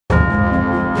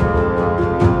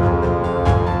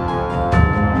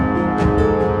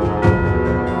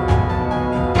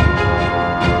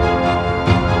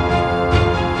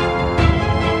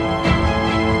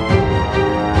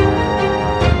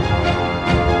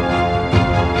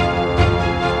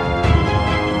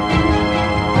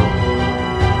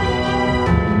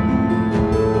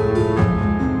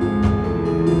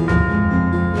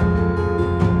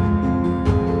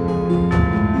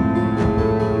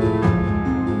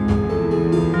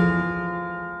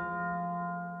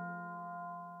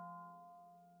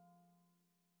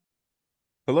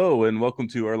Hello and welcome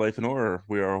to Our Life in Horror.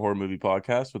 We are a horror movie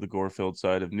podcast with a gore-filled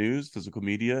side of news, physical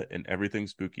media, and everything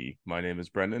spooky. My name is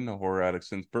Brendan, a horror addict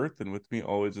since birth, and with me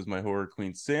always is my horror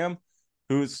queen Sam,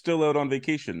 who is still out on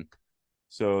vacation.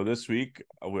 So this week,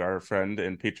 our friend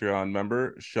and Patreon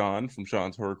member Sean from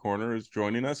Sean's Horror Corner is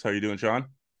joining us. How are you doing, Sean?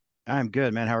 I'm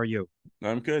good, man. How are you?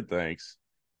 I'm good, thanks.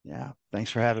 Yeah,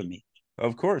 thanks for having me.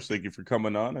 Of course, thank you for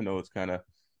coming on. I know it's kind of,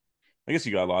 I guess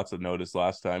you got lots of notice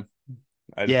last time.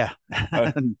 I, Yeah.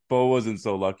 Bo wasn't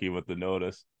so lucky with the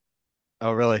notice.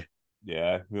 Oh, really?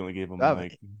 Yeah, we only gave him Oh,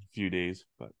 like a few days,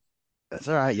 but that's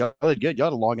all right. Y'all did good. Y'all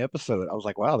had a long episode. I was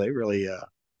like, wow, they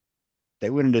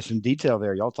went into some detail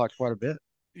there. Y'all talked quite a bit.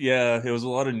 yeah, it was a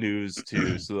lot of news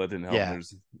too, so that didn't help. And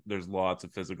Yeah, there's lots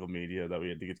of physical media that we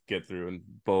had to get through, and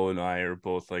Bo and I are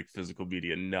both like physical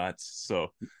media nuts.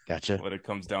 So gotcha. when it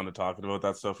comes down to talking about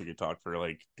that stuff, we could talk for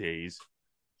like days.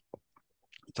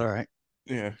 It's all right.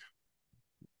 Yeah.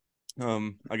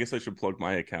 I guess I should plug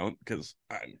my account because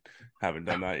I haven't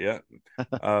done that yet.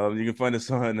 You can find us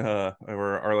on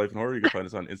our Life in Horror. You can find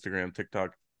us on Instagram,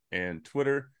 TikTok, and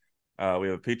Twitter. We have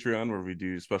a Patreon where we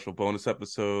do special bonus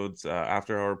episodes,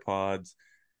 after hour pods,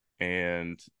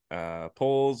 and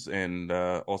polls, and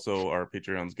also our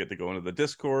Patreons get to go into the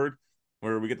Discord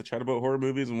where we get to chat about horror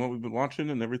movies and what we've been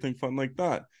watching and everything fun like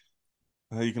that.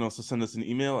 You can also send us an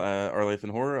email at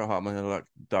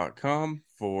ourlifeinhorror@hotmail.com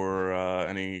for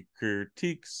any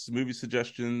critiques, movie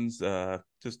suggestions,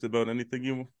 just about anything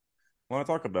you want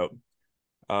to talk about.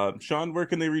 Sean, where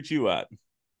can they reach you at?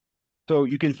 So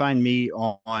you can find me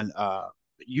on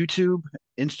YouTube,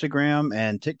 Instagram,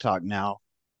 and TikTok now.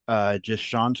 Just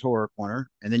Sean's Horror Corner.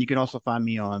 And then you can also find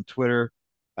me on Twitter.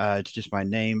 It's just my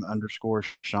name underscore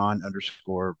Sean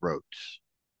underscore Rhodes.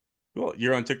 Well,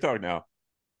 you're on TikTok now.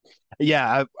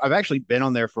 Yeah, I've actually been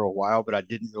on there for a while, but I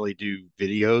didn't really do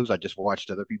videos. I just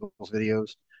watched other people's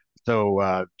videos.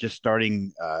 So just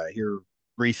starting here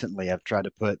recently, I've tried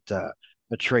to put a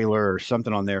trailer or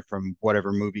something on there from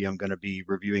whatever movie I'm going to be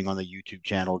reviewing on the YouTube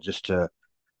channel, just to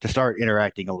start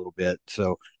interacting a little bit.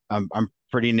 So I'm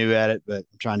pretty new at it, but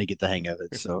I'm trying to get the hang of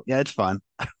it. So yeah, it's fun.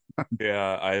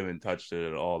 Yeah, I haven't touched it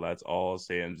at all. That's all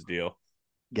Sam's deal.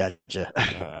 Gotcha.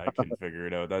 I can figure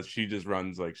it out. That she just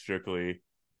runs like strictly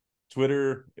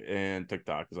Twitter and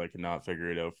TikTok because I cannot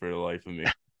figure it out for the life of me.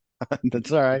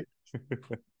 That's all right.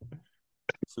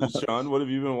 So, Sean, what have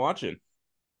you been watching?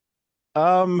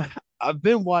 Um, I've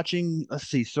been watching, let's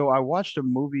see. So I watched a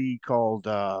movie called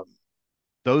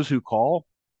Those Who Call.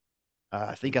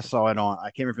 I think I saw it on, I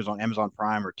can't remember if it was on Amazon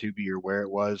Prime or Tubi or where it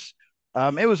was.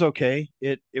 It was okay.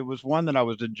 It was one that I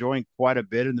was enjoying quite a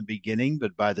bit in the beginning,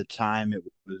 but by the time it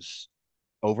was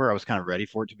over, I was kind of ready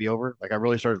for it to be over. Like I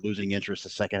really started losing interest the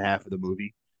second half of the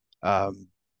movie. Um,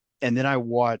 and then I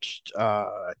watched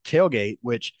Tailgate,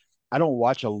 which I don't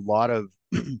watch a lot of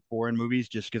foreign movies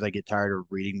just because I get tired of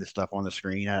reading the stuff on the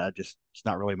screen. I just it's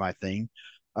not really my thing.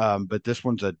 But this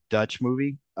one's a Dutch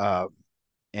movie,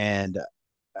 and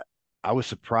I was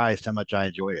surprised how much I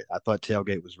enjoyed it. I thought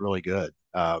Tailgate was really good.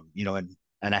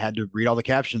 And I had to read all the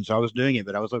captions, so I was doing it,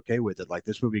 but I was okay with it. Like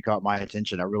this movie caught my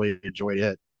attention. I really enjoyed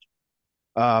it.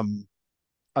 Um,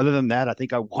 Other than that, I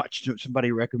think I watched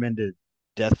somebody recommended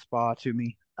Death Spa to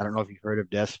me. I don't know if you've heard of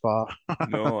Death Spa.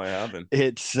 No, I haven't.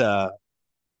 It's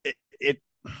it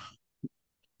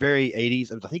very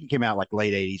 80s. I think it came out like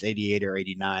late 80s, 88 or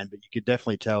 89, but you could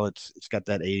definitely tell it's got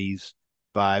that 80s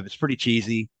vibe. It's pretty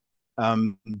cheesy.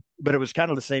 Um, but it was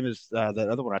kind of the same as that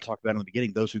other one I talked about in the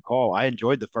beginning, Those Who Call. I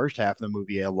enjoyed the first half of the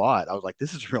movie a lot. I was like,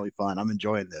 this is really fun. I'm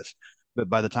enjoying this. But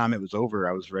by the time it was over,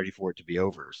 I was ready for it to be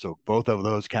over. So both of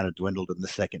those kind of dwindled in the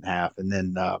second half. And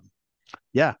then,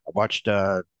 yeah, I watched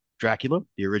Dracula,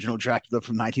 the original Dracula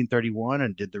from 1931,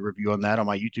 and did the review on that on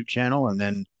my YouTube channel. And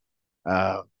then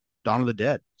uh, Dawn of the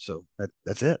Dead. So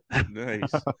that's it.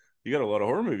 Nice. You got a lot of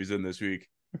horror movies in this week.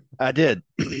 I did.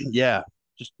 Yeah.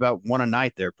 Just about one a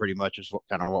night there, pretty much is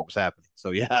kind of what was happening.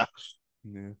 So yeah.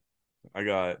 Yeah. I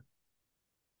got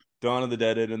Dawn of the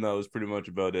Dead in, and that was pretty much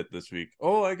about it this week.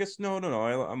 Oh, I guess no.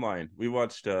 I'm lying. We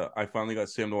watched. I finally got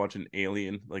Sam to watch an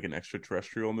alien, like an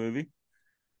extraterrestrial movie.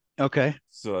 Okay.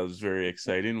 So that was very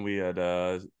exciting. We had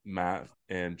Matt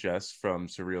and Jess from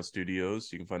Surreal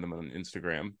Studios. You can find them on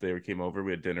Instagram. They came over.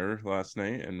 We had dinner last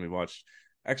night, and we watched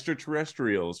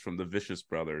Extraterrestrials from the Vicious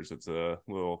Brothers. It's a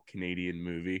little Canadian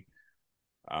movie.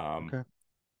 Um, Okay.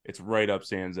 it's right up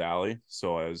Sam's alley.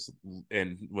 So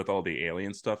and with all the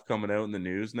alien stuff coming out in the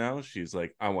news now, she's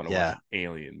like, I want to watch Yeah. an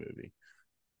alien movie.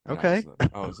 And Okay.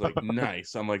 I was like,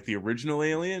 nice. I'm like, the original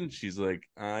Alien? She's like,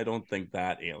 I don't think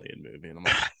that Alien movie. And I'm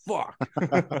like, fuck.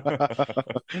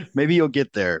 Maybe you'll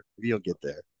get there. Maybe you'll get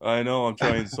there. I know I'm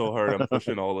trying so hard. I'm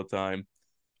pushing all the time.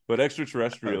 But Uh,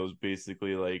 Extraterrestrial is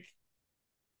basically like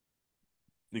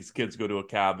these kids go to a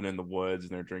cabin in the woods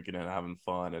and they're drinking and having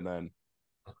fun, and then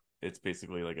it's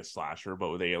basically like a slasher but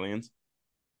with aliens.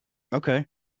 okay.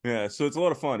 Yeah, so it's a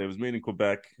lot of fun. It was made in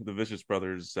Quebec. The Vicious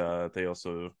Brothers, they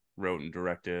also wrote and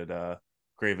directed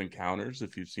Grave Encounters,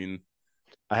 if you've seen.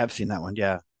 I have seen that one.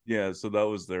 Yeah. Yeah, so that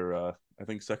was their I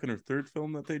think second or third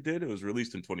film that they did. It was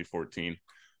released in 2014.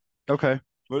 Okay.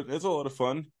 But it's a lot of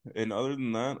fun. And other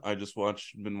than that, I just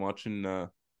been watching Law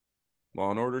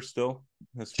and Order still,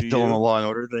 Still on the SVU. Law and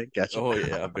Order thing. Gotcha. Oh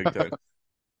yeah, big time.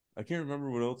 I can't remember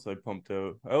what else I pumped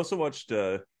out. I also watched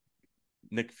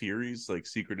Nick Fury's like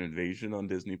Secret Invasion on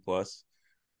Disney Plus.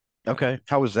 Uh, Okay.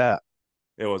 How was that?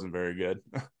 it wasn't very good.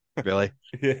 Really?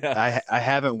 Yeah. I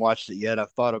haven't watched it yet.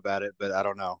 I've thought about it, but I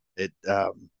don't know.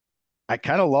 I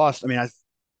kind of lost. I mean,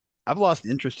 I've lost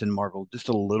interest in Marvel just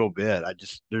a little bit.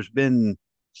 There's been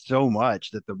so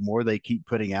much that the more they keep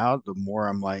putting out, the more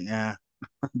I'm like, I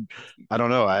don't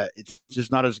know. It's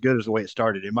just not as good as the way it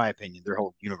started, in my opinion, their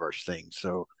whole universe thing.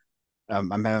 So I'm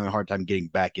having a hard time getting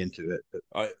back into it.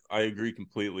 But I agree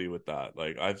completely with that.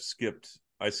 Like I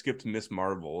skipped Miss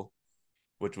Marvel,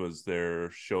 which was their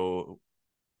show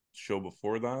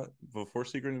before that, before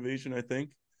Secret Invasion, I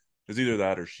think. It was either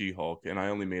that or She-Hulk, and I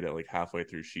only made it like halfway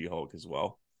through She-Hulk as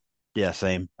well. yeah,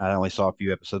 same. I only saw a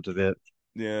few episodes of it.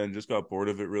 Yeah, and just got bored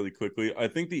of it really quickly. I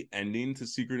think the ending to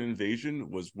Secret Invasion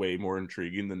was way more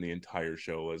intriguing than the entire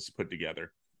show was put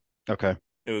together. Okay.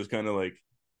 It was kind of like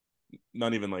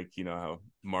not even like how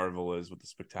Marvel is with the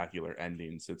spectacular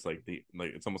endings. It's like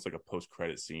it's almost like a post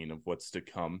credit scene of what's to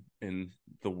come in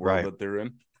the world Right. that they're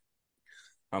in.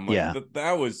 I'm like Yeah.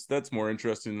 that's more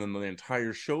interesting than the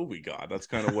entire show we got. That's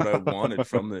kind of what I wanted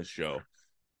from this show.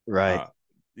 Right. Uh,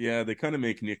 yeah, they kind of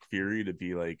make Nick Fury to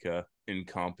be like a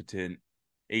incompetent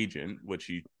agent, which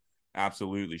he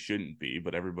absolutely shouldn't be.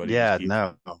 But Yeah.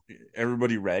 No.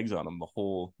 everybody rags on him the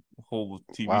whole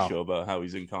TV Wow. show about how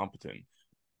he's incompetent.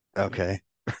 Okay.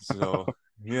 So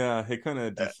yeah, it kind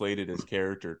of deflated his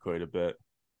character quite a bit.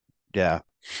 Yeah.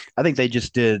 I think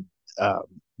uh,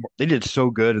 they did so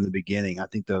good in the beginning. I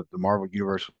think the Marvel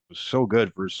universe was so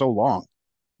good for so long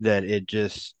that it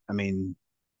just, I mean,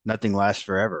 nothing lasts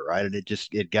forever, right? And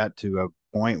it got to a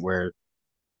point where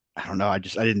I don't know, I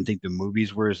didn't think the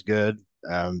movies were as good.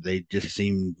 They just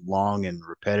seemed long and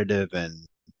repetitive, and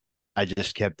I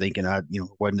just kept thinking it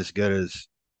wasn't as good as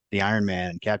the Iron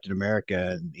Man and Captain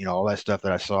America and all that stuff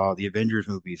that I saw, the Avengers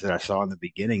movies that I saw in the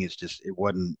beginning. It's just it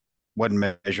wasn't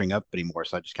measuring up anymore,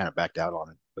 so I just kind of backed out on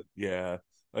it. But Yeah,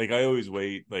 like I always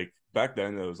wait. Like back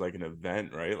then, it was like an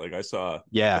event, right? Like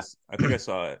yeah, I think I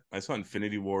saw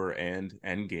Infinity War and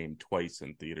Endgame twice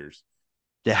in theaters.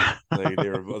 yeah,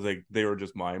 They were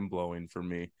just mind blowing for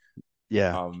me.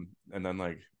 yeah, And then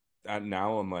like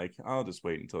now I'm like I'll just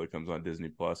wait until it comes on Disney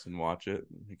Plus and watch it.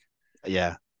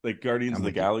 yeah. Like Guardians of I'm the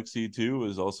with you. Galaxy 2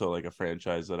 was also like a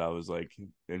franchise that I was like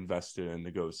invested in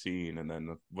to go see. And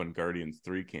then when Guardians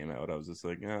 3 came out, I was just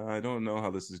like, I don't know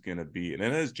how this is gonna be. And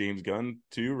it has James Gunn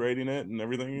too writing it and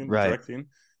everything and Right. directing.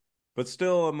 But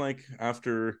still, I'm like,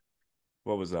 after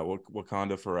what was that?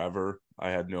 Wakanda Forever. I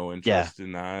had no Yeah. interest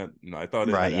in that. And I thought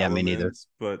it had Right. Yeah. Me neither. elements,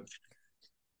 but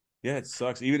yeah, it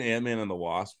sucks. Even Ant-Man and the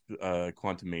Wasp,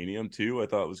 Quantumanium too. I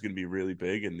thought it was going to be really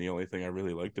big, and the only thing I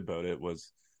really liked about it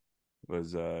was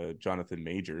Jonathan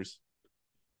Majors,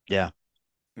 Yeah.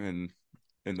 and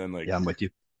then like Yeah. I'm with you.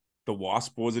 the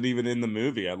Wasp wasn't even in the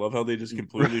movie. I love how they just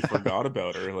completely forgot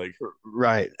about her. Like,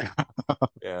 Right.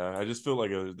 yeah, I just feel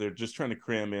like they're just trying to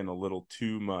cram in a little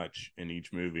too much in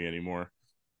each movie anymore.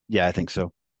 Yeah. I think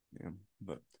so. Yeah,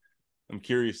 but I'm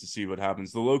curious to see what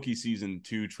happens. The Loki season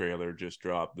 2 trailer just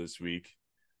dropped this week.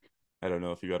 I don't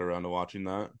know if you got around to watching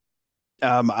that.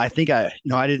 I think I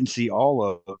didn't see all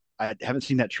of, I haven't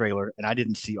seen that trailer, and I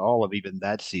didn't see all of even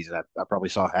that season. I probably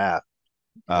saw half.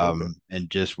 Okay. And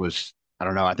just was, I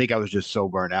don't know. I think I was just so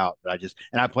burnt out that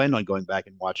and I planned on going back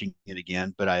and watching it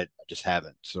again, but I just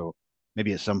haven't. So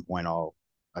maybe at some point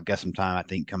I've got some time, I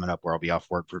think, coming up where I'll be off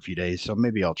work for a few days. So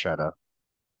maybe I'll try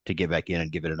to get back in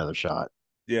and give it another shot.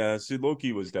 Yeah, so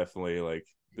Loki was definitely like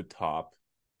the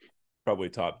probably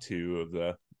top two of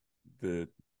the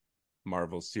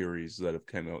Marvel series that have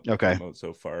Okay. come out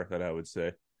so far that I would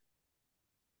say.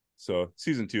 So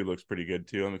season 2 looks pretty good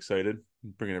too. I'm excited,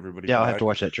 bringing everybody Yeah, I'll have to back.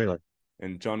 watch that trailer.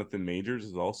 And Jonathan Majors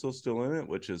is also still in it,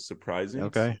 which is surprising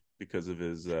Okay. because of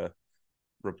his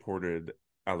reported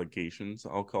allegations.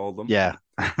 I'll call them. Yeah.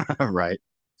 Right.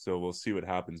 So we'll see what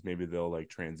happens. Maybe they'll like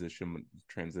transition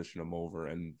him over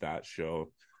in that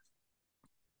show.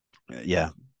 Yeah.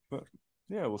 But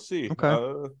yeah, we'll see.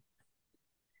 Okay.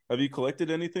 Have you collected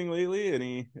anything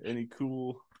lately? Any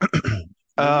cool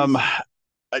Um,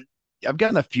 movies? I've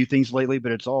gotten a few things lately,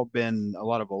 but it's all been a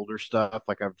lot of older stuff.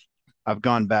 Like I've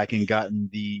gone back and gotten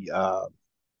the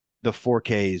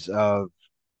 4Ks of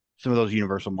some of those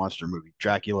Universal monster movies,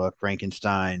 Dracula,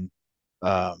 Frankenstein,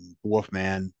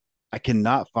 Wolfman. I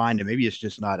cannot find it. Maybe it's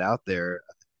just not out there.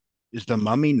 Is The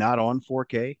Mummy not on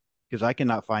 4K? Because I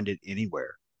cannot find it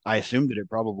anywhere. I assumed that it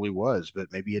probably was,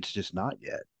 but maybe it's just not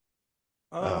yet.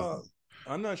 Uh, Um,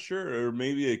 I'm not sure, or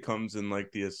maybe it comes in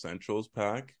like the essentials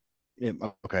pack.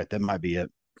 okay, that might be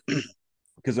it.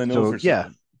 Because I know So yeah,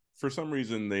 for some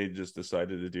reason they just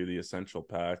decided to do the essential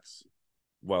packs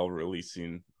while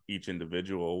releasing each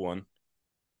individual one.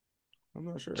 I'm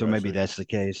not so sure maybe actually. that's the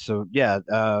case. So yeah,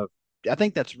 I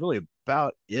think that's really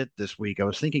about it this week. I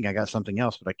was thinking I got something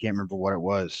else, but I can't remember what it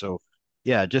was. So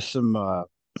yeah, just some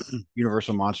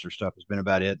Universal Monster stuff has been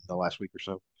about it the last week or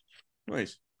so.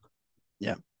 Nice.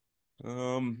 Yeah,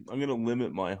 I'm gonna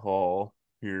limit my haul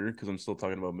here because I'm still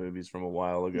talking about movies from a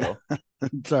while ago.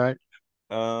 it's all right.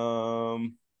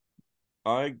 Um,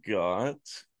 I got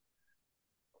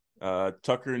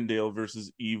Tucker and Dale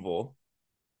versus Evil.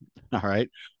 All right.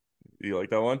 You like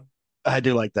that one? I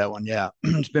do like that one. Yeah,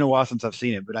 it's been a while since I've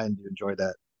seen it, but I do enjoy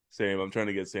that. Same. I'm trying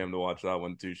to get Sam to watch that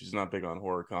one too. She's not big on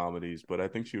horror comedies, but I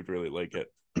think she would really like it.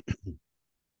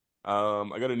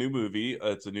 I got a new movie.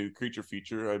 It's a new creature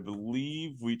feature. I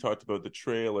believe we talked about the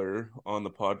trailer on the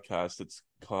podcast. It's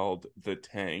called The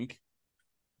Tank,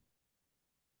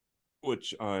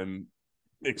 which I'm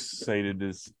excited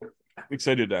is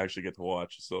excited to actually get to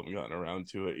watch. Still haven't gotten around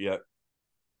to it yet.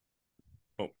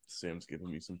 Oh, Sam's giving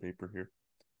me some paper here.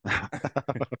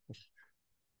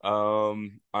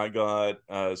 I got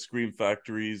Scream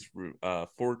Factory's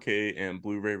 4K and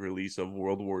Blu-ray release of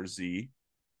World War Z,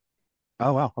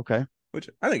 Oh wow. Okay. which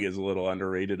I think is a little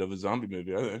underrated of a zombie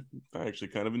movie. I actually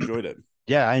kind of enjoyed it.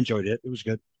 Yeah, I enjoyed it. It was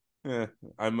good. Yeah,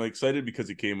 I'm excited because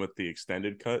it came with the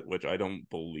extended cut, which I don't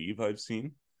believe I've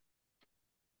seen.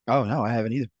 Oh no, I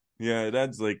haven't either. Yeah, it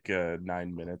adds like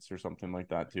 9 minutes or something like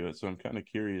that to it. So I'm kind of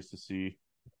curious to see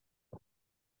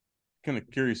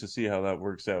how that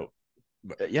works out.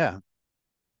 But Yeah.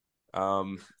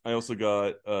 I also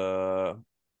got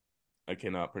I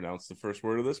cannot pronounce the first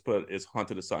word of this, but it's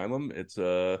Haunted Asylum. It's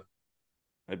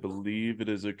I believe it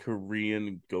is a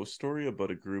Korean ghost story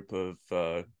about a group of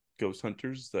ghost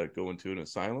hunters that go into an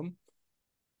asylum.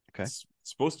 Okay. It's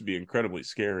supposed to be incredibly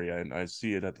scary, and I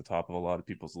see it at the top of a lot of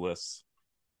people's lists.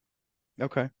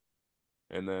 Okay.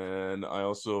 And then I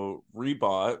also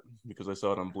rebought because I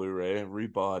saw it on Blu-ray.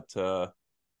 Rebought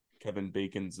Kevin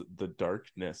Bacon's The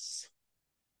Darkness,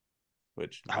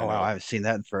 which I Oh wow, I know haven't seen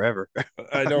that in forever.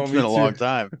 I know It's me been a too. long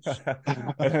time.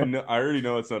 I know I already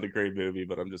know it's not a great movie,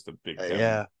 but I'm just a big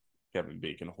Yeah. Kevin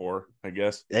Bacon whore, I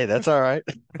guess. Hey, that's all right.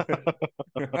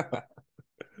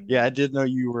 Yeah, I did know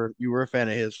you were a fan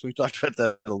of his. We talked about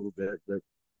that a little bit, but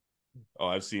Oh,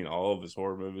 I've seen all of his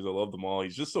horror movies. I love them all.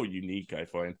 He's just so unique, I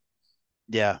find.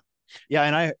 yeah. Yeah,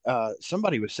 and I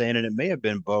somebody was saying, and it may have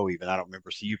been Bo even, I don't remember.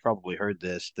 So you probably heard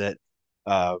this that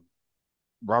uh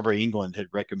Robert England had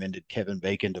recommended Kevin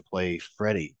Bacon to play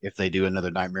Freddy if they do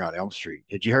another Nightmare on Elm Street.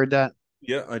 Did you heard that?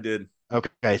 Yeah, I did.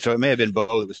 Okay, so it may have been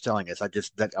Bo that was telling us. I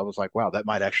was like, wow, that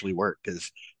might actually work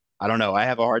because I don't know. I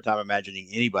have a hard time imagining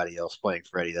anybody else playing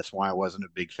Freddy. That's why I wasn't a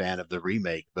big fan of the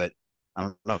remake, but I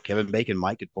don't know. Kevin Bacon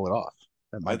might could pull it off.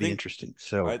 That I might be think interesting.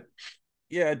 So, I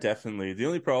yeah, definitely. The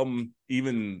only problem,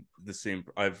 even the same,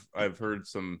 I've heard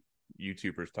some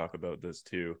YouTubers talk about this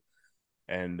too,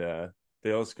 and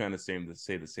they also kind of seem to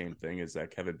say the same thing: is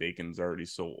that Kevin Bacon's already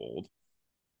so old,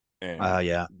 and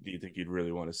yeah, do you think you'd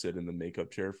really want to sit in the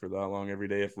makeup chair for that long every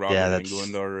day if Robert yeah, Englund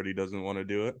that's already doesn't want to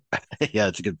do it? yeah,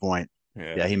 that's a good point.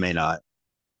 Yeah, Yeah, he may not.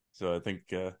 so I think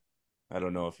I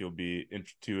don't know if he'll be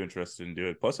too interested in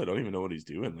doing it. Plus, I don't even know what he's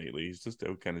doing lately. He's just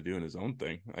out kind of doing his own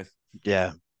thing.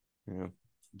 Yeah, Yeah,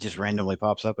 just randomly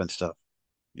pops up and stuff.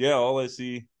 yeah. All I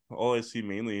see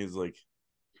mainly is like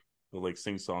he'll like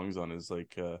sing songs on his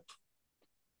like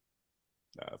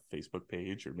Facebook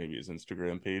page or maybe his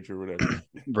Instagram page or whatever.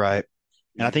 Right.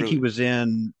 And I He's think he really was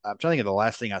in. I'm trying to think of the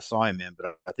last thing I saw him in,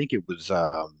 but I think it was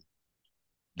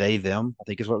They Them. I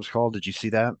think is what it was called. Did you see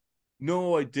that?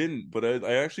 no, I didn't, but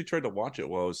I actually tried to watch it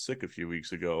while I was sick a few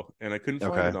weeks ago, and I couldn't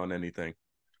find it Okay. on anything.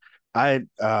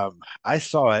 I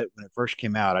saw it when it first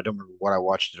came out. I don't remember what I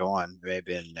watched it on. It may have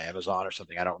been Amazon or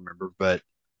something. I don't remember, but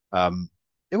um,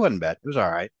 it wasn't bad. It was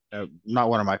all right. Not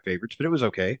one of my favorites, but it was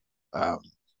okay. Um,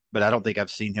 but I don't think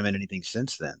I've seen him in anything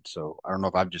since then. So I don't know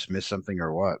if I've just missed something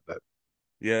or what. But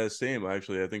Yeah, same.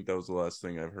 Actually, I think that was the last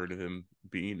thing I've heard of him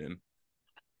being in.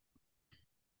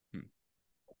 Hmm.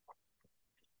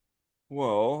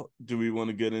 Well, do we want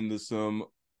to get into some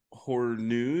horror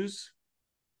news?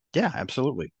 yeah,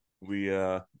 absolutely. We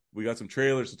uh we got some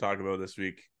trailers to talk about this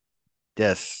week.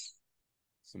 Yes.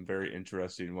 Some very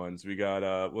interesting ones. We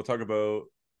got we'll talk about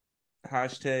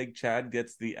hashtag Chad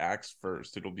gets the axe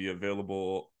first. It'll be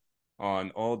available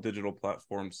on all digital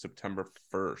platforms September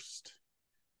 1st.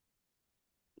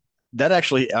 That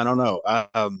actually, I don't know.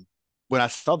 When I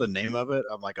saw the name of it,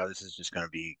 I'm like, oh, this is just going to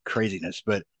be craziness.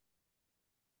 But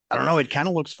I don't know. It kind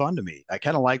of looks fun to me. I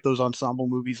kind of like those ensemble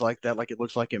movies like that. Like it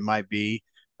looks like it might be.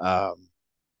 Um,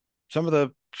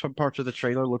 some parts of the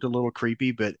trailer looked a little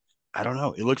creepy, but I don't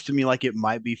know. It looks to me like it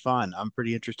might be fun. I'm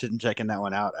pretty interested in checking that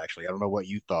one out, actually. I don't know what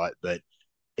you thought, but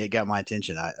it got my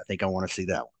attention. I think I want to see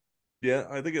that Yeah,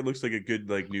 I think it looks like a good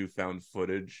like newfound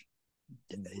footage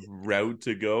route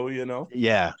to go, you know?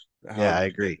 Yeah. Yeah, How I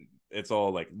agree. it's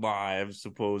all like live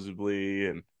supposedly,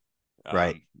 and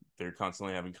Right. they're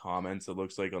constantly having comments, it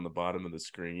looks like, on the bottom of the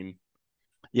screen,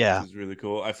 which Yeah. is really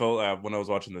cool. I felt when I was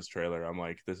watching this trailer, I'm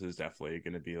like, this is definitely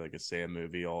going to be like a Sam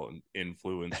movie, all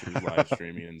influencers live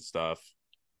streaming and stuff.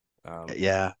 Um,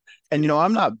 Yeah. And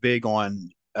I'm not big on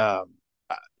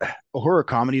horror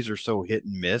comedies are so hit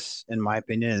and miss in my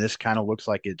opinion, and this kind of looks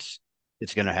like it's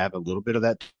going to have a little bit of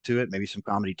that to it, maybe some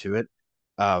comedy to it.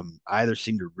 I either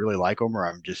seem to really like them or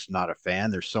I'm just not a fan.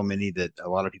 There's so many that a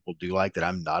lot of people do like that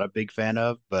I'm not a big fan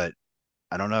of, but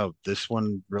I don't know. This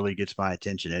one really gets my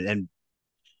attention, and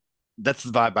that's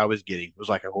the vibe I was getting. It was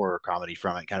like a horror comedy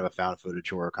from it, kind of a found footage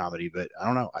horror comedy, but I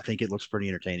don't know. I think it looks pretty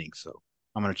entertaining, so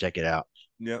I'm gonna check it out.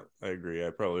 yeah, I agree. I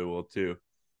probably will too.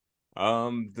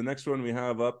 The next one we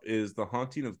have up is The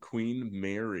Haunting of Queen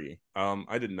Mary.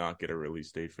 I did not get a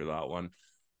release date for that one.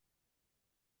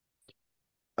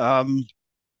 Um,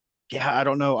 yeah, I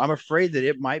don't know. I'm afraid that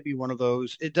it might be one of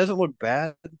those. It doesn't look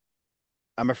bad.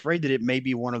 I'm afraid that it may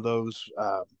be one of those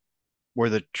where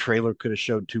the trailer could have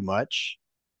showed too much.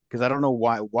 Because I don't know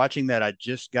why. Watching that, I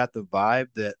just got the vibe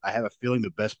that I have a feeling the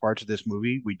best parts of this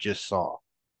movie we just saw,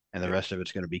 and the Yeah, rest of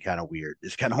it's going to be kind of weird.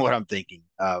 It's kind of what I'm thinking.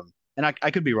 And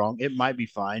I could be wrong. It might be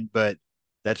fine, but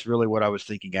that's really what I was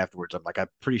thinking afterwards. I'm like, I'm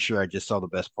pretty sure I just saw the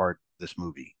best part of this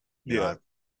movie. yeah,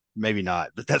 Maybe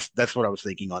not, but that's what I was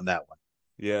thinking on that one.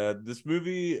 yeah. This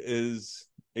movie is.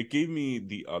 It gave me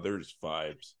the others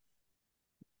vibes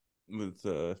with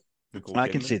Nicole I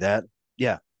can see Kidman. that.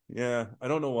 Yeah, Yeah, I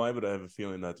don't know why, but I have a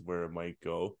feeling that's where it might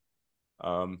go.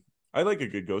 Um, I like a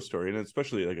good ghost story, and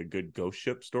especially like a good ghost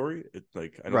ship story. It's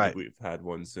like I don't think right. we've had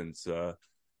one since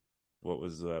what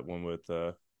was that one with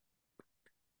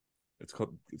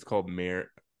it's called Mary.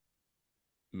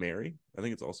 I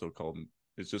think it's also called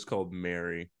it's just called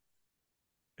Mary.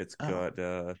 It's Oh, got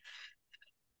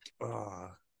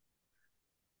ah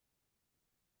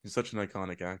he's such an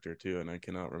iconic actor too, and I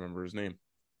cannot remember his name.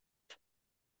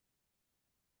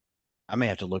 I may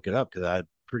have to look it up because I'm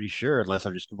pretty sure, unless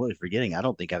I'm just completely forgetting, I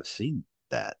don't think I've seen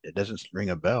that. It doesn't ring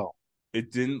a bell.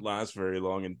 It didn't last very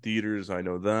long in theaters, I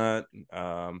know that.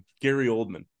 Gary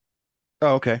Oldman.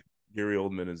 Oh, okay. Gary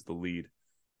Oldman is the lead.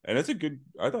 And it's a good.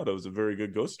 I thought it was a very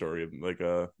good ghost story, like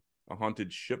a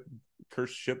haunted ship,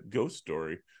 cursed ship ghost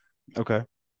story. Okay.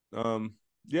 Um,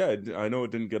 yeah, I know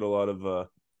it didn't get a lot of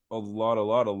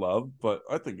love, but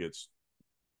I think it's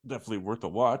definitely worth a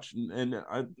watch. And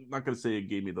I'm not gonna say it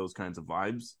gave me those kinds of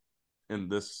vibes in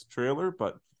this trailer,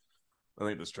 but I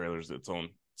think this trailer is its own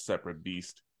separate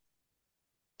beast.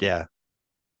 Yeah.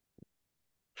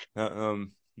 Uh,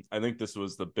 um, I think this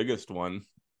was the biggest one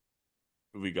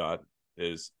we got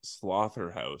is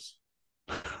Slaughterhouse,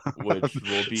 which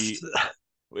will be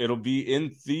it'll be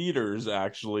in theaters,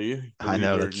 actually, I believe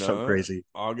know it or that's so not, crazy.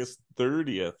 August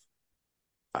 30th.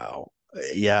 Oh,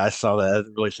 yeah, I saw that.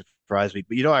 That really surprised me.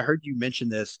 But I heard you mention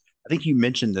this. I think you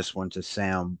mentioned this one to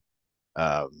Sam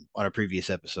on a previous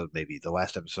episode, maybe the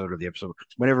last episode or the episode,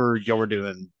 whenever y'all were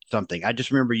doing something. I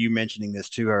just remember you mentioning this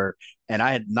to her, and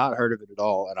I had not heard of it at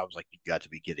all. And I was like, you got to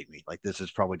be kidding me. Like, this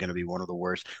is probably going to be one of the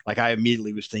worst. Like, I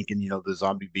immediately was thinking, the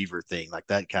zombie beaver thing, like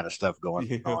that kind of stuff going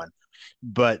Yeah, on.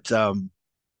 But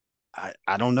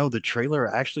I don't know. The trailer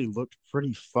actually looked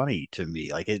pretty funny to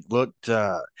me. Like it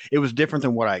was different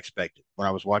than what I expected when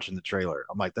I was watching the trailer.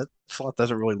 I'm like, that slot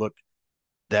doesn't really look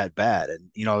that bad.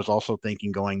 And I was also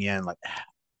thinking going in like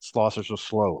sloths are so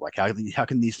slow. Like how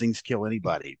can these things kill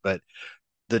anybody? But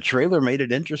the trailer made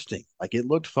it interesting. Like it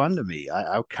looked fun to me.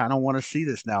 I kind of want to see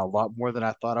this now a lot more than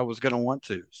I thought I was going to want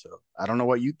to. So I don't know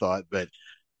what you thought, but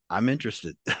I'm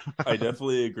interested. I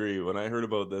definitely agree. When I heard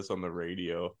about this on the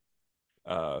radio,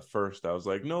 first I was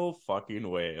like, no fucking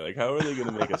way. Like, how are they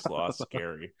gonna make a sloth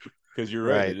scary? Because you're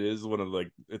right, Right. it is one of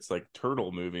like it's like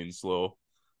turtle moving slow.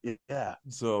 Yeah.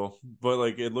 So, but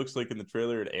like it looks like in the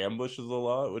trailer it ambushes a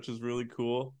lot, which is really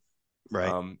cool.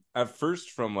 Right. At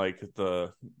first, from like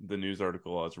the news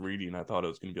article I was reading, I thought it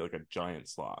was going to be like a giant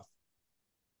sloth,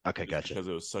 Okay, just gotcha. because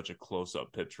it was such a close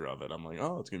up picture of it. I'm like,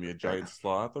 oh, it's going to be a Right. giant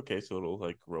sloth. Okay, so it'll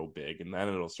like grow big, and then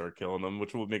it'll start killing them,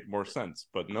 which will make more sense.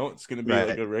 But no, it's going to be like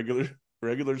Right. a regular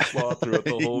sloth throughout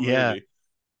the whole Yeah. movie.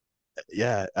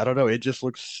 Yeah. I don't know. It just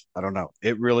looks, I don't know.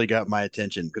 It really got my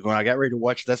attention because when I got ready to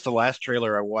watch, that's the last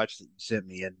trailer I watched that you sent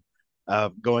me. And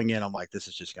going in, I'm like, this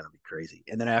is just going to be crazy.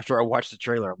 And then after I watched the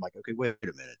trailer, I'm like, okay, wait a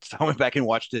minute. So I went back and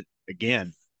watched it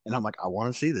again. And I'm like, I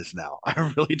want to see this now.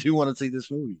 I really do want to see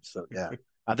this movie. So yeah,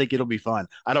 I think it'll be fun.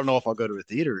 I don't know if I'll go to a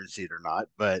theater and see it or not,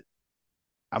 but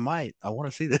I might. I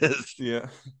want to see this. Yeah.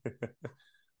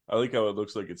 I like how it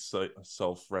looks like it's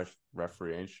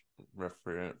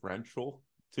self-referential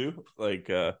too. Like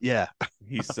Yeah.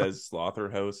 he says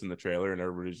Slaughterhouse in the trailer, and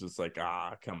everybody's just like,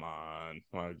 "Ah, come on,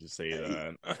 why did you say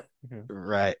that?"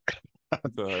 Right.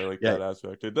 So I like Yeah. that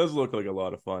aspect. It does look like a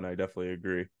lot of fun. I definitely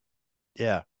agree.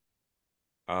 Yeah.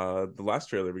 The last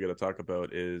trailer we got to talk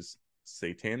about is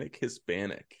Satanic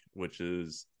Hispanic, which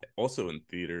is also in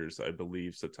theaters, I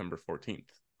believe, September 14th.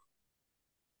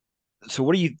 So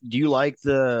what do you like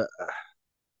the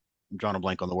I'm drawing a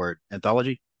blank on the word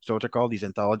anthology? So what they're called, these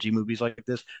anthology movies like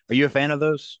this. Are you a fan of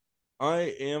those?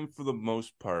 I am for the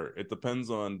most part. It depends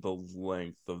on the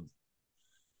length of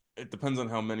it depends on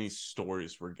how many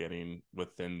stories we're getting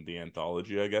within the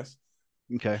anthology, I guess.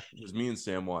 Okay. Because me and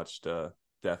Sam watched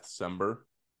Deathcember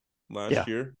Yeah. last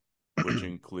year, which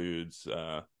includes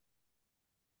I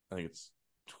think it's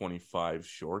 25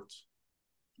 shorts,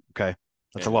 Okay.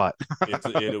 That's a and lot.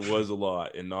 it was a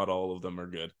lot, and not all of them are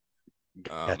good.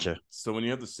 Gotcha. So when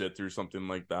you have to sit through something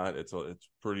like that, it's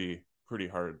pretty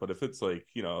hard. But if it's like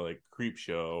like Creep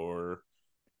Show or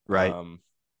Right. um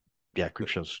Yeah,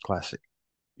 Creepshow's classic.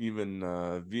 even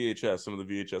VHS, some of the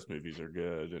VHS movies are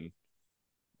good, and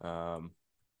um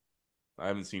I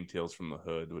haven't seen Tales from the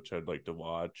Hood, which I'd like to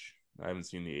watch. I haven't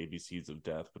seen the ABCs of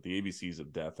Death, but the ABCs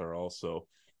of Death are also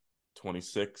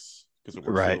 26 because it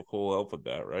works through Right. the whole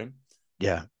alphabet, right?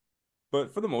 Yeah.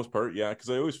 But for the most part, yeah, because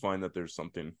I always find that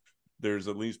there's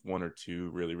at least one or two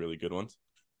really good ones.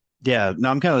 Yeah. No,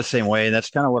 I'm kind of the same way. And that's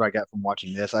kind of what I got from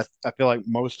watching this. I feel like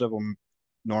most of them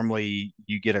normally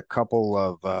you get a couple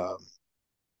of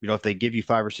if they give you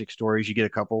five or six stories, you get a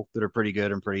couple that are pretty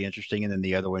good and pretty interesting, and then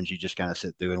the other ones you just kind of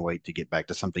sit through and wait to get back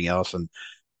to something else. And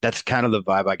that's kind of the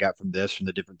vibe I got from this, from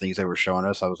the different things they were showing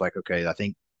us. I was like, okay, I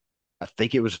think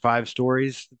it was five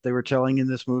stories that they were telling in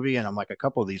this movie, and I'm like, a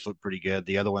couple of these look pretty good.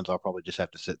 The other ones I'll probably just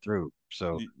have to sit through.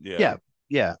 So Yeah, yeah,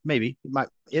 yeah, maybe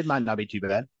it might not be too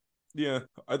bad. yeah,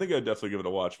 I think I'd definitely give it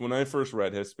a watch. When I first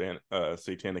read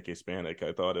Satanic Hispanic,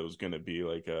 I thought it was going to be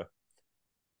like a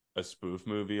spoof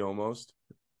movie almost.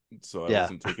 So I Yeah,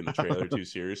 wasn't taking the trailer too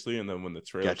seriously. And then when the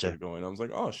trailer gotcha. started going, I was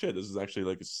like, oh shit, this is actually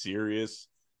like a serious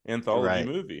anthology Right,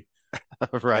 movie.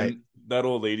 right. And that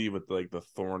old lady with like the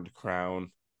thorned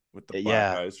crown with the black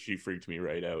Yeah, eyes, she freaked me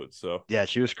right out. So yeah,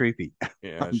 she was creepy.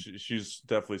 yeah, she's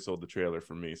definitely sold the trailer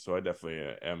for me. So I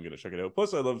definitely am gonna check it out.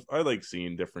 Plus, I like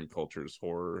seeing different cultures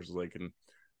horrors, like in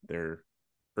their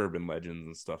urban legends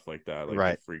and stuff like that. Like they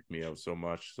Right. freak me out so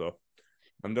much. So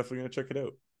I'm definitely gonna check it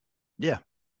out. Yeah.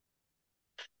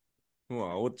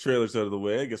 Well, with trailers out of the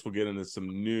way, I guess we'll get into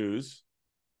some news.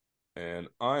 And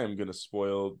I am gonna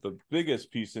spoil the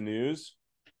biggest piece of news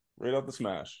right off the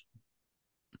smash,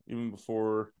 even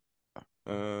before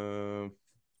uh,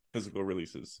 physical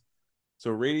releases.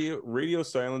 So Radio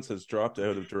Silence has dropped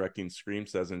out of directing Scream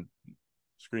 7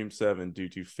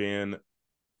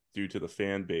 due to the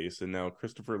fan base, and now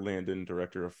Christopher Landon,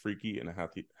 director of Freaky and a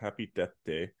Happy Death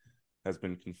Day, has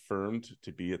been confirmed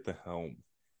to be at the helm.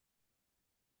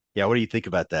 Yeah. What do you think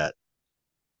about that?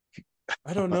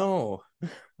 I don't know.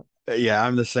 Yeah,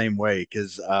 I'm the same way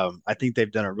because I think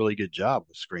they've done a really good job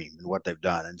with Scream and what they've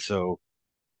done. And so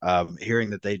hearing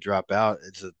that they drop out,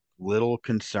 it's a little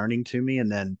concerning to me.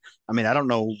 And then, I mean, I don't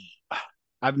know.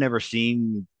 I've never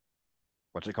seen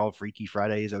what's it called? Freaky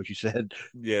Friday. Is that what you said?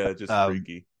 Yeah, just Um,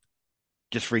 freaky.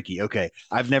 just Freaky. Okay.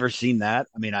 I've never seen that.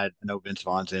 I mean, I know Vince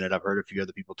Vaughn's in it. I've heard a few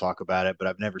other people talk about it, but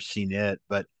I've never seen it.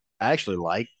 But I actually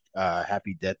like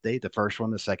Happy Death Day, the first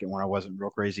one. The second one I wasn't real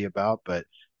crazy about, but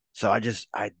so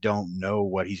I don't know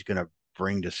what he's gonna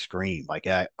bring to Scream. Like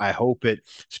I hope it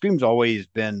Scream's always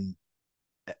been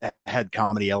had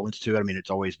comedy elements to it. I mean, it's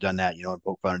always done that, and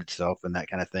poke fun at itself and that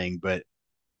kind of thing. But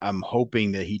I'm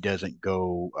hoping that he doesn't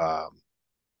go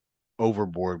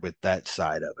overboard with that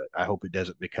side of it. I hope it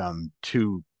doesn't become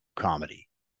too comedy.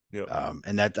 Yep.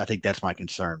 And that I think that's my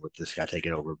concern with this guy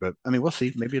taking over. But I mean, we'll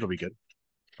see. Maybe it'll be good.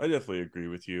 I definitely agree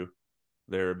with you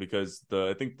there because the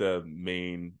I think the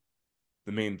main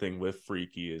thing with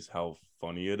Freaky is how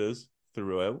funny it is.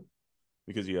 throughout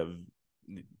because you have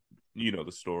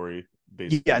the story,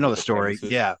 Yeah, basically I know the the story.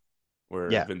 premises Yeah,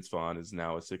 where yeah, Vince Vaughn is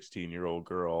now a 16-year-old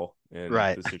girl and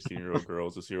right. the 16-year-old girl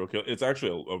is a serial killer. It's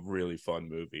actually a really fun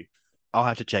movie. I'll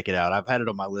have to check it out. I've had it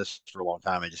on my list for a long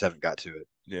time. I just haven't got to it.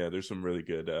 Yeah, there's some really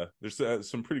good there's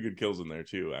some pretty good kills in there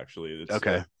too, actually.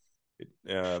 Okay,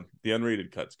 The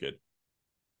unrated cut's good.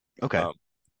 okay. Um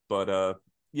but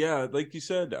yeah, like you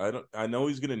said, I know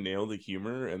he's gonna nail the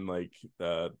humor and like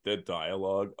the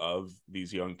dialogue of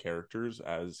these young characters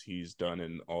as he's done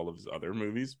in all of his other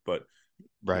movies, but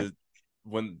Right. his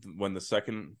when the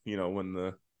second, when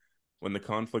the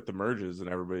conflict emerges and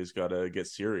everybody's got to get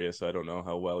serious, I don't know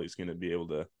how well he's going to be able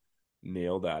to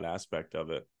nail that aspect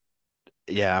of it.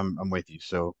 Yeah, I'm with you.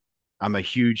 So I'm a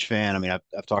huge fan. I mean,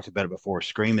 I've talked about it before.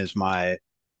 Scream is my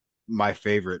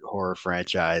favorite horror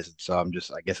franchise. And so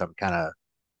I guess I'm kind of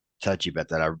touchy about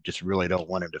that. I just really don't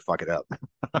want him to fuck it up.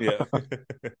 Yeah.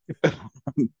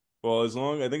 Well, as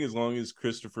long as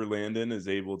Christopher Landon is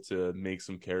able to make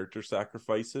some character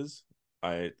sacrifices,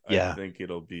 I Yeah, think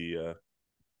it'll be a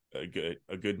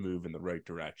good move in the right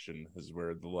direction. Is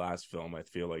where the last film, I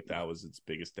feel like that was its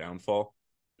biggest downfall.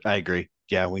 I agree.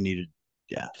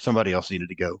 Yeah, somebody else needed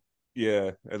to go.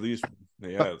 Yeah, at least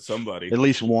yeah, somebody. At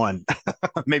least one,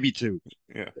 maybe two.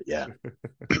 Yeah. But yeah,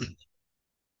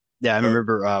 yeah, I Uh,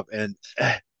 remember. And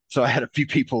so I had a few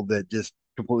people that just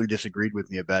completely disagreed with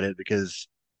me about it because,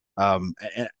 and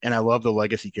I love the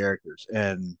legacy characters,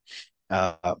 and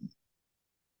um,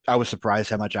 I was surprised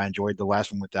how much I enjoyed the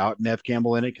last one without Nev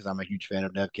Campbell in it because I'm a huge fan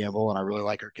of Nev Campbell and I really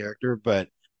like her character. But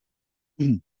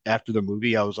after the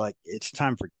movie, I was like, it's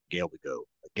time for Gail to go.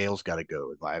 Gail's got to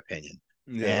go, in my opinion.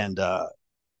 yeah. And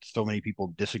so many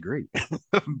people disagree.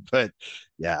 But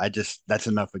yeah, that's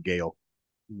enough of Gail.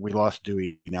 We lost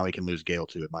Dewey. Now we can lose Gail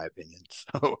too, in my opinion.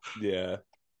 So Yeah.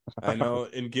 I know,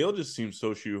 and Gail just seems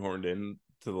so shoehorned in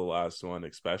to the last one,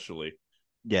 especially.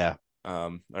 yeah, I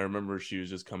remember she was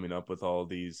just coming up with all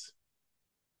these.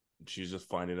 She's just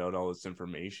finding out all this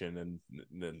information, and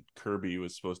then Kirby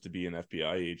was supposed to be an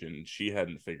FBI agent, and she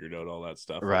hadn't figured out all that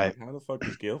stuff. I'm right. like, how the fuck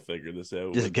does Gail figure this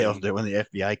out Just Gail's within? doing when the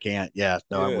FBI can't. Yeah,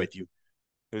 no, I'm Yeah, with you.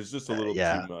 it's just a little too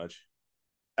Yeah. much.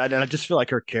 And I just feel like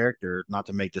her character, not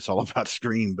to make this all about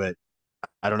Scream, but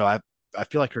I don't know. I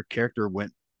feel like her character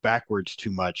went backwards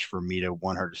too much for me to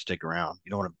want her to stick around.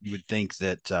 You would think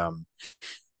that uh,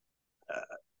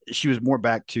 she was more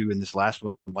back to in this last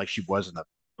one like she was in the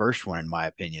first one, in my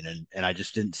opinion, and I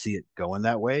just didn't see it going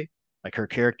that way. Like her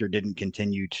character didn't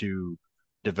continue to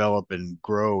develop and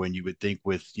grow, and you would think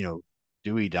with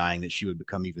Dewey dying that she would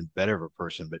become even better of a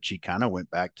person, but she kind of went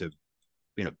back to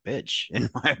being a bitch, in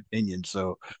my opinion.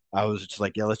 So I was just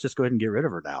like, yeah, let's just go ahead and get rid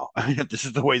of her now. I mean, if this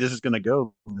is the way this is going to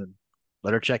go, then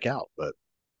let her check out. But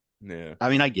Yeah, I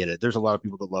mean, I get it. There's a lot of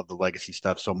people that love the legacy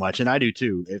stuff so much, and I do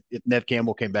too. If Nev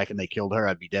Campbell came back and they killed her,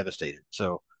 I'd be devastated.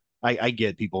 So I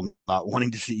get people not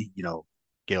wanting to see,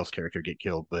 Gail's character get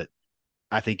killed, but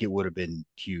I think it would have been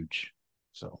huge.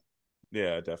 So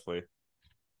yeah, definitely.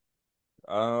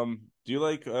 Do you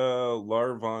like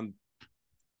Lar Von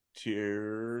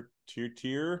Tier?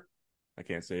 I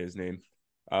can't say his name.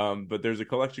 But there's a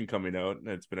collection coming out and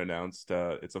it's been announced.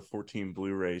 It's a 14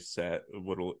 Blu-ray set.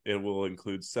 It will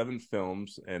include 7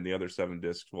 films, and the other 7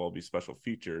 discs will all be special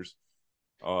features.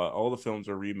 All the films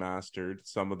are remastered,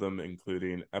 some of them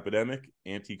including Epidemic,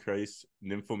 Antichrist,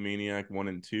 Nymphomaniac 1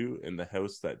 and 2, and The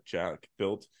House That Jack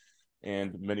Built,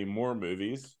 and many more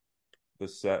movies. The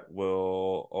set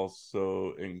will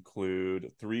also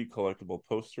include 3 collectible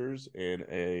posters and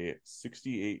a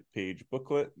 68-page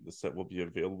booklet. The set will be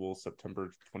available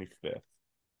September 25th.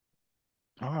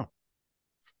 oh,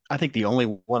 I think the only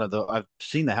one of the I've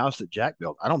seen the house that Jack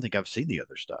built. I don't think I've seen the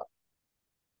other stuff.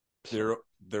 They're So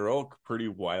they're all pretty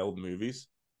wild movies.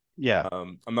 yeah,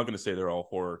 I'm not going to say they're all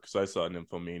horror because I saw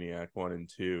Nymphomaniac 1 and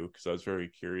 2 because I was very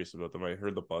curious about them. I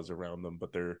heard the buzz around them,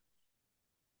 but they're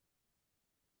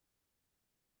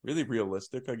really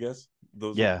realistic, I guess.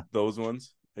 Those yeah, those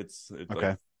ones. It's like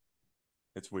okay,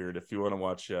 it's weird. If you want to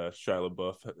watch Shia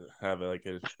LaBeouf have like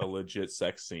a legit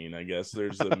sex scene, I guess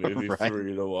there's a movie right. for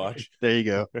you to watch. There you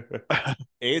go.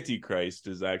 Antichrist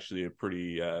is actually a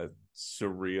pretty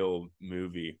surreal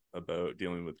movie about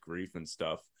dealing with grief and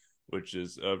stuff, which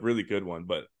is a really good one.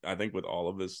 But I think with all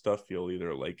of this stuff, you'll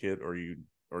either like it or you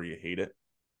hate it.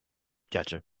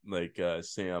 Gotcha. Like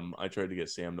Sam, I tried to get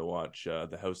Sam to watch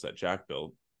The House That Jack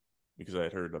Built because I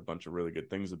had heard a bunch of really good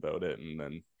things about it, and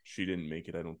then she didn't make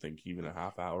it. I don't think even a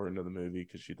half hour into the movie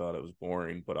because she thought it was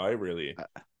boring. But I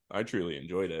truly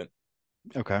enjoyed it.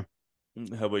 Okay.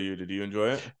 How about you? Did you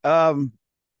enjoy it? Um,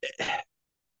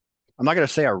 I'm not gonna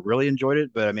say I really enjoyed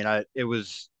it, but I mean, it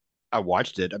was. I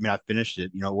watched it. I mean, I finished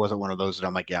it. You know, it wasn't one of those that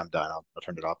I'm like, yeah, I'm done. I'll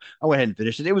turn it off. I went ahead and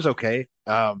finished it. It was okay.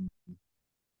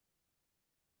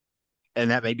 And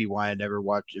that may be why I never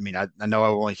watched. I mean, I know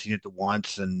I've only seen it the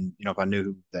once, and you know, if I knew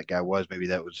who that guy was, maybe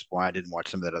that was why I didn't watch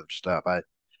some of that other stuff.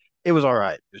 It was all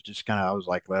right. It was just kind of I was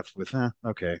like left with,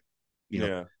 okay, you know,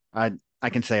 Yeah. I I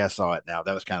can say I saw it now.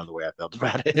 That was kind of the way I felt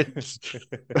about it.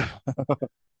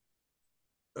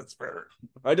 That's fair.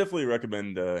 I definitely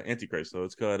recommend Antichrist though.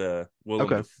 It's got Willem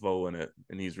Okay. Dafoe in it,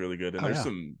 and he's really good. And Oh there's yeah.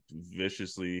 some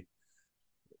viciously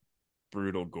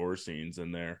brutal gore scenes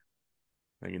in there.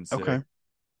 I can say Okay.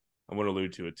 I won't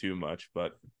allude to it too much,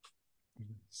 but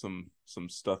some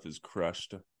stuff is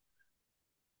crushed.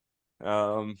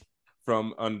 Um,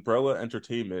 from Umbrella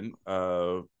Entertainment,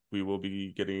 we will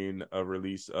be getting a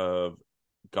release of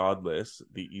Godless,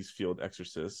 the Eastfield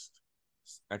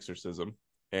Exorcism,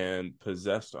 and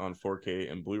Possessed on 4K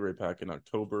and Blu-ray pack in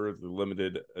October. The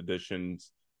limited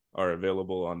editions are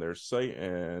available on their site,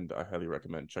 and I highly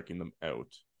recommend checking them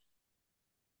out.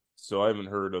 So I haven't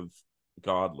heard of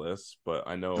Godless, but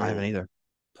I I haven't know either.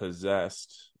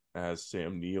 Possessed has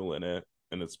Sam Neill in it,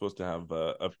 and it's supposed to have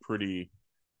a pretty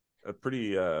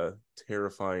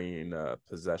terrifying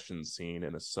possession scene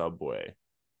in a subway.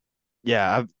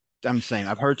 Yeah, I'm saying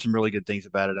I've heard some really good things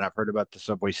about it, and I've heard about the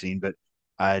subway scene, but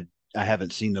I I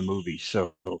haven't seen the movie,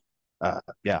 so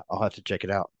yeah, I'll have to check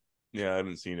it out. Yeah, I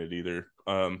haven't seen it either.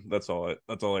 That's all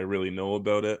I really know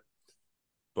about it.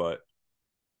 But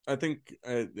I think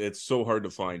it's so hard to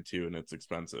find too, and it's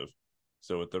expensive.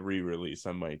 So with the re-release,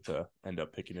 I might end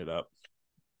up picking it up.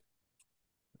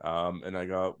 And I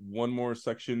got one more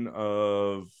section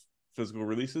of physical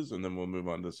releases, and then we'll move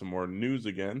on to some more news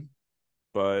again.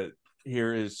 But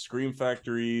here is Scream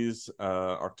Factory's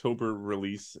October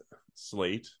release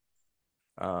slate.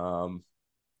 Um,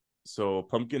 so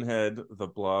Pumpkinhead, the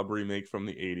Blob remake from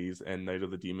the 80s, and Night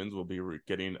of the Demons will be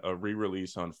getting a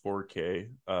re-release on 4K.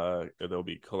 There'll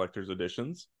be collector's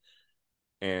editions.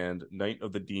 And Night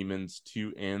of the Demons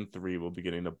 2 and 3 will be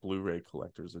getting a Blu-ray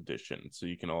collector's edition. So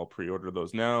you can all pre-order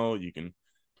those now. You can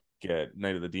get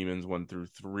Night of the Demons 1 through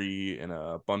 3 in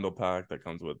a bundle pack that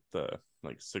comes with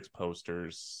like 6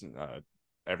 posters.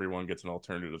 Everyone gets an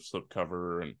alternative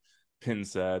slipcover and pin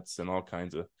sets and all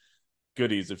kinds of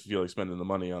goodies if you feel like spending the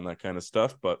money on that kind of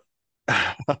stuff. But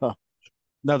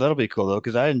No, that'll be cool though,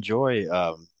 because I enjoy.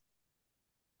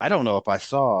 I don't know if I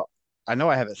saw. I know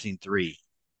I haven't seen three.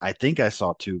 I think I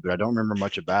saw two, but I don't remember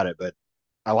much about it. But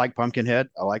I like Pumpkinhead.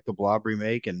 I like the Blob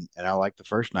remake, and I like the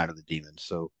first Night of the Demons.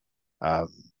 So, um,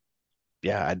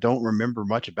 yeah, I don't remember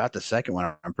much about the second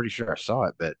one. I'm pretty sure I saw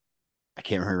it, but I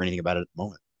can't remember anything about it at the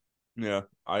moment. yeah,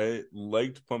 I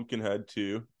liked Pumpkinhead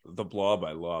too. The Blob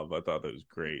I love. I thought that was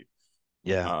great.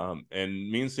 Yeah,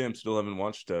 And me and Sam still haven't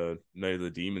watched Night of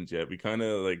the Demons yet. We kind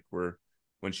of like were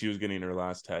when she was getting her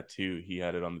last tattoo, he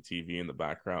had it on the TV in the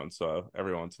background. So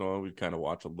every once in a while, we'd kind of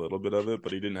watch a little bit of it,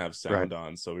 but he didn't have right. sound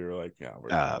on. So we were like, yeah, we're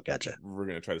Oh, gotcha. we're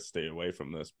gonna try to stay away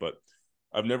from this. But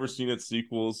I've never seen its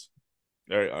sequels.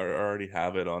 I already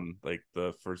have it on like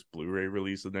the first Blu-ray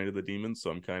release of Night of the Demons, so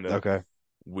I'm kind of Okay.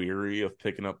 weary of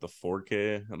picking up the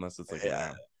 4K unless it's like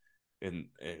Yeah.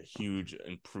 a huge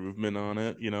improvement on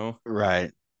it, you know.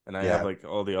 Right. And I have Yeah. like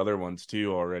all the other ones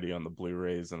too already on the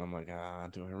Blu-rays, and I'm like,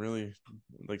 do I really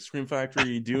like Scream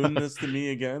Factory doing this to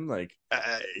me again? Like,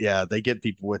 Yeah, they get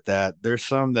people with that. There's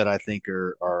some that I think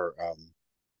are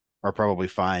probably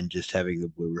fine just having the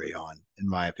Blu-ray on, in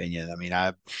my opinion. I mean,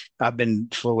 I've been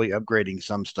slowly upgrading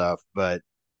some stuff, but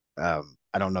I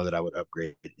don't know that I would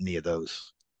upgrade any of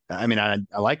those. I mean, I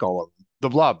like all of them. The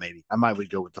Blob, maybe. I might would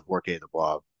go with the 4K of the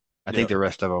Blob. I yeah, think the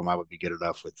rest of them I would be good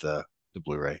enough with the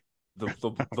Blu-ray.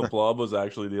 the Blob was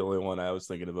actually the only one I was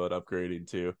thinking about upgrading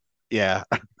to. Yeah.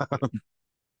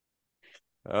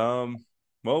 Um,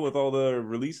 well, with all the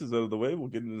releases out of the way, we'll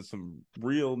get into some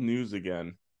real news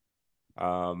again.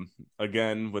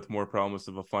 Again, with more promise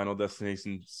of a Final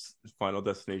Destination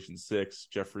 6,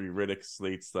 Jeffrey Riddick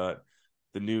slates that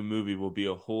the new movie will be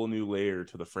a whole new layer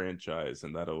to the franchise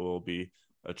and that it will be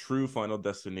a true Final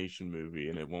Destination movie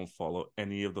and it won't follow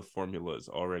any of the formulas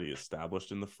already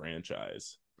established in the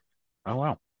franchise. Oh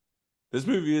wow. This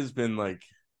movie has been like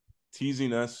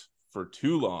teasing us for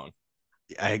too long.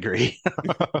 I agree.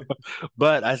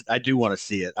 But I do want to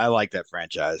see it. I like that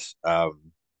franchise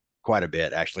quite a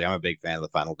bit, actually. I'm a big fan of the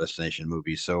Final Destination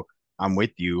movies, so I'm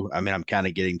with you. I mean, I'm kind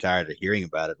of getting tired of hearing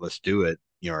about it. Let's do it,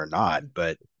 you know, or not.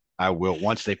 But I will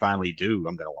once they finally do.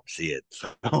 I'm gonna want to see it.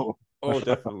 So Oh,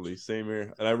 definitely. Same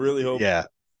here. And I really hope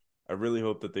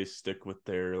that they stick with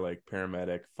their like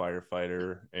paramedic,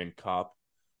 firefighter, and cop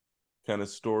kind of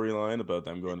storyline about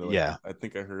them going to like yeah, I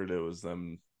think I heard it was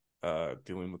them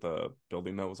dealing with a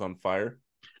building that was on fire.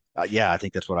 Yeah, I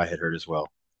think that's what I had heard as well.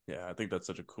 Yeah, I think that's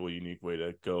such a cool, unique way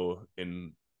to go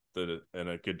in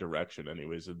a good direction.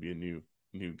 Anyways, it'd be a new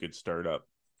good startup.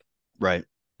 Right.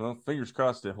 Well, fingers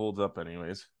crossed it holds up.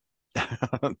 Anyways,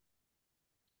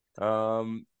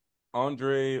 um,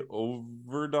 Andre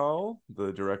Overdahl,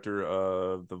 the director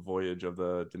of The Voyage of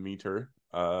the Demeter,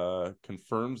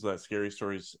 confirms that Scary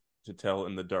Stories to Tell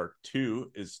in the Dark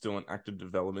 2 is still in active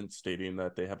development, stating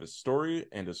that they have a story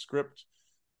and a script,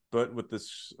 but with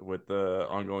the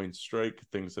ongoing strike,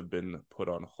 things have been put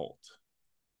on hold.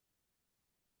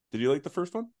 Did you like the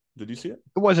first one? Did you see it?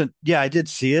 It wasn't, yeah, I did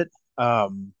see it.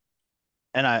 Um,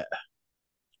 and I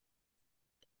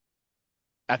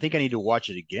think I need to watch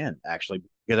it again, actually,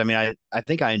 because I mean, I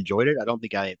think I enjoyed it. I don't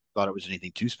think I thought it was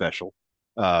anything too special.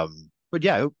 But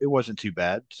yeah, it wasn't too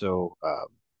bad. So,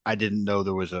 I didn't know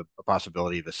there was a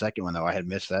possibility of a second one, though. I had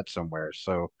missed that somewhere.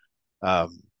 So,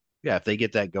 um, yeah, if they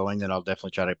get that going, then I'll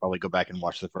definitely try to probably go back and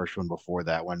watch the first one before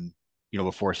that one,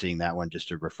 before seeing that one just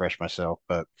to refresh myself.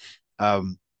 But,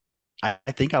 um, I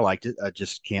think I liked it. I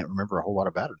just can't remember a whole lot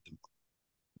about it.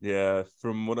 Yeah,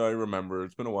 from what I remember,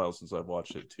 it's been a while since I've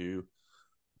watched it too.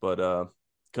 But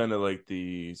kind of like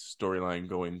the storyline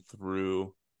going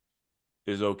through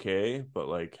is okay, but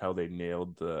like how they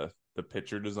nailed the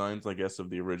picture designs, I guess, of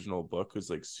the original book was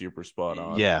like super spot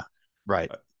on. Yeah,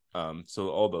 right. So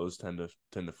all those tend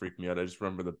to freak me out. I just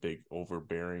remember the big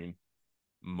overbearing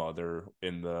mother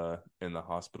in the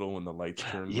hospital when the lights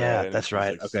turn Yeah, red and that's she's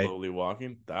right. like Okay. slowly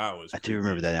walking. That was I do creepy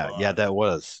remember as that now. Yeah, fuck. that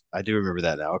was. I do remember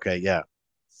that now. Okay, yeah.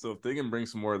 So if they can bring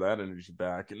some more of that energy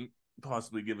back and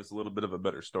possibly give us a little bit of a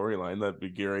better storyline, that'd be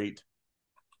great.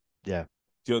 Yeah.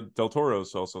 Del Toro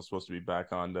is also supposed to be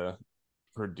back on to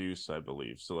produce, I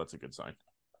believe, so that's a good sign.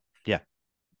 Yeah.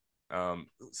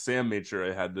 Sam made sure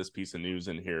I had this piece of news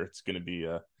in here. It's going to be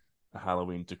a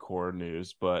Halloween decor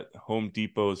news, but Home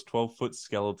Depot's 12-foot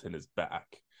skeleton is back,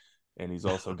 and he's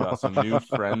also got some new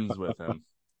friends with him.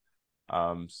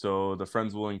 So the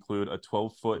friends will include a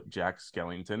 12-foot Jack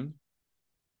Skellington,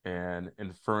 an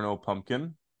Inferno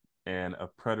Pumpkin, and a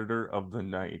Predator of the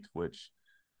Night, which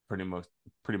pretty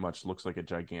much looks like a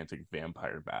gigantic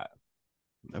vampire bat.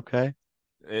 Okay.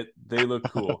 They look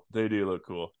cool. They do look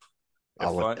cool. If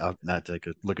I I'll not take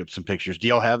a look at some pictures. Do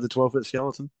y'all have the 12-foot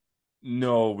skeleton?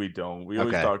 No, we don't. We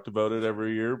always Okay. talked about it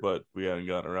every year, but we hadn't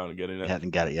gotten around to getting it. Haven't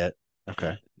got it yet.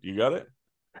 Okay. You got it?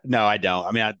 No, I don't.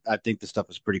 I mean, I think the stuff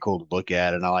is pretty cool to look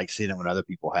at, and I like seeing it when other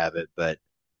people have it, but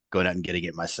going out and getting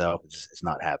it myself, it's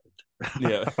not happened.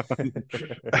 Yeah.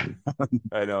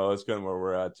 I know it's kind of where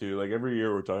we're at too. Like every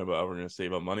year we're talking about how we're gonna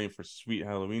save up money for sweet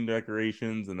Halloween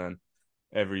decorations, and then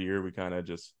every year we kind of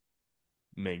just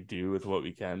make do with what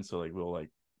we can. So like we'll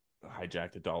like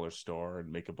hijack the dollar store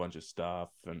and make a bunch of stuff,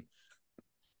 and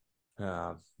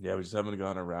yeah, we just haven't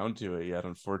gotten around to it yet,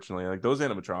 unfortunately. Like those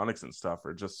animatronics and stuff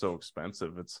are just so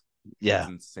expensive. It's Yeah,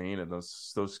 insane, and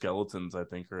those skeletons I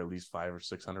think are at least 500 or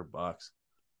 600 bucks.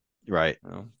 right.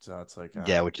 So it's like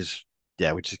Which is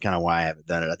kind of why I haven't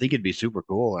done it. I think it'd be super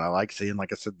cool, and I like seeing,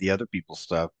 like I said, the other people's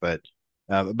stuff. But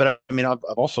I mean, I've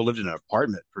also lived in an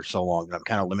apartment for so long, and I'm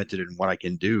kind of limited in what I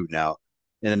can do now.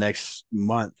 In the next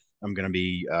month, I'm going to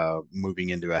be moving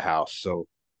into a house, so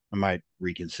I might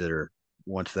reconsider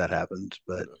once that happens.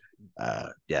 But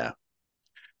yeah,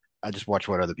 I just watch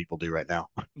what other people do right now.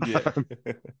 yeah.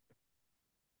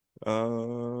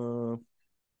 uh,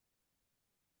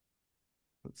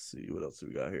 let's see what else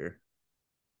we got here.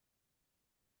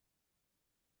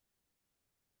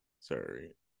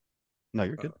 Sorry. No,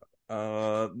 you're good.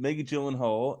 Maggie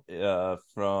Gyllenhaal,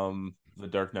 from The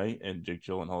Dark Knight, and Jake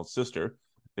Gyllenhaal's sister,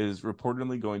 is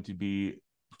reportedly going to be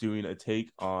doing a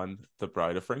take on The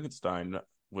Bride of Frankenstein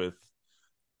with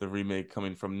the remake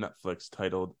coming from Netflix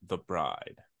titled The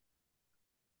Bride.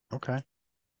 Okay.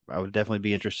 I would definitely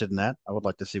be interested in that. I would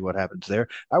like to see what happens there.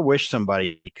 I wish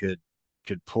somebody could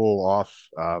pull off,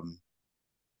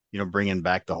 bringing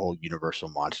back the whole Universal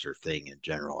monster thing in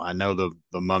general. I know the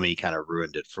Mummy kind of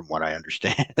ruined it, from what I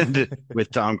understand.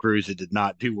 With Tom Cruise, it did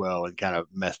not do well and kind of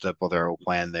messed up with their whole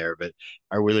plan there. But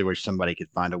I really wish somebody could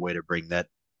find a way to bring that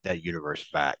universe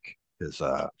back, because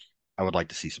I would like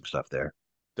to see some stuff there.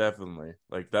 Definitely.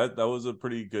 Like that was a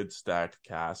pretty good stacked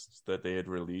cast that they had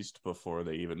released before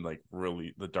they even like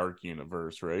really the Dark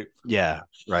Universe, right? Yeah,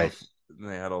 right.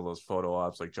 They had all those photo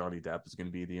ops like Johnny Depp is going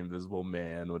to be the Invisible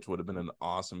Man, which would have been an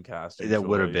awesome casting That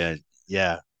would have choice. been,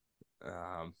 yeah.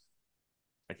 Um,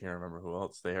 I can't remember who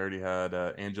else. They already had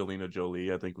Angelina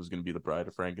Jolie, I think, was going to be the Bride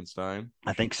of Frankenstein.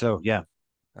 I think so. Yeah.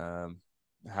 Um,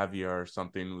 Javier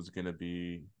something was going to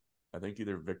be, I think,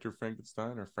 either Victor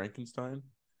Frankenstein or Frankenstein.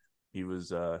 He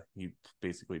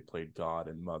basically played God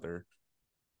and Mother.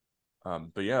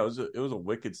 But yeah, it was a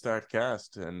wicked stacked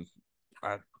cast, and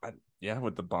I yeah,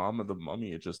 with the bomb of the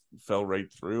mummy, it just fell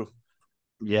right through.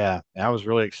 Yeah, I was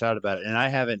really excited about it, and I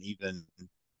haven't even.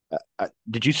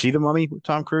 Did you see The Mummy with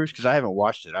Tom Cruise? Because I haven't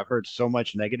watched it. I've heard so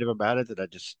much negative about it that I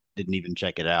just didn't even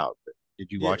check it out.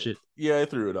 Did you Yeah, watch it? yeah, I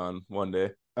threw it on one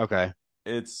day. Okay.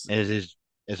 It's Is it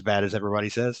as bad as everybody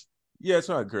says? Yeah, it's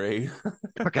not great.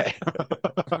 Okay.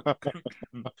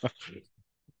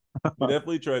 They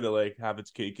definitely try to like have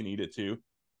its cake and eat it too.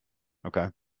 Okay.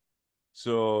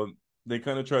 So they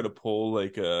kind of try to pull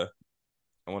like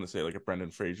I want to say like a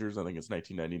Brendan Fraser's. I think it's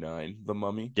 1999, The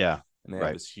Mummy, Yeah. and they have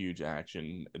Right. this huge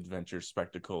action adventure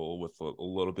spectacle with a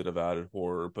little bit of added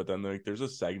horror. But then like there's a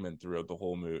segment throughout the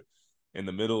whole movie, in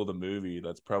the middle of the movie,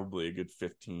 that's probably a good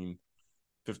 15,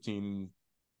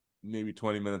 maybe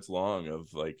 20 minutes long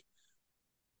of like,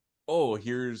 oh,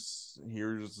 here's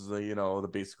the the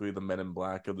basically the Men in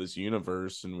Black of this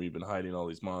universe, and we've been hiding all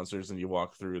these monsters, and you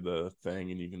walk through the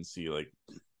thing, and you can see like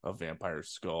a vampire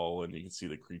skull, and you can see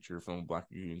the creature from Black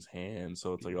Lagoon's hand.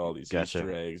 So it's like all these Gotcha.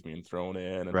 Easter eggs being thrown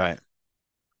in, and Right.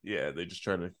 yeah, they just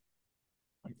try to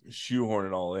shoehorn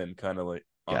it all in, kind of like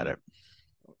Got on it.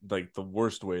 like the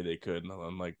worst way they could.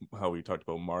 Unlike how we talked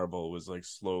about Marvel was like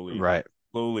Right.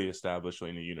 slowly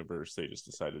establishing a universe. They just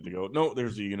decided to go, no,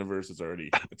 there's a universe. It's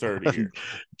already here.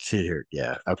 See here.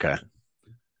 Yeah. Okay.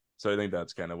 So I think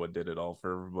that's kind of what did it all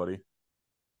for everybody.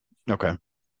 Okay.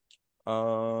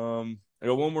 I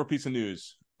got one more piece of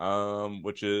news,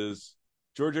 which is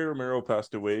George A. Romero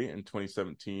passed away in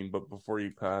 2017, but before he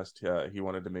passed, he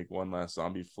wanted to make one last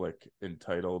zombie flick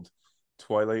entitled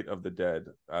Twilight of the Dead,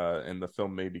 and the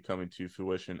film may be coming to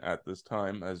fruition at this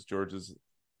time as George's,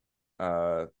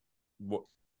 uh, w-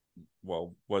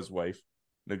 was wife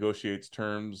negotiates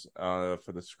terms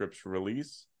for the script's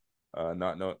release.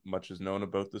 Not much is known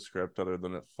about the script other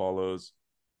than it follows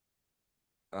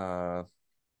uh,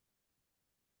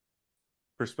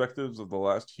 perspectives of the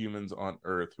last humans on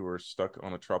Earth who are stuck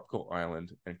on a tropical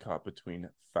island and caught between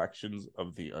factions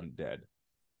of the undead.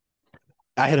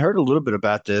 I had heard a little bit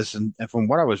about this, and from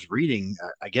what I was reading,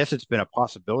 I guess it's been a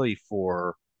possibility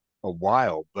for a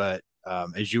while. But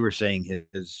as you were saying,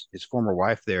 his former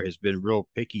wife there has been real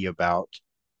picky about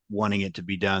wanting it to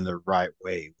be done the right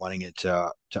way, wanting it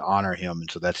to honor him, and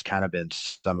so that's kind of been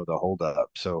some of the holdup.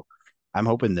 So I'm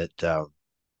hoping that uh,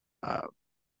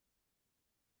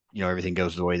 everything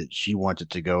goes the way that she wants it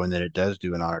to go, and that it does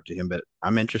do an honor to him. But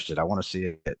I'm interested. I want to see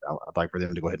it. I'd like for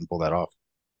them to go ahead and pull that off.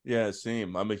 Yeah,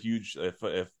 same. I'm a huge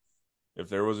if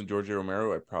there wasn't George A.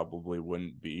 Romero, I probably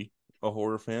wouldn't be a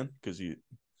horror fan because he was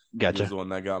Gotcha. the one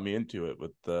that got me into it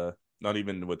with the not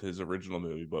even with his original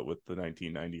movie, but with the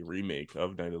 1990 remake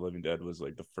of Night of the Living Dead was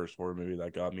like the first horror movie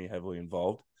that got me heavily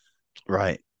involved.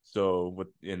 Right. So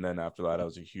and then after that, I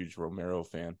was a huge Romero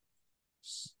fan,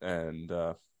 and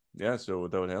yeah, so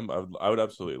without him, I would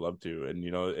absolutely love to. And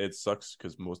it sucks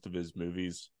because most of his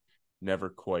movies never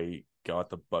quite got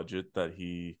the budget that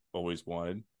he always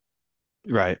wanted.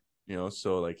 Right.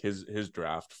 So like his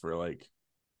draft for like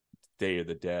Day of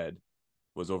the Dead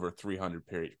was over 300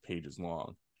 pages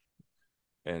long,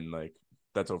 and like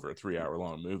that's over a 3 hour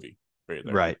long movie right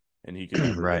there. Right. And he could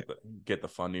never Right. get the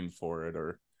funding for it,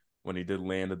 or when he did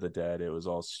Land of the Dead, it was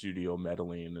all studio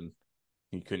meddling, and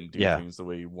he couldn't do Yeah. things the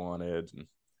way he wanted, and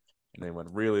they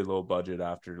went really low budget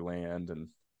after Land, and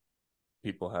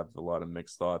people have a lot of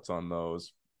mixed thoughts on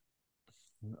those.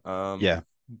 Um, Yeah.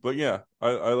 but yeah,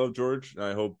 I love George. And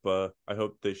I hope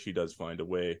that she does find a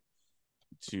way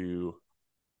to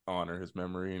honor his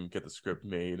memory and get the script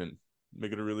made and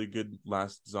make it a really good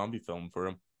last zombie film for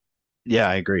him. Yeah,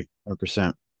 I agree.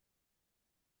 100%.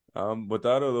 With that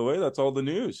out of the way, that's all the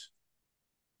news.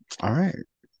 All right.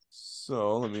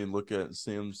 So let me look at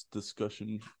Sam's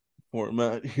discussion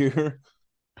format here.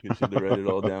 You should write it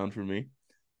all down for me.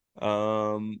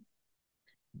 Um,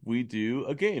 we do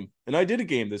a game, and I did a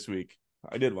game this week.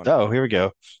 I did one. Oh, here we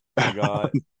go. I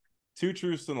got two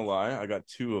truths and a lie. I got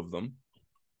two of them.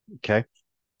 Okay.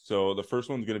 So the first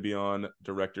one's going to be on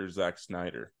director Zack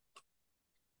Snyder.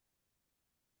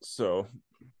 So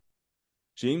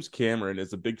James Cameron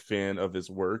is a big fan of his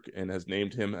work and has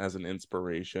named him as an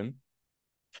inspiration.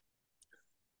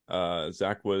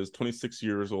 Zach was 26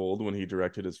 years old when he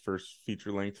directed his first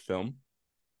feature length film.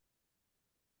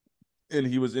 And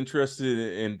he was interested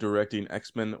in directing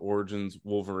X-Men Origins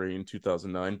Wolverine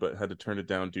 2009, but had to turn it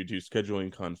down due to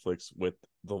scheduling conflicts with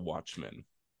The Watchmen.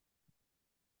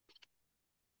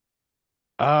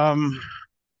 Um,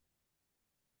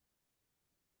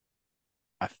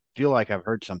 I feel like I've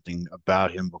heard something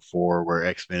about him before where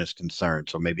X-Men is concerned,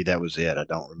 so maybe that was it. I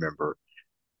don't remember.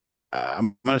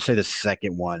 I'm gonna say the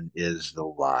second one is the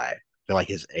lie. I feel like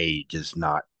his age is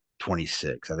not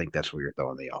 26. I think that's where you're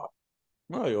throwing me off.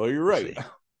 Oh, well, you're Let's right.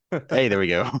 see. Hey, there we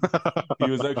go. He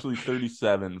was actually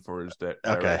 37 for his Okay.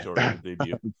 directorial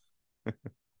debut.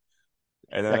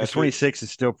 And Yeah, then I because think, 26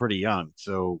 is still pretty young.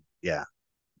 So yeah,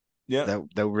 yeah.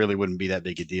 that really wouldn't be that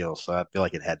big a deal. So I feel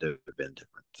like it had to have been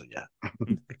different. So yeah.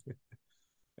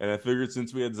 And I figured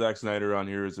since we had Zack Snyder on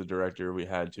here as a director, we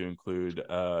had to include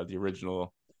the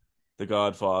original, the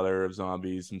Godfather of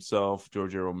zombies himself,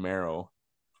 George A. Romero,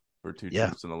 for Two Yeah.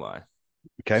 Truths and a Lie.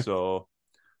 Okay. So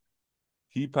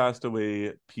he passed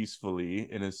away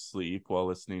peacefully in his sleep while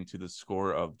listening to the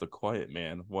score of The Quiet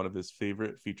Man, one of his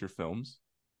favorite feature films.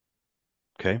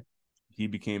 Okay. He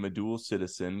became a dual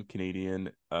citizen, Canadian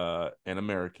and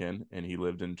American, and he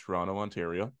lived in Toronto,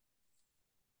 Ontario.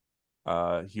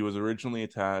 He was originally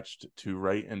attached to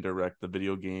write and direct the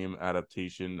video game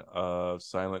adaptation of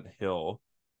Silent Hill,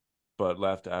 but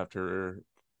left after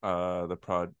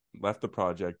left the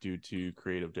project due to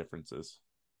creative differences.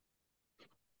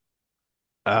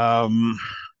 Um,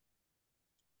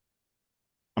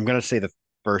 I'm gonna say the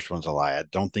first one's a lie. I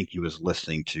don't think he was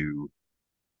listening to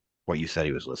what you said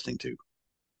he was listening to.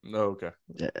 Oh, okay.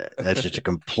 That's just a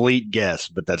complete guess,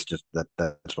 but that's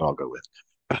what I'll go with.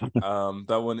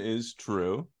 That one is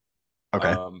true.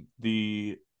 Okay.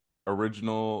 The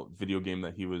original video game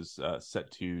that he was set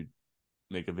to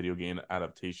make a video game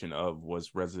adaptation of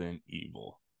was Resident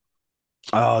Evil.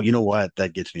 Oh, you know what?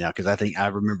 That gets me now because I think I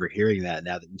remember hearing that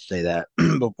now that you say that.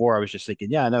 Before I was just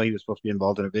thinking, yeah, I know he was supposed to be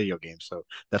involved in a video game, so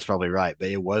that's probably right. But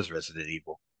it was Resident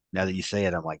Evil. Now that you say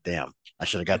it, I'm like, damn, I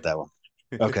should have got that one.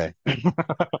 Okay.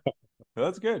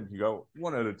 That's good. You got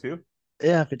 1 out of 2.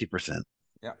 Yeah, 50%.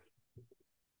 Yeah.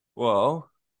 Well,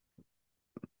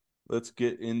 let's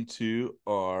get into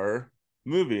our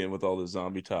movie, and with all the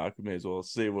zombie talk, we may as well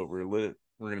say what we're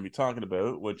going to be talking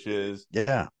about, which is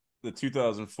Yeah. the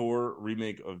 2004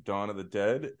 remake of Dawn of the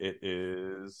Dead. It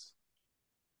is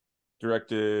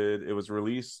directed. It was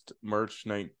released March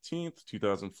 19th,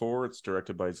 2004. It's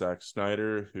directed by Zack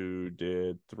Snyder, who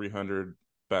did 300,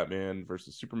 Batman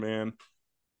versus Superman.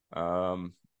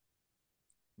 Um,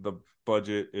 the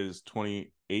budget is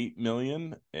 28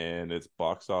 million, and its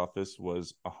box office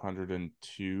was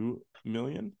 102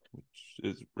 million, which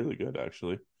is really good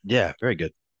actually. Yeah, very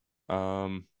good.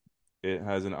 Um, it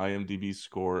has an IMDb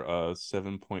score of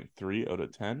 7.3 out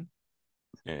of 10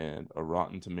 and a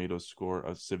Rotten Tomatoes score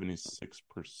of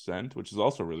 76%, which is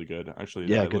also really good. Actually,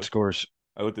 Yeah, good scores.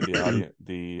 I looked at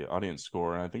the audience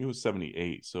score, and I think it was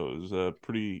 78, so it was a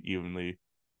pretty even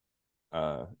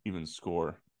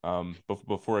score.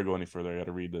 Before I go any further, I got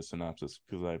to read the synopsis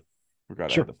because I forgot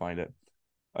I had Sure. to find it.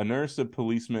 A nurse, a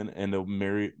policeman, and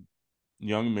a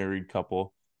young married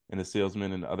couple, and a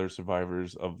salesman and other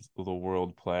survivors of the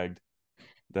world plagued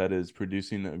that is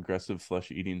producing aggressive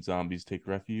flesh-eating zombies take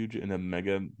refuge in a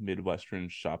mega Midwestern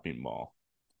shopping mall.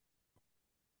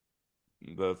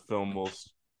 The film will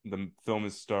the film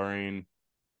is starring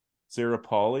Sarah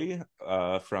Polley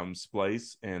from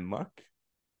Splice and Luck,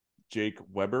 Jake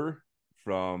Weber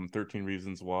from 13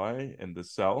 Reasons Why and The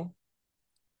Cell,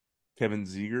 Kevin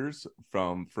Zegers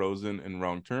from Frozen and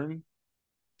Wrong Turn,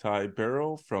 Ty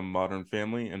Barrow from Modern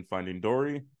Family and Finding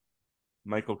Dory,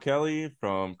 Michael Kelly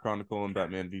from Chronicle and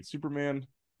Batman v Superman,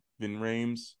 Vin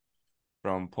Rames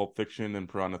from Pulp Fiction and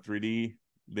Piranha 3D,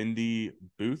 Lindy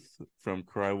Booth from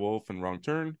Cry Wolf and Wrong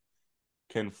Turn,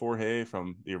 Ken Forhay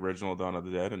from the original Dawn of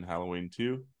the Dead and Halloween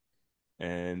 2,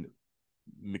 and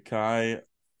Mekhi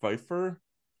Phifer.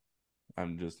 I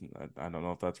don't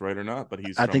know if that's right or not, but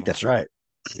he's I think from, that's right.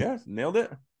 yeah, nailed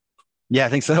it. Yeah, I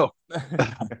think so.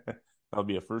 That'll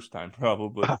be a first time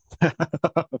probably.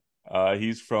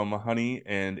 He's from Honey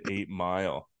and 8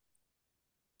 Mile.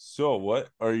 So, what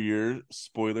are your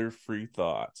spoiler-free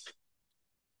thoughts?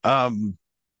 Um,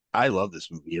 I love this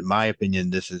movie. In my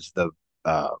opinion,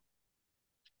 uh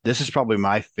this is probably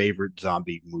my favorite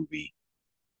zombie movie,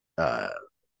 uh,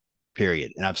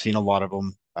 period. And I've seen a lot of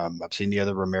them. I've seen the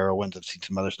other Romero ones. I've seen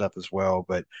some other stuff as well,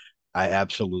 but I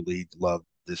absolutely love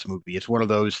this movie. It's one of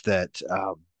those that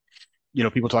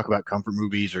people talk about comfort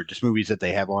movies or just movies that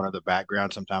they have on in the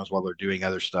background sometimes while they're doing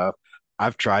other stuff.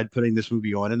 I've tried putting this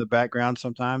movie on in the background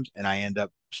sometimes, and I end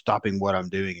up stopping what I'm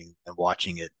doing and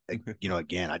watching it,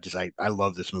 again. I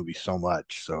love this movie so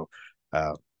much. So,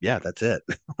 yeah, that's it.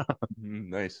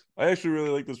 Nice. I actually really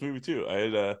like this movie too.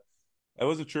 I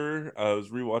wasn't sure. I was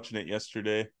rewatching it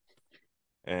yesterday,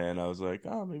 and I was like,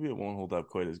 oh, maybe it won't hold up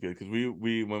quite as good because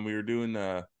we when we were doing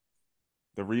the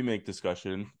remake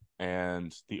discussion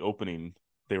and the opening,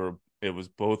 it was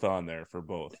both on there for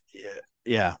both. Yeah,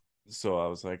 yeah. So I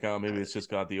was like, oh, maybe it's just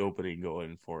got the opening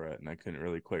going for it, and I couldn't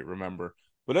really quite remember.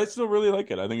 But I still really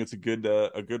like it. I think it's a good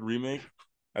remake.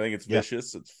 I think it's Yeah,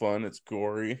 vicious, it's fun, it's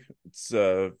gory, it's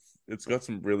got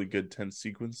some really good tense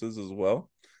sequences as well.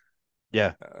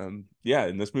 yeah, Yeah,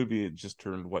 and this movie it just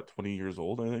turned what 20 years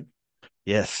old, I think.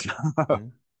 yes. Yeah.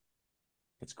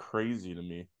 It's crazy to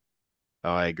me.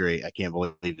 Oh, I agree. I can't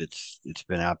believe it's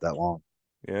been out that long.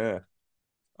 Yeah.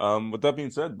 With that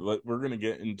being said, we're gonna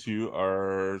get into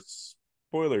our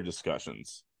spoiler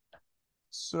discussions.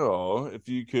 So, if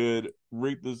you could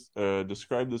rate this,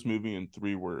 describe this movie in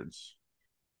 3 words.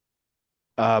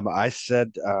 I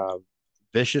said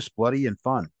vicious, bloody, and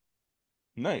fun.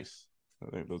 Nice. I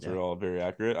think those Yeah, are all very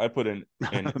accurate. I put in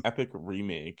an epic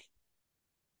remake.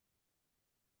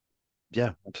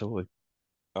 yeah, absolutely.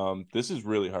 This is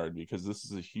really hard because this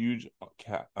is a huge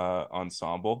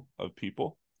ensemble of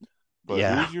people. But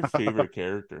Yeah. who's your favorite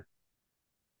character?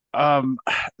 Um,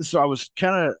 so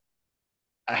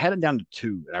I had it down to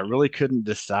two, and I really couldn't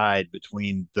decide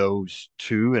between those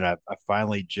two, and I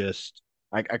finally just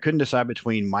I couldn't decide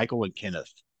between Michael and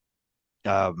Kenneth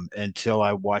until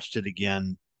I watched it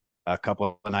again a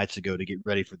couple of nights ago to get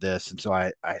ready for this, and so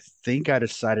I think I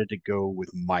decided to go with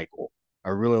Michael. I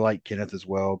really like Kenneth as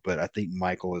well, but I think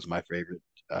Michael is my favorite.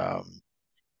 Um,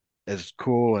 as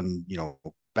cool and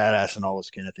badass and all as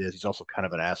Kenneth is, he's also kind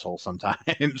of an asshole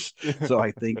sometimes. So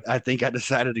I think I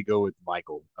decided to go with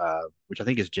Michael, which I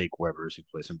think is Jake Weber's who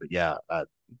plays him. But yeah,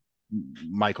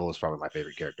 Michael is probably my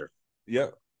favorite character. Yeah,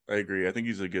 I agree. I think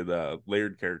he's a good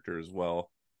layered character as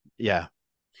well. Yeah.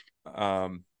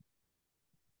 Um,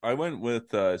 I went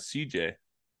with CJ.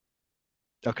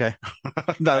 Okay.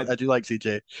 No, I, I do like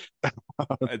CJ.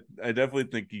 I definitely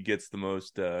think he gets the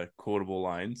most quotable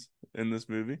lines in this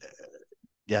movie.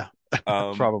 Yeah,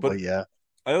 But probably. Yeah.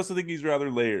 I also think he's rather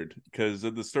layered because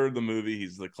at the start of the movie,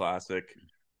 he's the classic.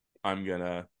 I'm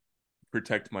gonna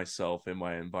protect myself and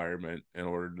my environment in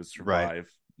order to Right.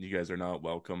 survive. You guys are not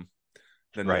welcome.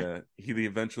 Then Right. he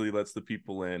eventually lets the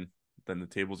people in. Then the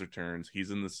tables are turned. He's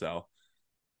in the cell.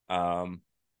 Um,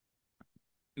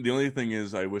 the only thing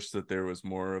is, I wish that there was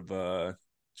more of a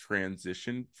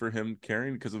transition for him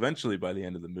carrying because eventually by the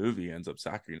end of the movie he ends up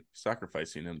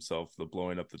sacrificing himself, the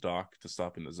blowing up the dock to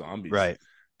stopping the zombies Right.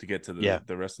 to get to Yeah.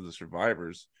 the rest of the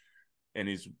survivors, and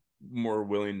he's more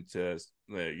willing to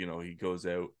he goes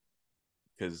out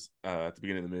because at the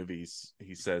beginning of the movie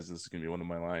he says this is gonna be one of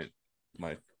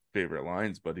my favorite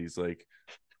lines, but he's like,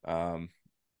 um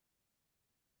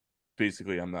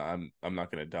basically I'm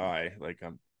not gonna die, like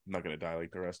I'm not gonna die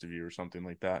like the rest of you or something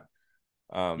like that.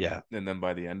 Yeah. And then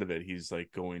by the end of it he's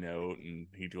like going out and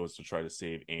he goes to try to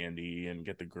save Andy and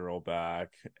get the girl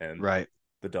back and Right.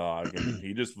 the dog, and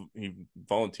he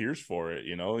volunteers for it,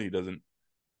 he doesn't,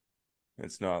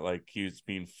 it's not like he's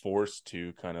being forced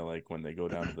to, kind of like when they go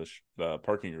down to the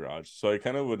parking garage. So I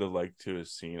kind of would have liked to have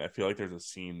seen. I feel like there's a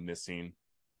scene missing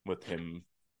with him,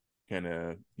 kind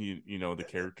of the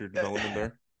character development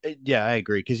there. Yeah, I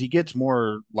agree because he gets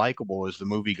more likable as the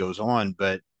movie goes on,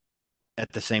 but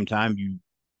at the same time, you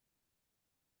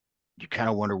kind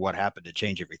of wonder what happened to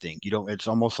change everything. You don't, it's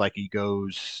almost like he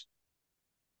goes,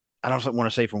 I don't want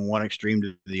to say from one extreme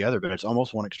to the other, but it's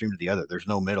almost one extreme to the other. There's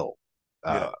no middle.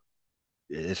 Yeah, Uh,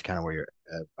 it's kind of where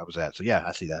I was at. So yeah,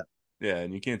 I see that. yeah,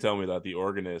 and you can't tell me that the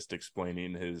organist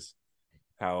explaining his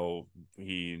how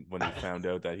he when he found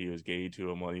out that he was gay to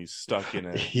him when he's stuck in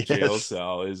a jail Yes,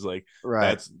 cell is like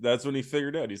right. that's when he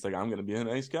figured out he's like I'm gonna be a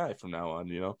nice guy from now on.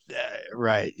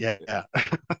 Right. Yeah.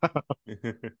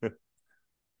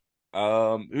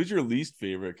 Who's your least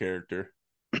favorite character?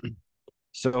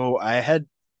 So I had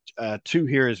two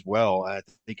here as well. I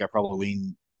think I probably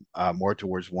lean more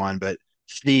towards one, but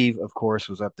Steve, of course,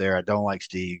 was up there. I don't like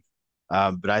Steve.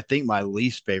 But I think my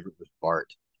least favorite was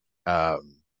Bart,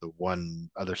 the one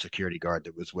other security guard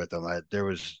that was with him.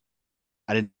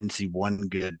 I didn't see one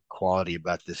good quality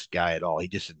about this guy at all. He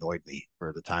just annoyed me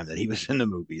for the time that he was in the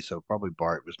movie. So probably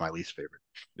Bart was my least favorite.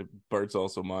 Bart's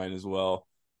also mine as well.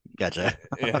 Gotcha.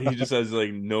 Yeah, he just has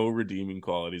like no redeeming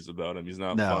qualities about him. He's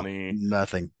not No, funny.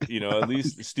 nothing. At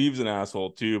least Steve's an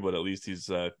asshole too, but at least he's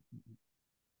kind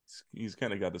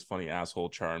of got this funny asshole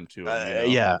charm to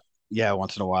him. Yeah, yeah.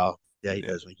 Once in a while, yeah, he Yeah.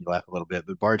 does make you laugh a little bit.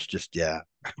 But Bart's just, yeah.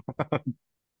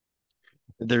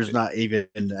 There's not even,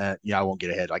 I won't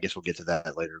get ahead. I guess we'll get to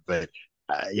that later. But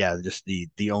yeah, just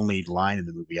the only line in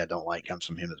the movie I don't like comes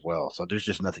from him as well. So there's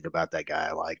just nothing about that guy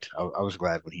I liked. I was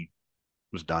glad when he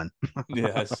was done.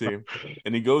 Yeah, I see.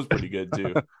 And he goes pretty good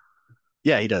too.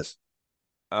 Yeah, he does.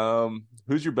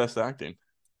 Who's your best acting?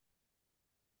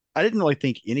 I didn't really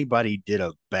think anybody did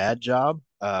a bad job.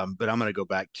 but I'm going to go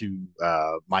back to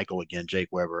Michael again, Jake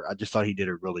Weber. I just thought he did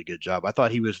a really good job. I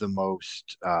thought he was the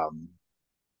most.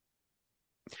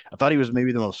 I thought he was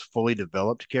maybe the most fully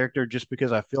developed character, just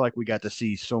because I feel like we got to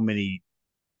see so many.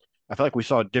 I feel like we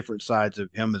saw different sides of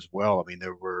him as well. I mean,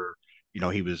 there were,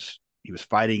 he was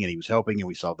fighting and he was helping, and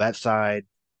we saw that side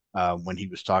when he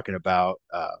was talking about,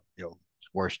 his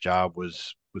worst job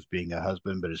was being a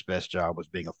husband, but his best job was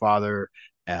being a father.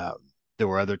 Um, there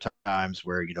were other times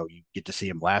where you get to see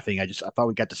him laughing. I thought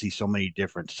we got to see so many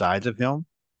different sides of him,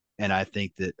 and I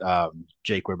think that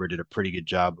Jake Weber did a pretty good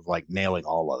job of like nailing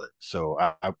all of it. So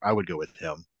I would go with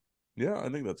him. Yeah, I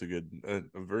think that's a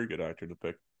very good actor to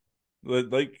pick.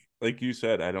 Like you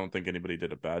said, I don't think anybody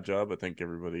did a bad job. I think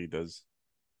everybody does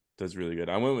really good.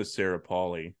 I went with Sarah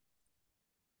Polley,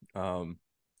 um,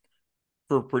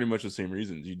 for pretty much the same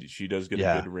reasons. She does get a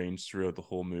good Yeah, range throughout the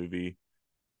whole movie.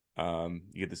 You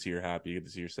get to see her happy, you get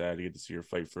to see her sad, you get to see her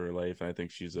fight for her life, and I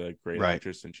think she's a great right.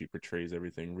 actress and she portrays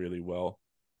everything really well.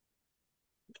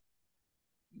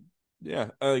 Yeah,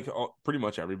 I like pretty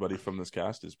much everybody from this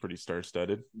cast is pretty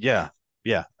star-studded. Yeah,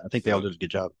 yeah. I think they all So, did a good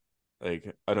job.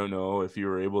 like, I don't know if you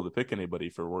were able to pick anybody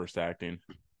for worst acting.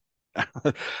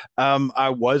 I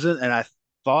wasn't, and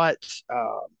thought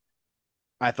uh,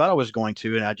 I thought I was going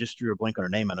to, and I just drew a blank on her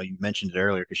name. I know you mentioned it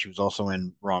earlier because she was also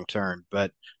in Wrong Turn,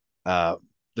 but uh,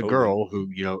 the Oh, Lin- girl who,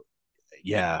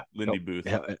 yeah, Lindy oh, Booth.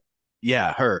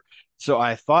 yeah, her. So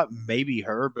I thought maybe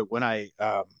her, but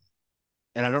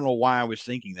and I don't know why I was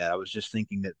thinking that. I was just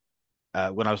thinking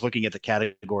that when I was looking at the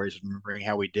categories, remembering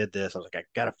how we did this, I was like, I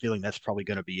got a feeling that's probably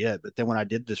going to be it. But then when I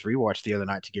did this rewatch the other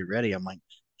night to get ready, I'm like,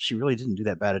 she really didn't do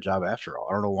that bad a job after all.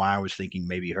 I don't know why I was thinking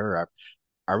maybe her.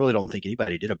 I really don't think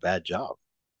anybody did a bad job.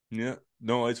 Yeah,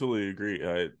 no, I totally agree.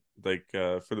 I like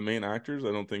for the main actors,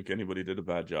 I don't think anybody did a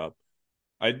bad job.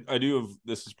 I do have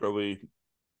this is probably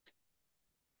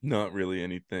not really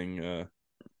anything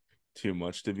too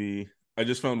much to be. I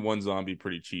just found one zombie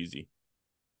pretty cheesy.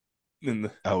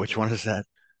 And Oh, which one is that?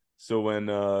 so when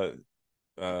uh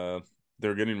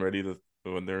they're getting ready to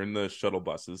when they're in the shuttle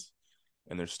buses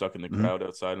and they're stuck in the Mhm. crowd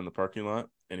outside in the parking lot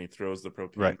and he throws the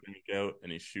propane Right. tank out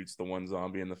and he shoots the one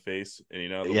zombie in the face and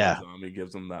the one Yeah. zombie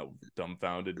gives him that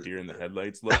dumbfounded deer in the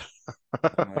headlights look.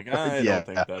 I'm like, I don't Yeah.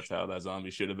 think that's how that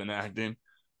zombie should have been acting.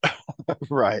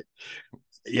 Right.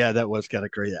 Yeah, that was kind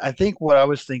of crazy. I think what I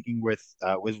was thinking with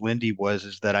Lindy was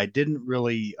is that I didn't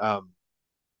really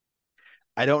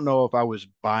I don't know if I was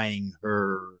buying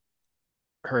her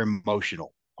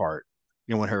emotional part.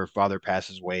 When her father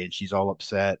passes away and she's all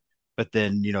upset, but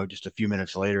then, just a few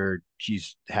minutes later,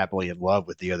 she's happily in love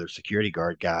with the other security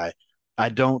guard guy. I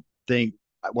don't think,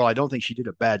 I don't think she did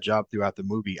a bad job throughout the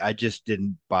movie. I just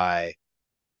didn't buy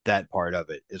that part of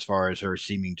it as far as her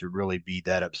seeming to really be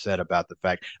that upset about the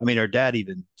fact. I mean, her dad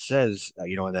even says,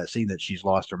 in that scene that she's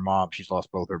lost her mom, she's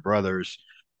lost both her brothers.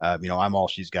 I'm all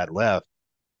she's got left.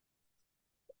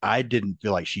 I didn't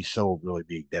feel like she's so really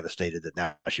being devastated that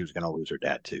now she was going to lose her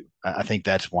dad too. I think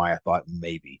that's why I thought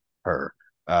maybe her.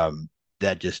 Um,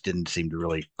 that just didn't seem to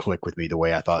really click with me the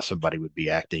way I thought somebody would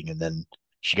be acting, and then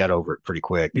she got over it pretty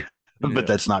quick. But Yeah.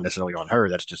 that's not necessarily on her.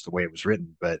 That's just the way it was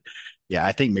written. But yeah,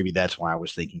 I think maybe that's why I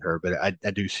was thinking her. But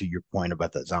I do see your point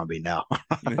about that zombie now.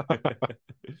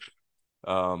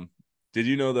 um, did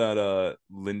you know that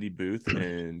Lindy Booth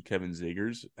and Kevin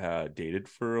Zegers dated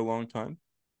for a long time?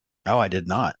 Oh, I did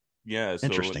not. Yeah, so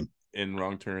Interesting. in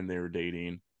Wrong Turn they were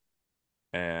dating,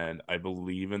 and I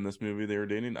believe in this movie they were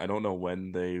dating. I don't know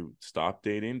when they stopped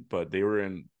dating, but they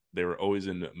were always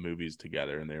in movies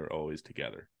together, and they were always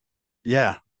together.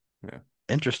 Yeah, Yeah,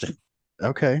 interesting.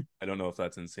 Okay. I don't know if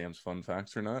that's in Sam's fun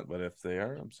facts or not, but if they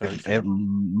are, I'm sorry, It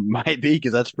Sam. might be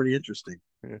because that's pretty interesting.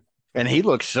 Yeah. And he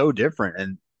looks so different.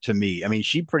 And to me, I mean,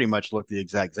 she pretty much looked the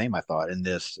exact same, I thought, in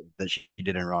this that she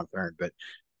did in Wrong Turn. But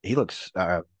he looks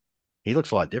uh he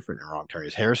looks a lot different in Wrong Turn.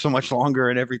 His hair is so much longer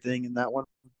and everything in that one.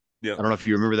 Yeah. I don't know if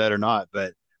you remember that or not,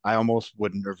 but I almost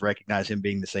wouldn't have recognized him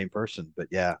being the same person. But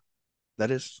yeah,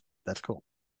 that's cool.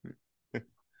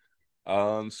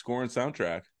 Score and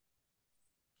soundtrack.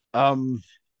 Um,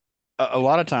 a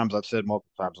lot of times I've said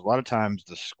multiple times, a lot of times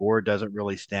the score doesn't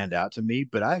really stand out to me,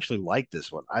 but I actually like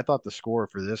this one. I thought the score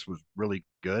for this was really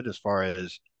good as far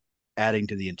as adding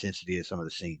to the intensity of some of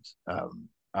the scenes.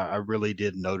 I really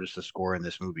did notice the score in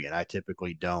this movie, and I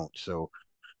typically don't. So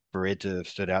for it to have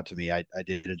stood out to me, I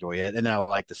did enjoy it. And then I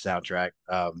like the soundtrack.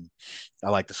 I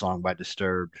like the song by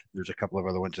Disturbed. There's a couple of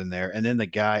other ones in there. And then the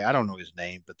guy, I don't know his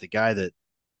name, but the guy that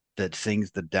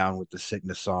sings the Down with the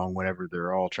Sickness song whenever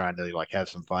they're all trying to like have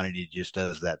some fun, and he just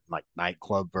does that like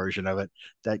nightclub version of it.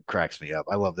 That cracks me up.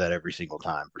 I love that every single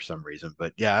time for some reason.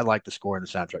 But yeah, I like the score and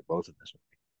the soundtrack both in this one.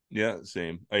 Yeah,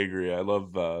 same. I agree. I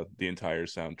love the entire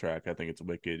soundtrack. I think it's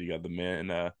wicked. You got the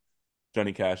man,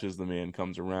 Johnny Cash's "The Man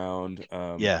Comes Around."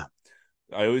 Yeah,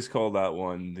 I always call that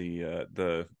one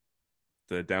the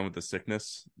 "Down with the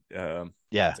Sickness." yeah.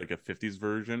 It's like a '50s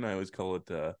version. I always call it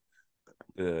the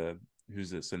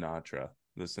who's it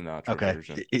the Sinatra Okay.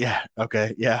 version. Yeah.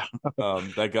 Okay. Yeah.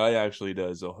 That guy actually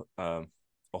does a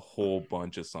whole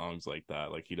bunch of songs like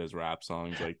that. Like he does rap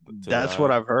songs like to That's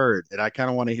what that. I've heard, and I kind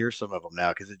of want to hear some of them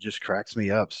now because it just cracks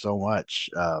me up so much.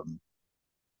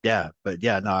 Yeah, but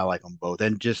yeah, no, I like them both,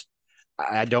 and just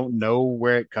I don't know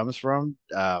where it comes from.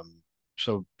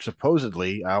 So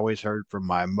supposedly, I always heard from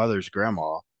my mother's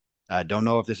grandma. I don't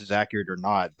know if this is accurate or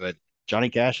not, but Johnny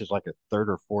Cash is like a third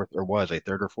or fourth, or was a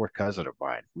third or fourth cousin of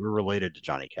mine. We were related to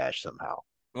Johnny Cash somehow.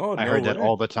 Oh I no heard that way!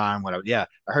 all the time yeah,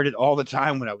 I heard it all the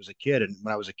time when I was a kid, and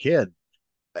when I was a kid,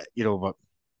 my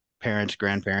parents,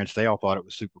 grandparents, they all thought it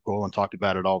was super cool and talked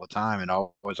about it all the time, and I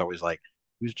was always like,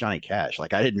 "Who's Johnny Cash?"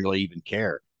 Like I didn't really even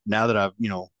care. Now that I've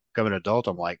become an adult,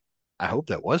 I'm like, I hope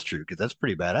that was true because that's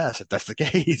pretty badass if that's the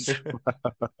case.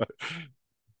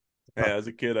 Hey, as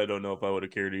a kid, I don't know if I would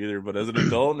have cared either, but as an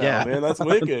adult now, Yeah, man, that's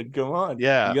wicked. Come on. You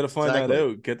yeah, got to find that exactly.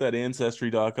 out. Get that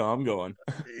ancestry.com going.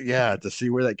 Yeah, to see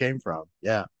where that came from.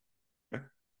 Yeah.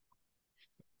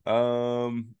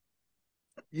 Um,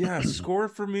 yeah, score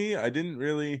for me, I didn't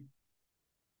really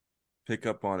pick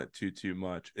up on it too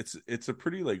much. It's a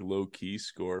pretty like low key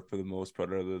score for the most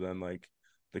part, other than like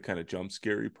the kind of jump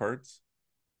scary parts.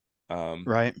 Um,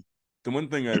 Right. the one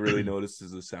thing I really noticed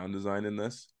is the sound design in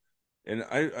this. And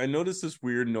I noticed this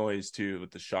weird noise too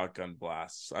with the shotgun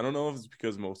blasts. I don't know if it's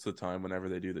because most of the time whenever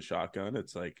they do the shotgun,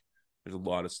 it's like there's a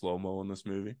lot of slow-mo in this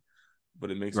movie, but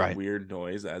it makes a Right. weird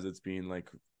noise as it's being like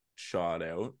shot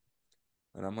out.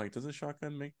 And I'm like, does a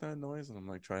shotgun make that noise? And I'm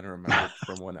like trying to remember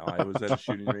from when I was at a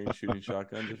shooting range shooting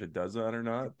shotguns if it does that or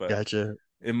not. But Gotcha.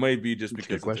 it might be just That's a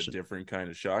good because it's a question. different kind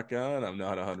of shotgun. I'm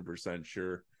not 100%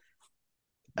 sure.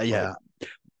 But Yeah.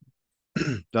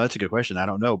 No, that's a good question. I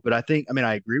don't know, but I mean,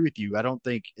 I agree with you. I don't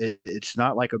think it's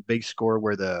not like a big score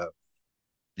where the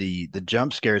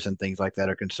jump scares and things like that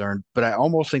are concerned, but I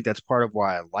almost think that's part of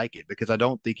why I like it because I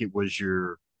don't think it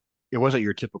wasn't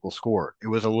your typical score. It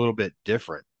was a little bit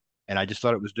different, and I just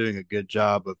thought it was doing a good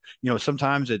job of,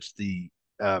 sometimes it's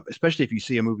especially if you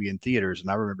see a movie in theaters,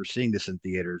 and I remember seeing this in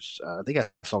theaters. I think I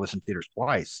saw this in theaters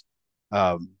twice.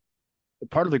 Um,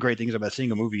 Part of the great things about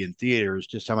seeing a movie in theater is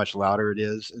just how much louder it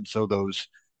is, and so those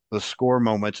score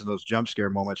moments and those jump scare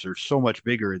moments are so much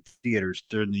bigger in theaters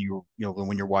than than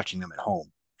when you're watching them at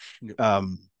home.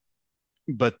 Um,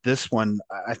 but this one,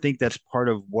 I think that's part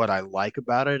of what I like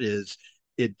about it is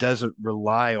it doesn't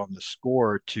rely on the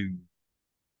score to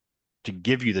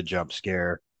give you the jump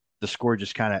scare. The score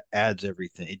just kind of adds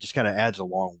everything. It just kind of adds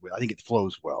along with. I think it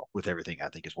flows well with everything. I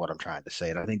think is what I'm trying to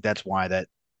say, and I think that's why that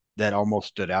almost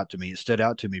stood out to me. It stood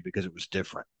out to me because it was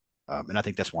different, and I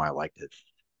think that's why I liked it.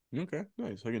 okay,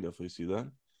 nice. I can definitely see that.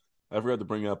 I forgot to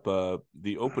bring up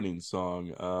the opening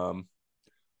song,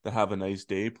 the "Have a Nice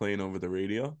Day" playing over the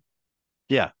radio.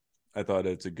 Yeah, I thought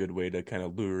it's a good way to kind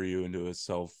of lure you into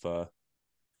a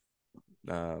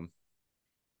um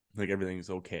like everything's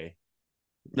okay.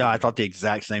 no, I thought the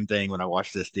exact same thing when I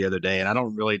watched this the other day, and I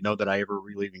don't really know that I ever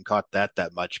really even caught that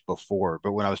much before.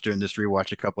 But when I was doing this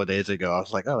rewatch a couple of days ago, I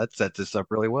was like, oh, that sets this up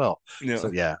really well.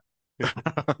 So Yeah. yeah.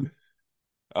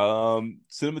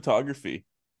 Cinematography.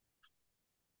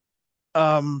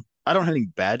 I don't have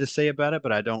anything bad to say about it,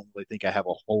 but I don't really think I have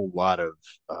a whole lot of.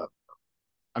 Uh,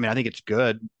 I mean, I think it's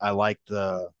good. I like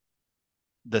the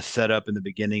setup in the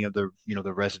beginning of the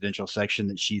residential section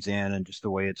that she's in, and just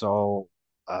the way it's all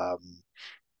um,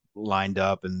 lined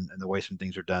up and the way some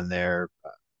things are done there.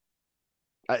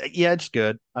 Yeah, it's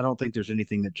good. I don't think there's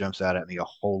anything that jumps out at me a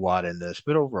whole lot in this,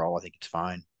 but overall, I think it's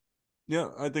fine. Yeah,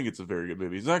 I think it's a very good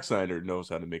movie. Zack Snyder knows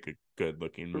how to make a good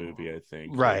looking movie, I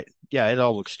think. Like Right. Yeah, it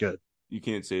all looks good. you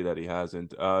can't say that he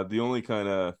hasn't. The only kind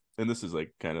of, and this is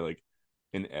like kind of like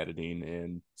in editing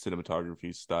and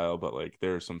cinematography style, but like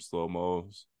there are some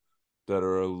slow-mos that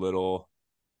are a little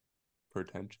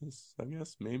pretentious, I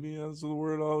guess. Maybe that's the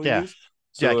word I'll Yeah. use.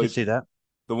 Yeah, I So can like see that.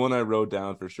 the one I wrote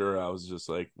down for sure, I was just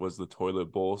like, was the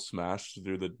toilet bowl smashed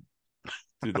through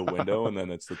the window, and then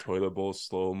it's the toilet bowl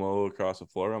slow mo across the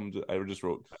floor. I just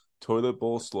wrote toilet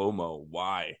bowl slow mo.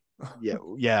 Why? Yeah,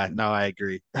 yeah, no, I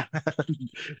agree.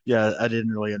 Yeah, I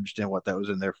didn't really understand what that was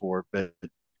in there for, but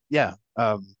yeah,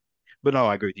 but no,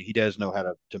 I agree with you. He does know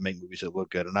how to make movies that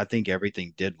look good, and I think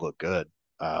everything did look good.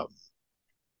 Um,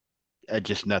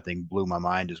 just nothing blew my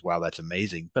mind as wow, that's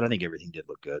amazing, but I think everything did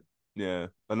look good. Yeah.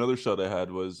 Another shot I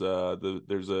had was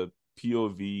there's a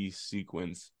POV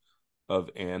sequence of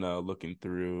Anna looking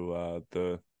through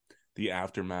the the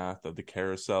aftermath of the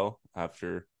carousel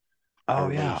after Oh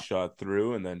everybody's yeah, shot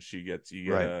through, and then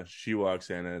right. she walks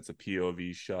in and it's a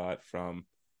POV shot from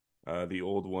the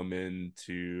old woman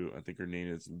to, I think her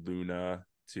name is Luna,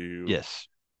 to Yes,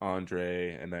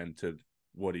 Andre, and then to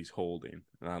what he's holding.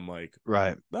 And I'm like,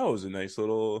 right. that was a nice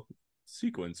little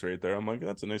sequence right there. I'm like,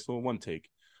 that's a nice little one take.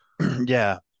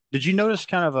 Yeah. Did you notice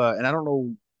kind of and I don't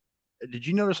know, did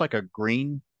you notice like a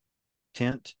green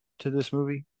tint to this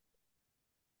movie?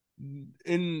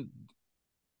 In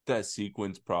that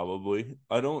sequence, probably.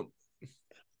 I don't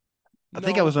I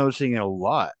think I was know. noticing it a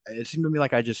lot. It seemed to me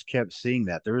like I just kept seeing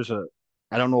that. There was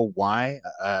I don't know why.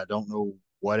 I don't know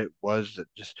what it was that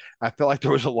just, I felt like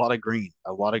there was a lot of green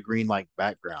like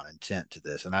background and tint to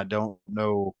this. And I don't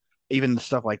know, even the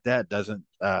stuff like that doesn't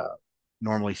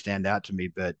normally stand out to me,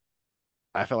 but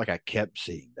I felt like I kept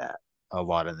seeing that a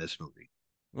lot in this movie.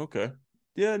 Okay.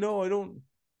 Yeah, no, I don't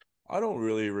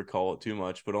really recall it too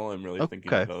much, but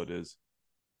Okay.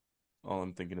 all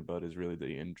I'm thinking about is really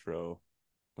the intro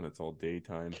when it's all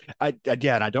daytime.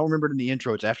 Yeah, and I don't remember it in the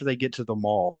intro. It's after they get to the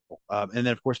mall, and then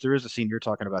of course there is a scene you're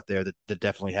talking about there that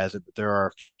definitely has it. But there are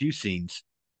a few scenes,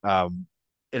 um,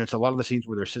 and it's a lot of the scenes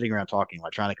where they're sitting around talking,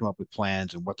 like trying to come up with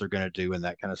plans and what they're going to do and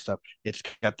that kind of stuff. It's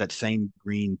got that same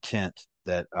green tint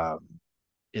that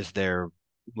is there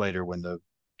later when the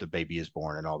baby is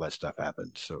born and all that stuff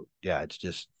happens. So yeah, it's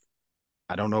just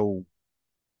I don't know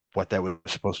what that was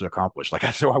supposed to accomplish. Like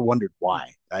so I wondered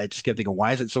why. I just kept thinking,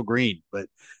 why is it so green? But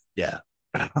yeah.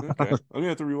 Okay. I'm gonna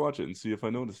have to rewatch it and see if I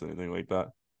notice anything like that.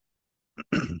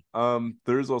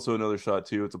 There's also another shot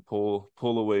too. It's a pull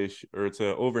away or it's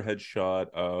an overhead shot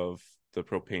of the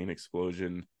propane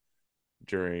explosion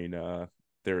during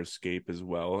their escape as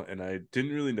well. And I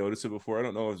didn't really notice it before. I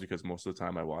don't know if it's because most of the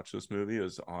time I watch this movie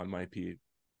is on my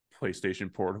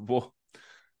PlayStation Portable.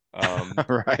 Um,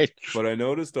 Right. but I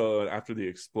noticed after the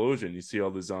explosion, you see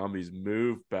all the zombies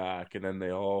move back, and then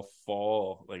they all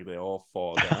fall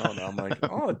down. I'm like,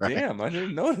 oh Right. damn, I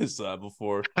didn't notice that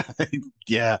before.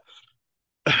 Yeah.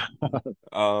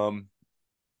 Um,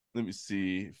 Let me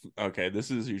see. Okay,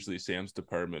 this is usually Sam's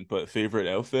department, but favorite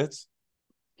outfits?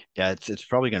 Yeah, it's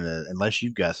probably gonna, unless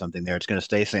you've got something there, it's gonna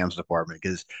stay Sam's department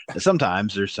because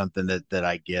sometimes there's something that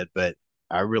I get, but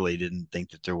I really didn't think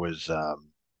that there was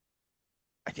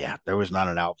yeah, there was not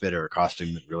an outfit or a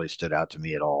costume that really stood out to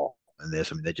me at all in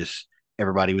this. I mean, they just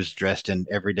everybody was dressed in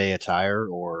everyday attire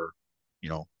or, you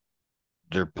know,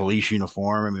 their police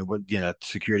uniform. I mean, what,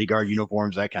 security guard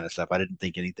uniforms, that kind of stuff. I didn't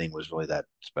think anything was really that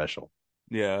special.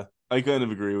 Yeah, I kind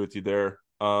of agree with you there.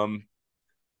 I'm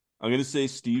gonna say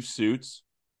Steve Suits.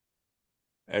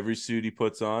 Every suit he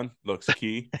puts on looks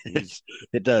key. It's,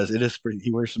 it does. It is pretty.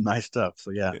 He wears some nice stuff.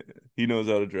 So yeah. He knows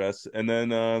how to dress. And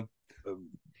then Um,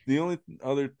 the only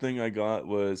other thing I got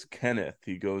was Kenneth.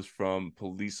 He goes from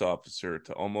police officer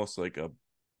to almost like a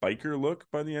biker look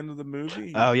by the end of the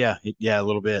movie. Oh yeah, yeah, a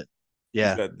little bit. He's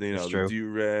Yeah, got that's the true. do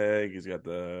rag. He's got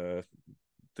the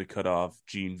cut off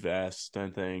jean vest, I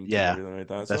think, and Yeah, everything like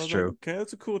that. So I that's was like, true. okay,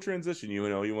 that's a cool transition. You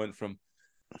went from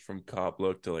cop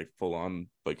look to like full on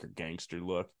biker gangster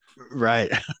look.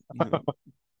 Right.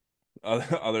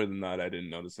 Other than that, I didn't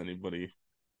notice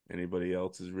anybody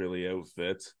else's really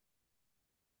outfit.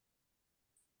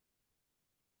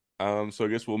 So I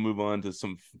guess we'll move on to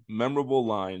some memorable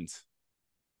lines,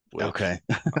 which Okay.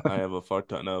 I have a fuck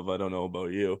ton of. I don't know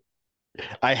about you.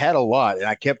 I had a lot and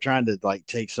I kept trying to like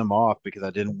take some off because I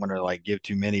didn't want to like give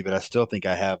too many, but I still think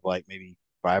I have like maybe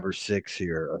five or six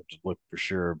here. I'll just look for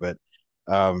sure. But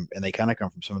and they kind of come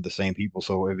from some of the same people.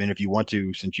 So I mean if you want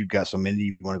to, since you've got so many,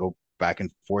 you want to go back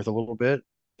and forth a little bit.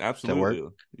 Does that work? Absolutely.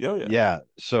 Yeah, yeah. Yeah.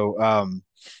 So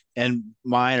and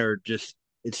mine are just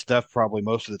it's stuff probably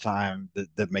most of the time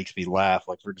that makes me laugh.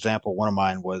 Like for example, one of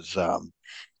mine was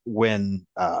when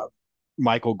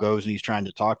Michael goes and he's trying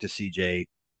to talk to CJ.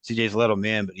 CJ's let him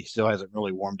in, but he still hasn't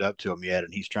really warmed up to him yet.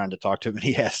 And he's trying to talk to him, and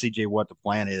he asks CJ what the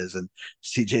plan is, and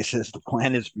CJ says the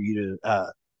plan is for you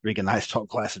to drink a nice tall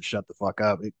glass and shut the fuck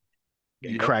up. It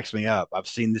Yep. cracks me up. I've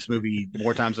seen this movie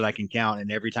more times than I can count,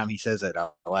 and every time he says it, I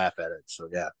laugh at it. So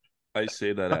yeah, I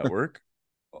say that at work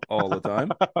all the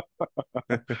time.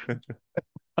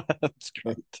 that's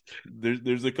great.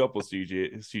 There's a couple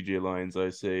CJ lines I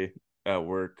say at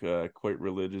work quite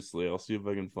religiously. I'll see if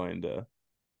I can find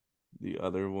the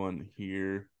other one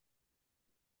here.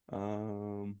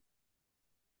 Um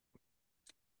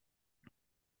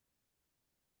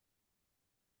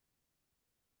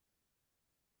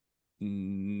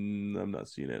I'm not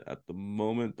seeing it at the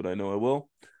moment, but I know I will.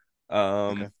 Okay.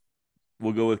 Um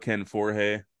we'll go with Ken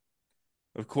Forhey.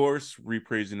 Of course,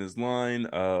 rephrasing his line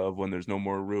of when there's no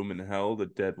more room in hell, the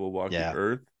dead will walk the Yeah.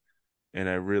 earth. and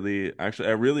I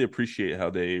really appreciate how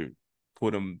they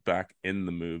put him back in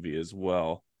the movie as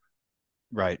well.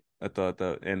 Right. I thought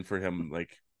that, and for him,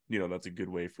 like, that's a good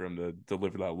way for him to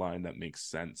deliver that line that makes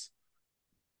sense,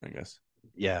 I guess.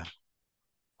 Yeah.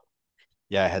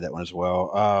 Yeah, I had that one as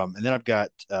well. And then I've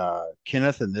got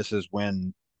Kenneth, and this is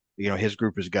when his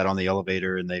group has got on the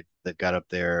elevator and they've got up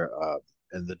there,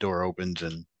 and the door opens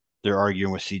and they're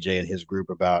arguing with CJ and his group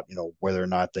about whether or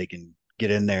not they can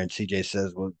get in there. And CJ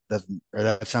says, "Well,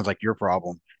 that sounds like your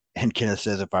problem." And Kenneth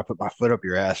says, "If I put my foot up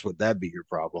your ass, would that be your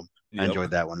problem?" I Yep.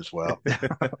 enjoyed that one as well.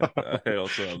 I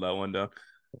also have that one down.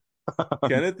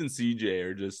 Kenneth and CJ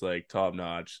are just like top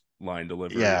notch line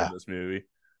delivery in Yeah, this movie.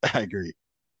 I agree.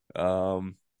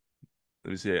 Um,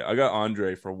 Let me see. I got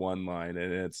Andre for one line,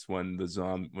 and it's when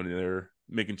they're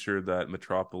making sure that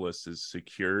Metropolis is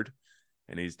secured,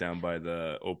 and he's down by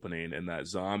the opening, and that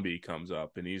zombie comes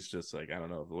up, and he's just like, I don't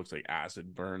know, it looks like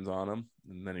acid burns on him,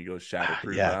 and then he goes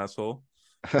shatterproof Yeah, asshole.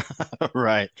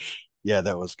 right. Yeah,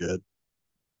 that was good.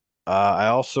 I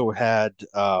also had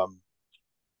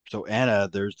so Anna.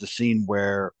 There's the scene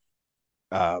where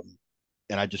um,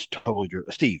 and I just totally drew.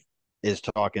 Steve is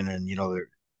talking, and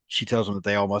she tells him that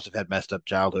they all must have had messed up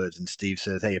childhoods, and Steve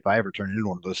says, "Hey, if I ever turn into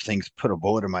one of those things, put a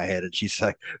bullet in my head." And she's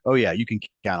like, "Oh yeah, you can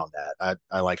count on that."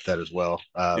 I like that as well.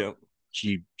 Yep.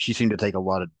 She seemed to take a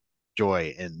lot of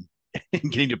joy in, in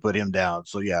getting to put him down.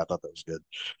 So yeah, I thought that was good.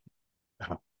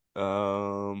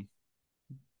 Um,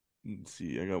 let's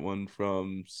see. I got one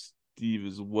from Steve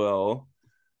as well.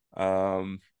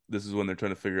 Um, this is when they're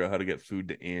trying to figure out how to get food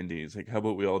to Andy. It's like, how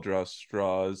about we all draw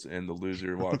straws and the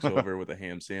loser walks over with a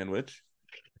ham sandwich?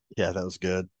 Yeah, that was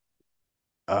good.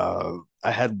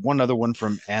 I had one other one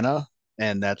from Anna,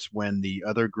 and that's when the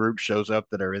other group shows up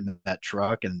that are in that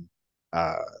truck, and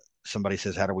uh, somebody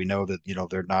says, "How do we know that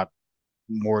they're not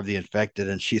more of the infected?"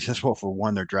 And she says, "Well, for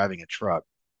one, they're driving a truck."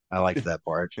 I liked that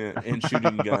part. Yeah, and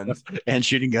shooting guns. And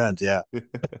shooting guns. Yeah,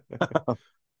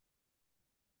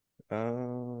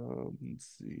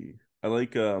 Let's see. I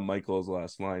like Michael's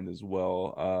last line as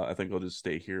well. I think I'll just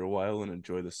stay here a while and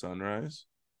enjoy the sunrise.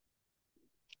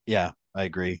 yeah, I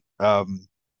agree.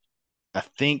 I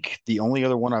think the only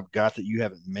other one I've got that you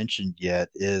haven't mentioned yet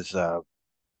is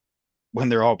when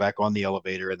they're all back on the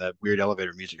elevator and that weird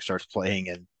elevator music starts playing,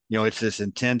 and it's this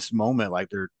intense moment, like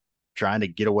they're trying to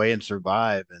get away and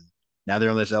survive, and now they're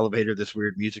on this elevator, this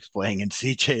weird music's playing, and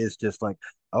CJ is just like,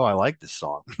 "Oh, I like this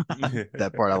song."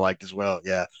 That part I liked as well.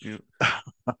 Yeah, Yeah.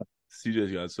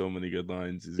 CJ's got so many good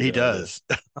lines. He's he got does.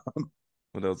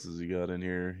 what else has he got in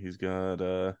here? He's got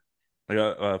I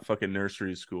got fucking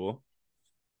nursery school.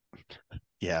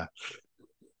 Yeah.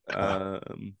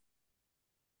 Um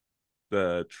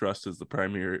the trust is the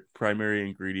primary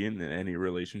ingredient in any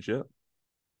relationship.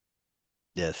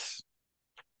 Yes.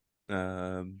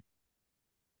 Um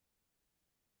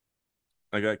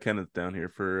I got Kenneth down here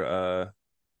for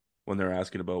when they're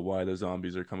asking about why the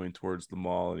zombies are coming towards the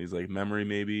mall, and he's like, memory,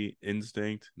 maybe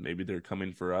instinct, maybe they're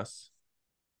coming for us.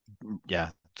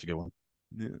 Yeah, it's a good one.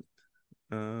 Yeah.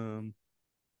 Um,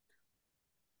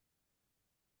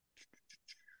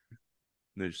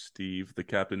 there's Steve. The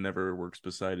captain never works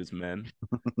beside his men.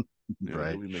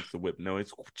 Right. He makes the whip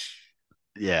noise.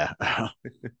 Yeah.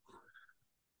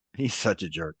 He's such a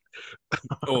jerk.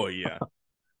 Oh yeah.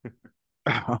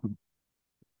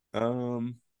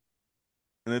 Um,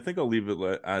 and I think I'll leave it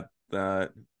at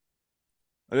that.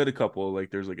 I got a couple like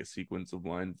there's like a sequence of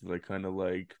lines that I kind of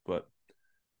like, but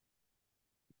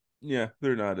yeah,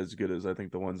 they're not as good as I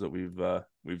think the ones that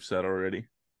we've said already.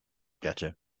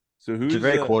 Gotcha. So It's a who's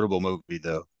very quotable movie,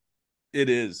 though. it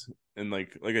is. And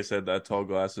like I said, that tall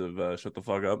glass of shut the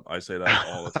fuck up. I say that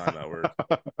all the time at work.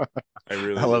 I I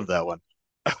really do. love that one.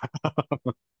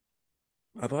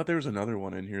 I thought there was another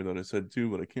one in here that I said too,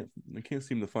 but I can't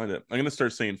seem to find it. I'm gonna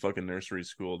start saying fucking nursery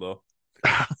school though.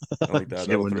 I like It's that. a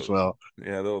good That'll one throw as well.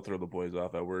 that'll throw the boys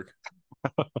off at work.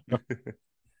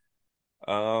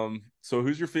 So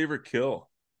who's your favorite kill?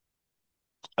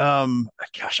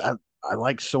 Gosh, I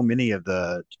like so many of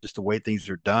the just the way things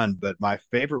are done, but my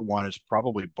favorite one is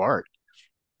probably Bart.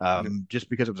 Just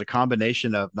because it was a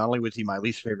combination of not only was he my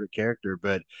least favorite character,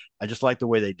 but I just like the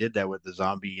way they did that with the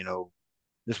zombie.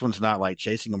 This one's not like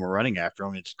chasing him or running after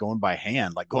him. It's going by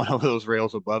hand, like going over those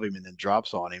rails above him and then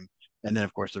drops on him. And then,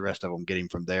 of course, the rest of them get him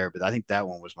from there. But I think that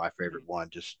one was my favorite one.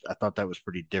 Just, I thought that was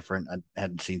pretty different. I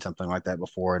hadn't seen something like that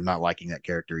before and not liking that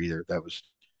character either.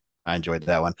 I enjoyed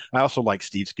that one. I also like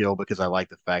Steve's kill because I like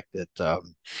the fact that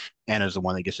Anna's the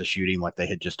one that gets to shoot him, like they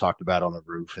had just talked about on the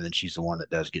roof. And then she's the one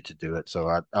that does get to do it. So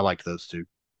I liked those two.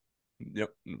 Yep,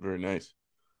 very nice.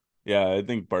 Yeah, I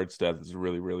think Bart's death is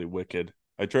really, really wicked.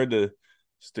 I tried to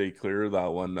stay clear of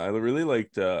that one. I really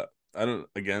liked I don't,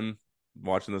 again,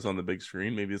 watching this on the big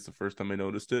screen, maybe it's the first time I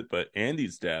noticed it, but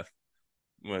Andy's death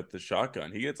with the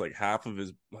shotgun, he gets like half of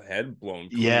his head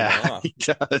blown clean Yeah, off. he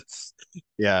does.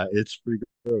 Yeah, it's pretty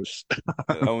gross.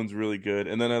 That one's really good.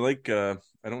 And then I like, I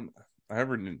don't, I have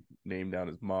her name down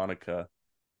as Monica,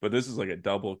 but this is like a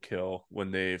double kill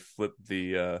when they flip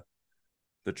the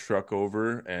truck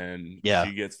over and Yeah,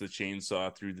 she gets the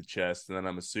chainsaw through the chest, and then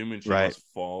I'm assuming she right. must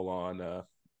fall on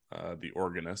the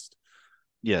organist,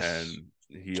 Yes. and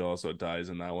he also dies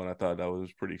in that one. I thought that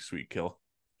was a pretty sweet kill.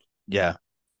 Yeah.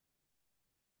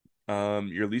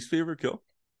 Your least favorite kill?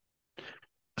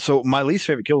 So my least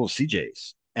favorite kill was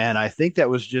CJ's, and I think that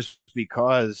was just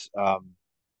because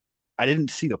I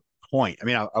didn't see the point. I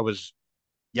mean, I was,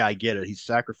 yeah, I get it. He's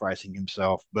sacrificing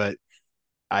himself, but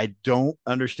I don't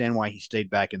understand why he stayed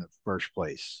back in the first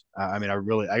place. I mean,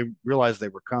 I realized they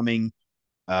were coming,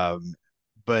 um,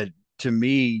 but to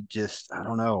me, just I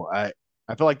don't know.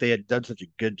 I feel like they had done such a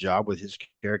good job with his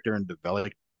character and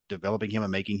developing him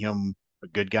and making him a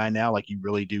good guy now. Like you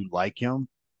really do like him.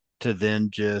 To then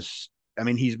just, I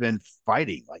mean, he's been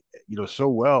fighting like so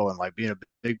well and like being a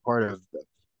big part of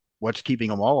what's keeping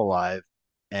them all alive.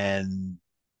 And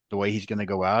the way he's going to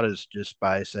go out is just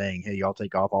by saying, "Hey, y'all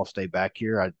take off. I'll stay back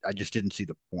here." I just didn't see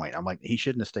the point. I'm like, he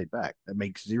shouldn't have stayed back. That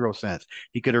makes zero sense.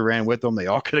 He could have ran with them. They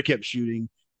all could have kept shooting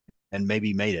and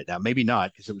maybe made it. Now, maybe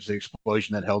not because it was the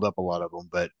explosion that held up a lot of them.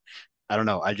 But I don't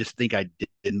know. I just think I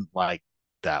didn't like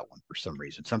that one for some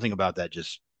reason. Something about that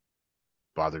just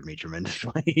bothered me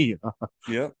tremendously.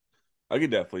 Yeah, I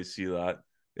could definitely see that.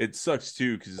 It sucks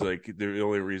too because like the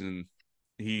only reason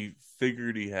he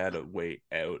figured he had a way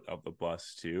out of the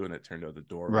bus too, and it turned out the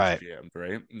door was Right. jammed,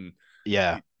 right? And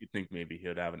Yeah. you think maybe he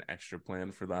would have an extra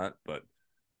plan for that, but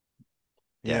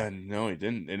Yeah. yeah, no, he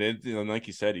didn't. And like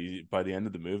you said, he by the end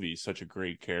of the movie, he's such a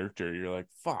great character. You're like,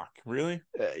 fuck, really?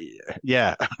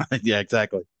 Yeah. Yeah.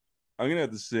 Exactly. I'm gonna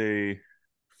have to say,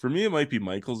 for me, it might be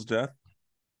Michael's death.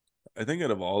 I think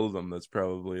out of all of them, that's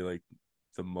probably like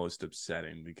the most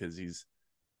upsetting because he's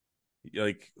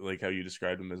like how you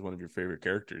described him as one of your favorite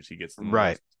characters. He gets the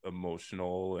Right. most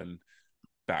emotional and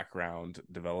background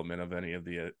development of any of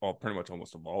the all pretty much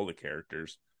almost of all the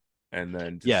characters, and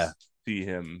then to Yeah. see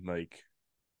him like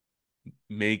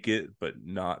make it but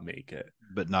not make it.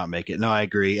 But not make it. No, I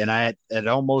agree. And I had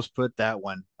almost put that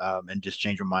one and just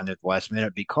changed my mind at the last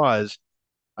minute because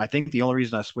I think the only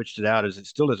reason I switched it out is it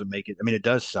still doesn't make it. I mean, it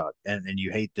does suck. And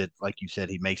you hate that, like you said,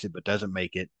 he makes it but doesn't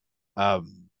make it.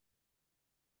 Um,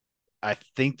 I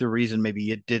think the reason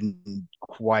maybe it didn't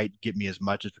quite get me as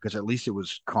much is because at least it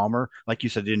was calmer. Like you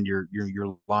said in your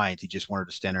lines, he just wanted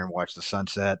to stand there and watch the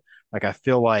sunset. Like I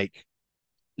feel like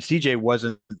CJ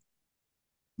wasn't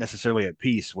necessarily at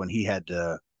peace when he had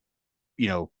to,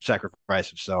 sacrifice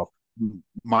himself.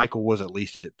 Michael was at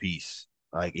least at peace.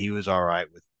 Like he was all right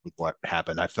with what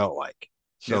happened. I felt like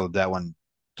Yeah, so that one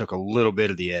took a little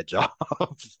bit of the edge off.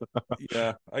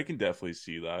 yeah, I can definitely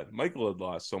see that. Michael had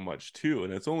lost so much too,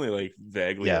 and it's only like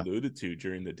vaguely Yeah, alluded to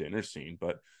during the dinner scene.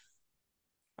 But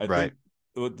I right. think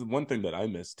the one thing that I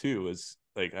missed too is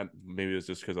like maybe it was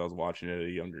just because I was watching it at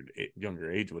a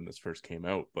younger age when this first came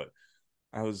out, but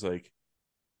I was like,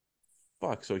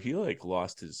 fuck. So he like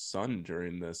lost his son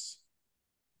during this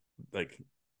like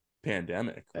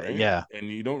pandemic, right? Yeah, And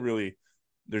you don't really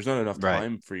there's not enough right.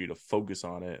 time for you to focus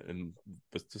on it and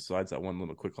besides that one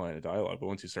little quick line of dialogue. But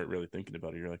once you start really thinking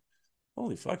about it, you're like,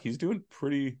 holy fuck, he's doing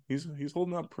pretty he's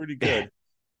holding up pretty good.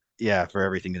 Yeah, for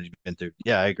everything that he's been through.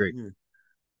 Yeah, I agree. Yeah.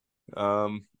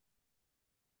 Um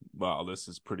wow, this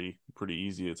is pretty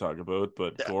easy to talk about,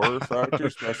 but gore factor,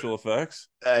 special effects.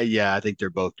 Yeah, I think they're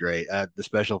both great. The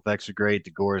special effects are great.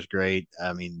 The gore is great.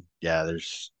 I mean, yeah,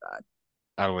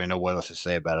 I don't really know what else to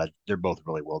say about it. They're both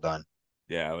really well done.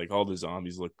 Yeah, like all the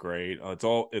zombies look great. It's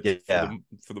all it's Yeah,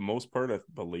 for the most part, I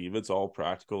believe it's all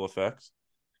practical effects.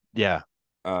 yeah,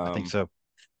 I think Um so.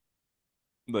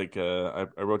 like I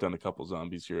wrote down a couple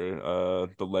zombies here.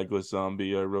 The legless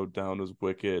zombie I wrote down as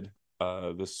wicked.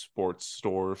 The sports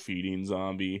store feeding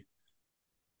zombie.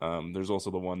 There's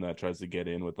also the one that tries to get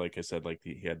in with, like I said, like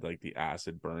he had like the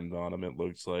acid burned on him, it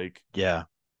looks like. Yeah,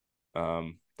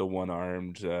 The one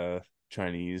armed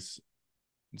Chinese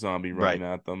zombie running right.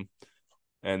 at them.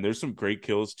 And there's some great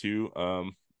kills too.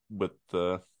 With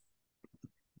the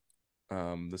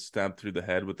stab through the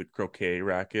head with the croquet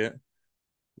racket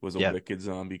was a Yeah, wicked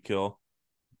zombie kill.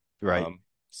 right.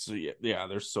 So yeah,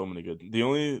 there's so many good. The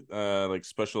only like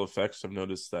special effects I've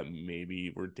noticed that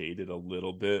maybe were dated a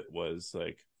little bit was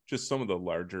like just some of the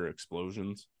larger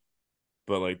explosions,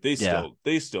 but like Yeah,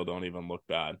 they still don't even look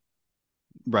bad,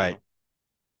 you right.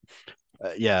 know.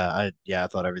 I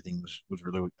thought everything was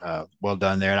really well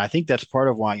done there, and I think that's part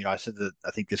of why I said that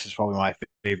I think this is probably my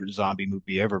favorite zombie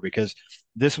movie ever because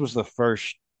this was the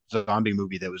first zombie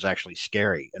movie that was actually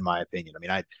scary, in my opinion. I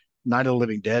mean, Night of the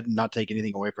Living Dead, not take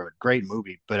anything away from it, great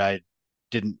movie, but I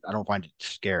don't find it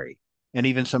scary, and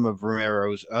even some of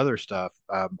Romero's other stuff.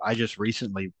 I just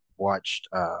recently watched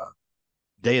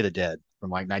Day of the Dead from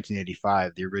like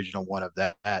 1985, the original one of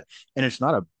that, and it's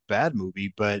not a bad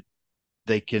movie, but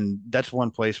that's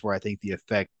one place where I think the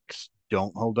effects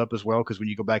don't hold up as well because when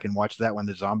you go back and watch that one,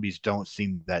 the zombies don't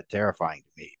seem that terrifying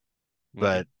to me.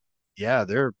 Okay. But yeah,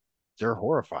 they're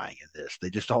horrifying in this. They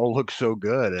just all look so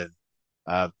good,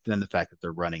 and then the fact that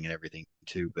they're running and everything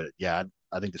too. But yeah,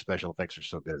 I think the special effects are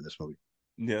so good in this movie.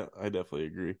 Yeah, I definitely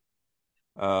agree.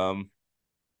 Um,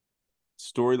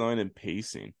 Storyline and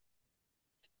pacing.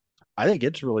 I think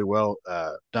it's really well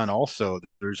done. Also,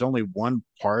 there's only one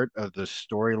part of the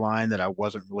storyline that I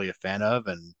wasn't really a fan of,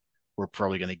 and we're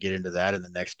probably going to get into that in the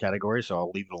next category, so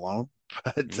I'll leave it alone.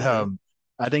 But Okay.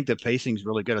 I think the pacing's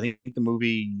really good. I think the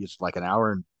movie is like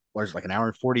it's like an hour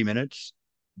and 40 minutes,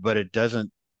 but it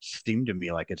doesn't seem to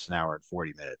me like it's an hour and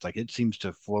 40 minutes. Like it seems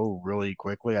to flow really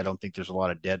quickly. I don't think there's a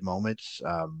lot of dead moments.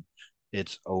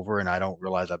 It's over, and I don't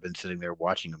realize I've been sitting there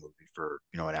watching a movie for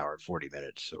an hour and 40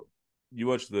 minutes. You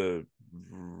watched the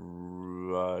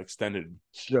extended.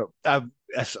 So I've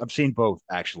seen both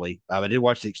actually. I did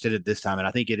watch the extended this time, and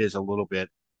I think it is a little bit.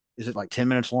 Is it like 10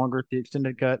 minutes longer? The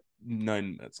extended cut,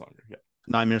 9 minutes longer. Yeah.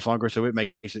 9 minutes longer, so it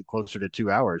makes it closer to 2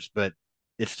 hours, but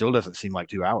it still doesn't seem like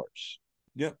 2 hours,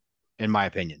 Yeah. in my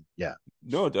opinion. Yeah,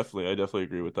 No, definitely. I definitely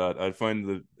agree with that. I find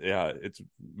that yeah, it's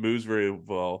moves very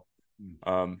well.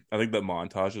 I think that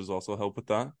montages also help with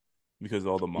that because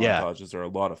all the yeah, montages are a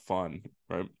lot of fun,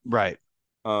 right? right.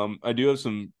 I do have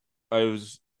some. I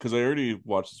was because I already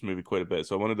watched this movie quite a bit,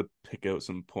 so I wanted to pick out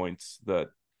some points that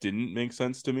didn't make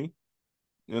sense to me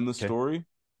in the Okay. story,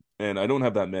 and I don't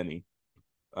have that many.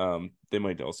 They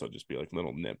might also just be like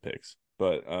little nitpicks,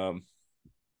 but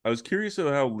I was curious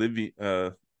about how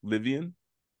Livian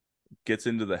gets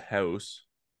into the house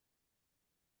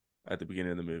at the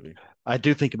beginning of the movie. I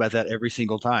do think about that every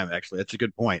single time. Actually, that's a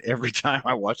good point. Every time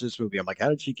I watch this movie, I'm like, how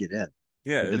did she get in?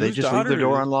 Yeah, Did they whose just leave their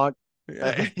door daughter? unlocked?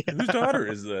 Yeah, whose daughter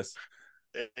is this?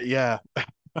 Yeah,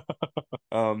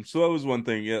 So that was one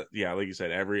thing. Yeah, yeah, like you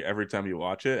said, every time you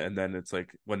watch it, and then it's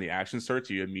like when the action starts,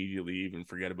 you immediately even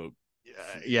forget about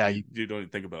yeah, you don't even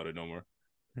think about it no more.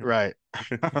 right.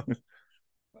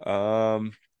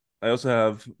 um, I also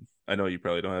have. I know you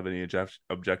probably don't have any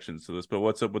objections to this, but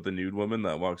what's up with the nude woman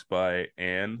that walks by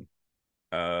Anne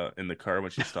in the car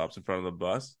when she stops in front of the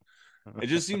bus? It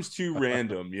just seems too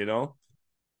random, you know?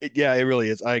 Yeah, it really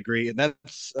is. I agree, and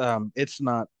that's it's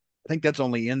not. I think that's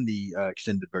only in the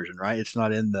extended version, right? It's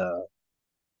not in the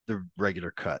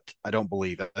regular cut. I don't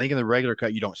believe. I think in the regular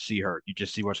cut you don't see her. You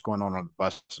just see what's going on the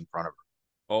bus in front of her,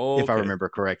 Oh, if I okay, remember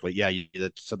correctly. Yeah,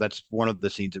 so that's one of the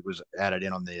scenes that was added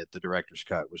in on the director's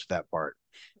cut was that part.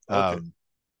 okay. Um,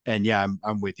 and yeah,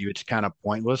 I'm with you. It's kind of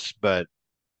pointless, but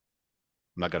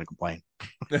I'm not going to complain.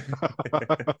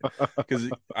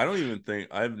 Because I don't even think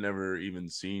I've never even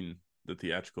seen the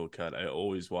theatrical cut. I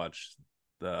always watch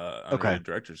the Okay. unrated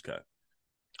director's cut.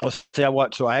 I'll say I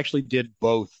watched. So I actually did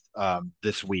both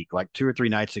this week. Like 2 or 3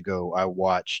 nights ago, I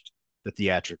watched the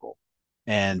theatrical,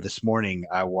 and Okay. this morning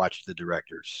I watched the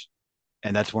director's.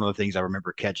 And that's one of the things I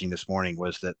remember catching this morning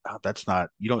was that that's not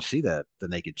you don't see that the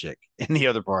naked chick in the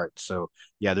other part. So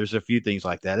yeah, there's a few things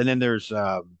like that. And then there's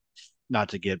not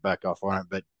to get back off on it,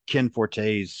 but Ken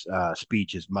Forte's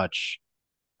speech is much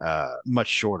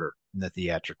shorter in the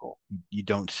theatrical. You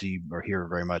don't see or hear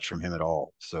very much from him at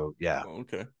all. So yeah, Oh,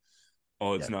 okay.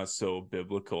 Oh, it's yeah. not so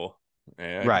biblical.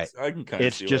 Yeah, Right. I can kind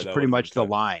of It's see why just that pretty would have been much the cut.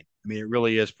 line. I mean, it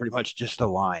really is pretty much just a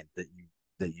line that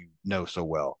you know so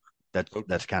well. Okay.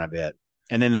 That's kind of it.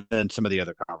 And then some of the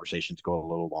other conversations go a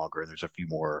little longer, and there's a few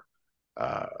more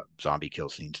uh, zombie kill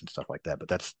scenes and stuff like that. But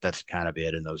that's kind of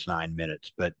it in those 9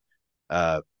 minutes. But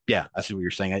yeah, I see what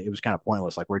you're saying. It was kind of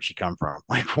pointless. Like, where'd she come from?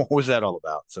 Like, what was that all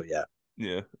about? So yeah.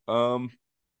 Yeah.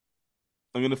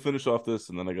 I'm gonna finish off this,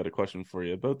 and then I got a question for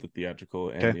you about the theatrical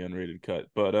and Okay. the unrated cut.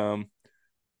 But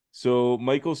so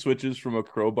Michael switches from a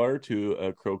crowbar to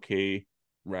a croquet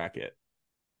racket.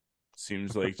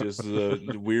 Seems like just the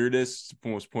weirdest,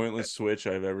 most pointless switch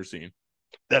I've ever seen.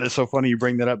 That is so funny you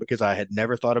bring that up because I had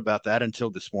never thought about that until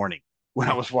this morning. When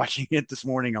I was watching it this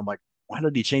morning, I'm like, why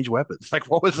did he change weapons? Like,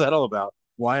 what was that all about?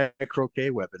 Why a croquet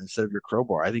weapon instead of your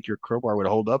crowbar? I think your crowbar would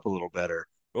hold up a little better.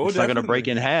 Oh, It's not going to break definitely.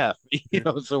 in half, Yeah.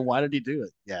 So why did he do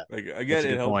it? Yeah, Like I that's get a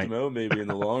it good helped point. him out maybe in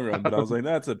the long run, but I was like,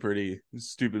 that's a pretty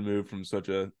stupid move from such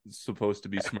a supposed to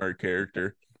be smart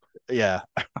character. Yeah.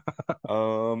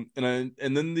 And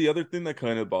then the other thing that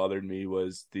kind of bothered me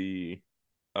was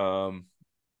um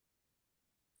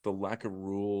the lack of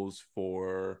rules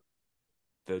for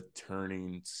the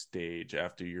turning stage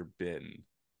after you're bitten.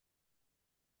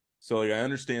 So like I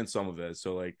understand some of it.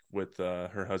 So like with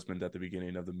her husband at the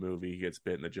beginning of the movie, he gets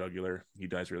bit in the jugular, he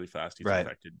dies really fast, he's Right.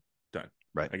 infected, done.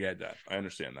 Right. I get that. I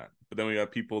understand that. But then we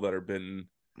got people that are bitten.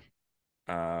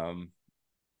 Um,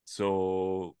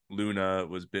 so Luna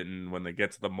was bitten when they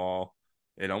get to the mall.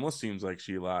 It almost seems like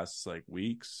she lasts like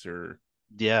weeks or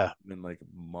Yeah. even like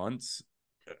months.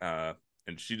 Uh,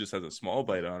 and she just has a small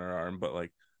bite on her arm, but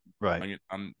like Right.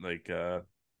 I'm like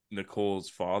Nicole's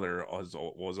father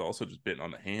was also just bitten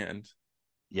on the hand.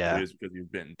 Maybe Yeah. it's because he was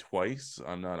bitten twice.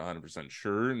 I'm not 100%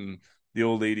 sure. And the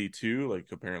old lady too,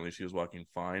 like apparently she was walking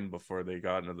fine before they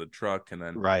got into the truck, and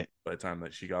then Right. by the time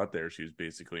that she got there, she was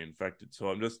basically infected. So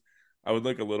I would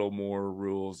like a little more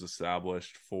rules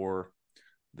established for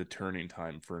the turning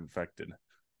time for infected.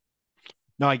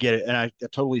 No, I get it. And I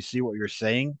totally see what you're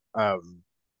saying.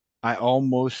 I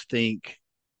almost think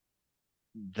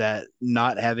that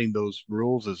not having those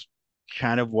rules is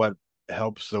kind of what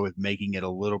helps though with making it a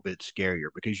little bit scarier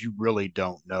because you really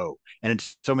don't know. And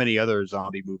it's so many other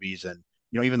zombie movies and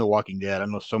even The Walking Dead. I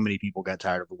know so many people got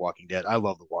tired of The Walking Dead. I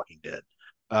love The Walking Dead.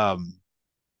 Um,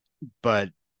 but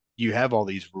you have all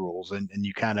these rules and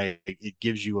you kind of it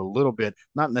gives you a little bit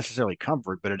not necessarily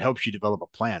comfort but it helps you develop a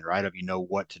plan right of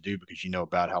what to do because you know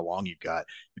about how long you've got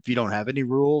if you don't have any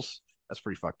rules that's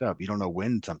pretty fucked up you don't know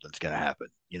when something's going to happen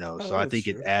so Oh, I that's think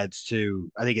true. it adds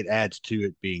to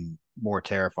it being more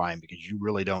terrifying because you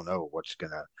really don't know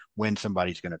when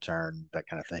somebody's going to turn that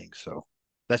kind of thing so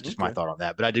that's just my Okay. thought on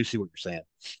that but I do see what you're saying.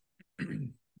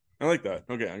 I like that.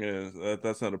 Okay,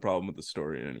 that's not a problem with the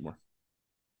story anymore.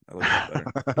 I like that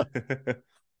better.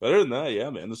 Better than that, yeah,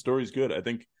 man. The story's good. I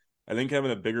think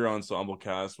having a bigger ensemble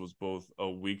cast was both a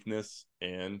weakness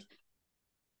and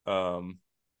um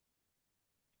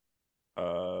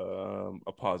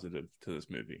a positive to this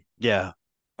movie. Yeah.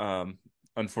 Um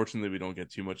Unfortunately we don't get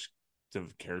too much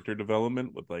of character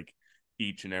development with like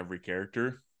each and every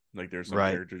character. Like there's some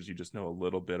Right. characters you just know a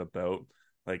little bit about,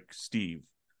 like Steve.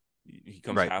 He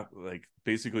comes Right. half like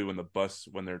basically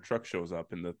when their truck shows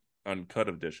up in the uncut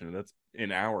edition, that's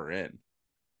an hour in.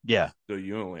 Yeah. So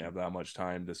you only have that much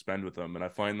time to spend with them. And I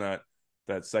find that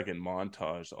that second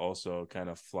montage also kind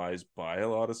of flies by a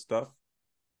lot of stuff.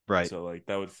 Right. So like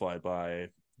that would fly by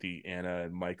the Anna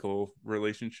and Michael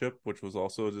relationship, which was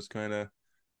also just kind of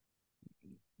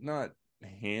not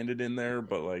handed in there,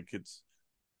 but like it's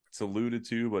alluded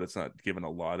to, but it's not given a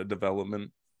lot of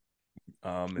development.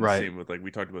 And Right. same with like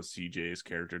we talked about CJ's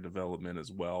character development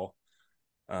as well,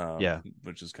 Yeah.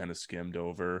 which is kind of skimmed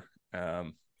over.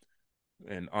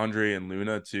 And Andre and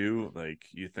Luna too. Like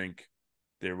you think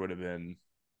there would have been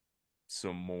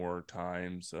some more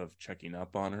times of checking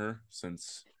up on her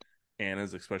since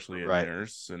Anna's especially a Right.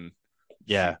 nurse and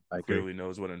Yeah, she I agree. clearly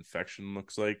knows what infection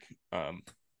looks like.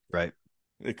 Right.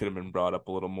 It could have been brought up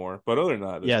a little more, but other than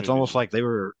that, this Yeah, movie,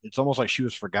 it's almost like she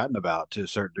was forgotten about to a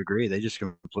certain degree. They just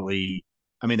completely,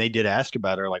 I mean, they did ask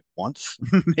about her like once,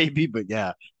 maybe, but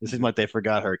yeah, it seemed like they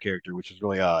forgot her character, which is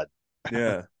really odd.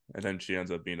 yeah, and then she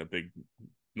ends up being a big,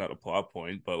 not a plot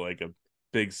point, but like a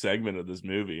big segment of this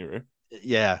movie, right?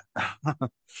 Yeah.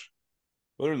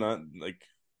 Other than that,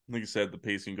 like I said, the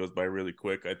pacing goes by really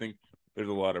quick. I think there's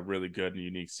a lot of really good and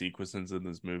unique sequences in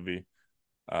this movie.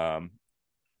 Um,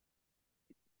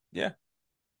 yeah,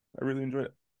 I really enjoyed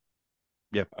it.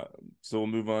 Yeah. So we'll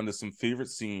move on to some favorite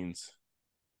scenes.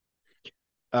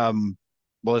 Um,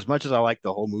 well, as much as I like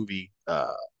the whole movie,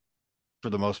 for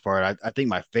the most part, I think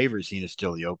my favorite scene is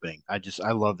still the opening. I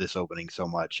love this opening so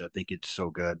much. I think it's so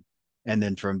good. And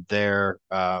then from there,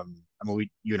 I mean,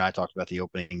 you and I talked about the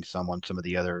opening some on some of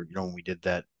the other, when we did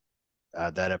that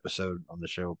episode on the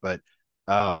show. But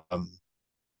um,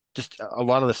 just a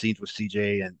lot of the scenes with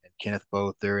CJ and Kenneth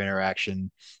both their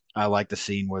interaction. I like the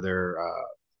scene where they're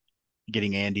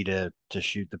getting Andy to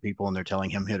shoot the people and they're telling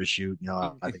him who to shoot.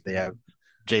 I think they have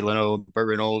Jay Leno, Burt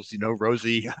Reynolds,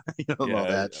 Rosie, all Yeah,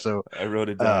 that. So I wrote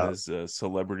it down uh, as a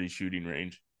celebrity shooting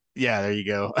range. yeah, there you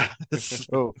go.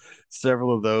 So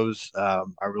several of those I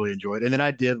really enjoyed, and then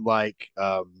I did like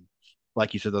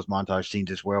you said, those montage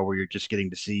scenes as well, where you're just getting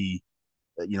to see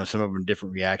some of them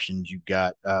different reactions. You've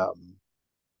got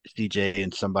CJ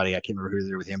and somebody I can't remember who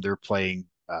they're with him. They're playing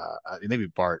maybe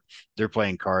Bart. They're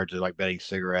playing cards. They're like betting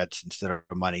cigarettes instead of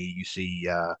money. You see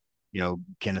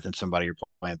Kenneth and somebody are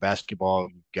playing basketball.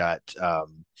 You've got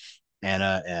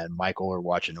Anna and Michael are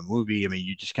watching a movie. I mean,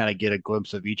 you just kind of get a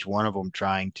glimpse of each one of them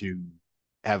trying to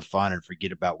have fun and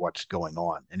forget about what's going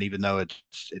on. And even though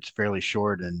it's fairly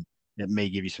short and it may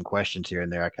give you some questions here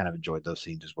and there, I kind of enjoyed those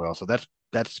scenes as well. So that's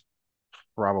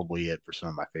probably it for some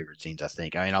of my favorite scenes, I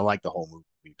think. I mean, I like the whole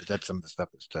movie, but that's some of the stuff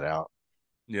that stood out.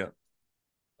 Yeah.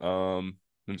 Let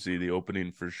me see the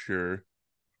opening for sure.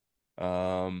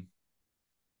 Um,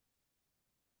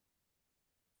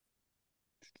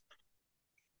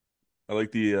 I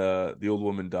like the old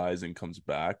woman dies and comes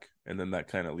back, and then that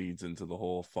kind of leads into the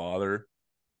whole father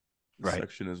Right.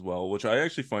 section as well, which I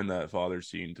actually find that father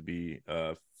scene to be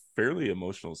a fairly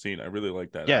emotional scene. I really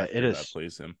like that Yeah, it actor that is.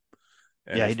 plays him,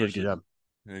 and Yeah, he did a good job.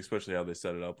 especially how they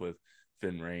set it up with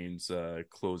Finn Raines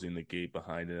closing the gate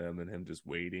behind him and him just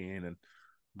waiting,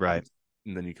 Right.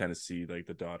 and then you kind of see like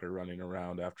the daughter running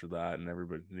around after that, and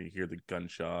everybody you hear the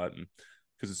gunshot, and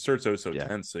because it starts out so Yeah.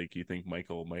 tense, like you think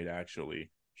Michael might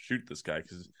actually shoot this guy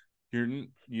because you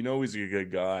know he's a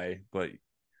good guy, but at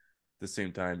the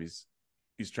same time he's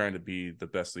trying to be the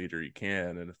best leader he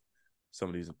can, and if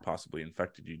somebody's possibly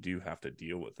infected, you do have to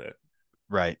deal with it.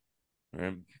 Right.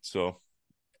 Right? So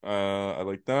I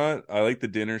like that. I like the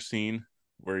dinner scene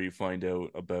where you find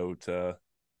out about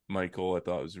Michael. I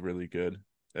thought was really good,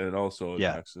 and it also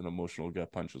Yeah. attacks an emotional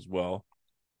gut punch as well.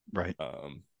 Right.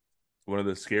 Um, one of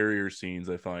the scarier scenes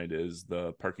I find is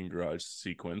the parking garage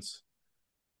sequence.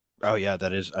 Oh yeah,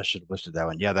 that is. I should have listed that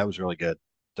one. Yeah, that was really good.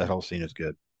 That whole scene is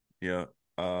good. Yeah.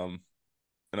 Um,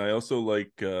 and I also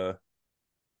like the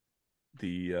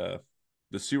uh,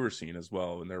 the sewer scene as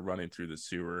well when they're running through the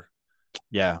sewer.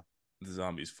 Yeah. The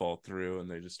zombies fall through and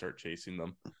they just start chasing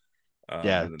them.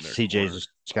 Yeah. And then they're CJ's cornered. just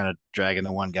kind of dragging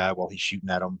the one guy while he's shooting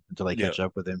at him until they Yeah. catch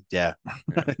up with him. Yeah.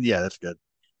 Yeah. Yeah, that's good.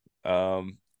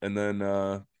 And then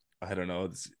I don't know,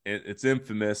 it's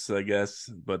infamous, I guess,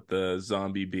 but the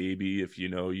zombie baby, if you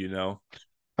know, you know.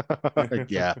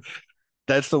 Yeah.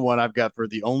 That's the one I've got for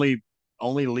the only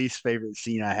least favorite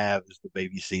scene I have is the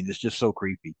baby scene. It's just so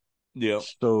creepy. Yep.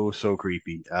 So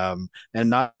creepy. And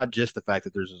not just the fact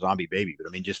that there's a zombie baby, but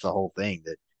I mean just the whole thing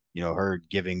that, her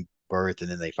giving birth and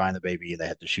then they find the baby and they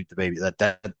have to shoot the baby.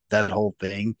 That whole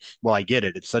thing. Well, I get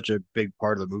it. It's such a big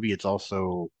part of the movie. It's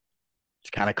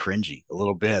kind of cringy a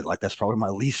little bit. Like that's probably my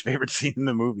least favorite scene in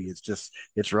the movie.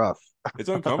 It's rough. It's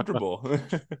uncomfortable.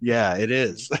 Yeah, it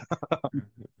is.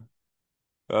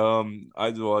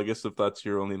 I guess if that's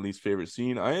your only least favorite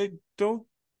scene, I don't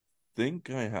think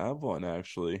I have one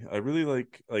actually. I really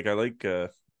I like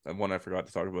one I forgot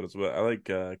to talk about as well. I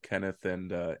like Kenneth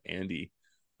and Andy.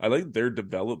 I like their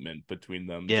development between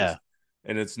them Yeah, just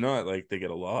and it's not like they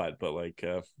get a lot, but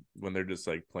when they're just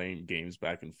like playing games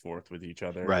back and forth with each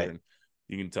other right. and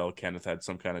you can tell Kenneth had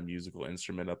some kind of musical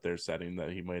instrument up there setting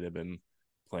that he might have been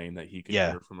playing that he could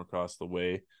Yeah, hear from across the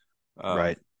way. Um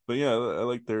right. but yeah, I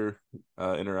like their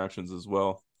interactions as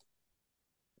well.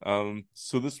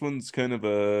 So this one's kind of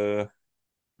a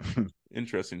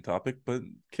interesting topic, but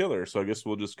killer. So I guess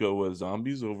we'll just go with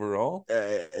zombies overall.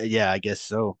 Yeah, I guess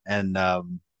so. And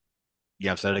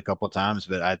yeah, I've said it a couple of times,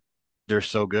 but they're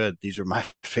so good. These are my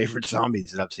favorite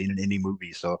zombies that I've seen in any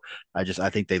movie. So I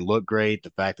think they look great.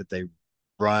 The fact that they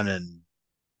run and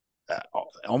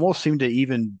almost seem to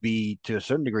even be to a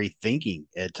certain degree thinking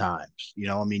at times.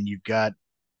 I mean, you've got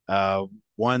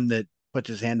one that puts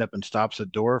his hand up and stops a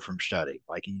door from shutting.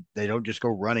 Like they don't just go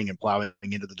running and plowing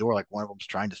into the door. Like one of them's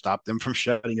trying to stop them from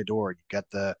shutting a door. You've got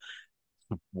the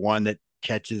one that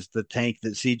catches the tank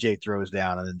that CJ throws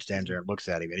down and then stands there and looks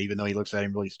at him. And even though he looks at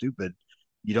him really stupid,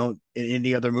 you don't in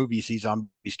any other movie you see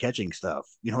zombies catching stuff.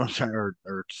 You know what I'm saying?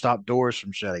 Or stop doors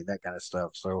from shutting, that kind of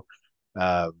stuff. So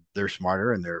they're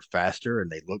smarter and they're faster and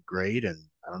they look great. And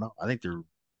I don't know. I think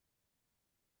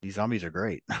these zombies are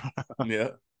great.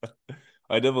 Yeah,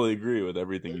 I definitely agree with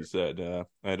everything you said.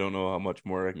 I don't know how much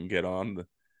more I can get on to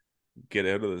get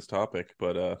out of this topic,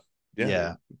 but yeah,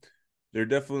 Yeah.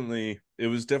 it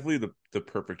was definitely the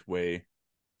perfect way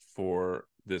for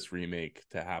this remake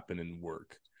to happen and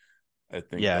work. I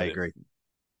think Yeah, I that agree.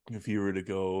 if you were to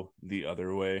go the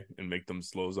other way and make them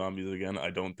slow zombies again, I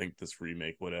don't think this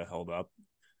remake would have held up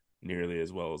nearly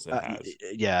as well as it has.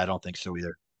 Yeah, I don't think so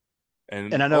either.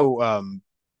 And And I know,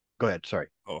 go ahead. Sorry.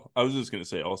 I was just gonna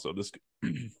say also this.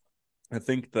 I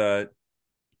think that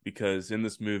because in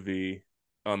this movie,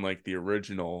 unlike the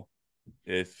original,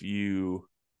 if you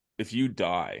if you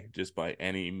die just by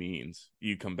any means,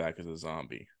 you come back as a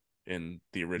zombie in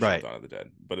the original Right. Dawn of the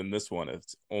Dead. But in this one,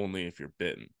 it's only if you're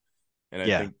bitten. And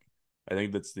Yeah. I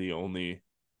think that's the only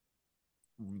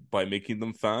by making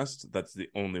them fast, that's the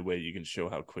only way you can show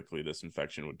how quickly this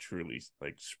infection would truly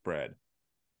like spread,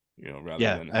 rather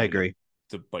Yeah, than I having agree.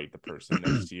 to bite the person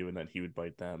next to you and then he would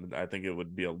bite them. And I think it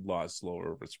would be a lot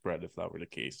slower of a spread if that were the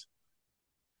case.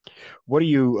 What do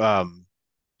you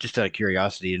just out of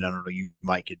curiosity, and I don't know, you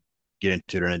might could get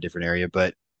into it in a different area,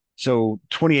 but so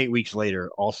 28 weeks later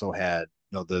also had,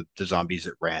 the zombies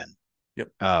that ran. Yep.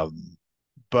 Um,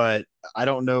 but I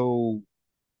don't know.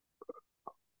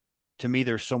 To me,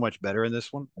 they're so much better in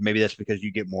this one. Maybe that's because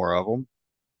you get more of them.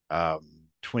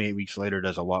 28 weeks later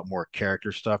does a lot more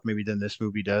character stuff maybe than this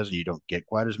movie does, and you don't get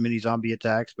quite as many zombie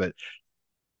attacks. But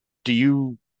do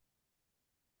you,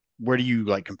 where do you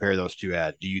like compare those two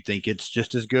at? Do you think it's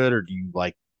just as good, or do you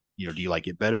like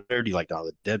it better? Do you like Dawn of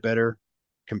the Dead better?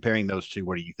 Comparing those two,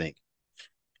 what do you think?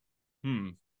 Hmm.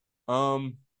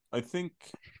 Um, I think.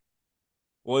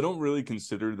 Well, I don't really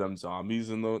consider them zombies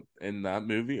in that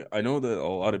movie. I know that a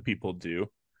lot of people do.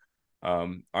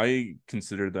 I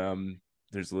consider them.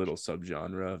 There's a little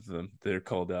subgenre of them. They're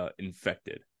called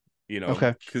infected.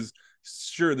 Okay. Because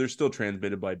sure, they're still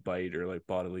transmitted by bite or like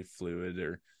bodily fluid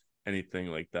or anything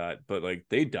like that, but like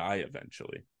they die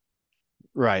eventually.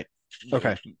 Right. Like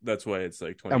Okay. that's why it's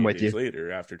like I'm 28 with days you.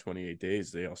 later. After 28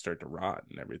 days, they all start to rot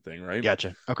and everything, right?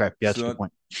 Gotcha. Okay. Yeah, that's a So good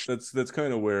point. that's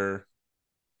kind of where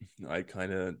I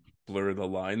kind of blur the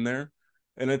line there.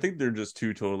 And I think they're just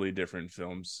two totally different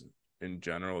films in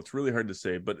general. It's really hard to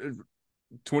say, but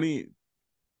 20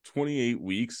 28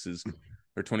 weeks is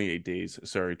or 28 days,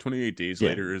 sorry, 28 days Yeah.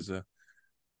 later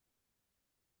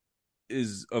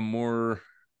is a more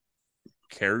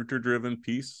character driven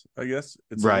piece, I guess.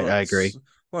 It's Right. I agree.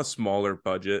 a lot smaller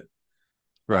budget.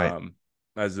 Right. Um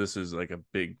as this is like a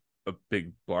big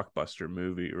blockbuster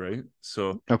movie, right?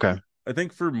 So Okay. I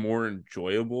think for more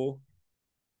enjoyableness,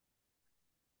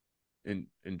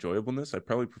 I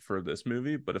probably prefer this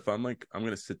movie. But if I'm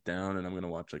gonna sit down and I'm gonna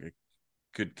watch like a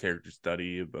good character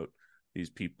study about these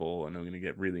people, and I'm gonna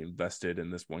get really invested in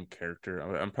this one character,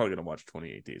 I'm probably gonna watch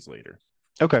 28 Days Later.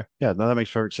 Okay. Yeah, no, that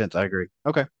makes perfect sense. I agree.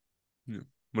 Okay. Yeah.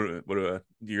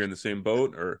 You're in the same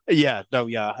boat, or Yeah, no,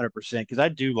 yeah, 100%. Because I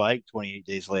do like 28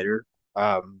 Days Later.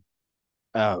 Um,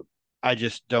 uh, I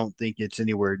just don't think it's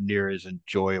anywhere near as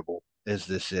enjoyable as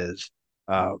this is.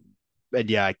 Um, and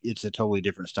yeah, it's a totally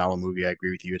different style of movie. I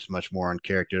agree with you. It's much more on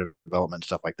character development,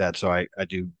 stuff like that. So I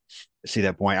do see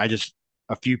that point.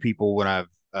 A few people, when I've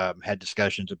had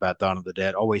discussions about Dawn of the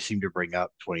Dead, always seem to bring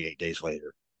up 28 Days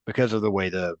Later because of the way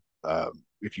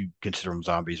if you consider them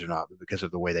zombies or not, but because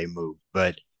of the way they move.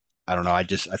 But I don't know. I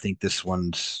think this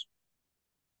one's,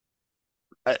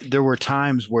 there were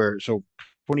times where, so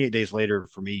 28 Days Later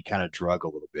for me kind of drug a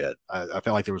little bit. I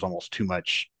felt like there was almost too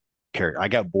much character. I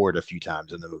got bored a few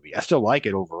times in the movie. I still like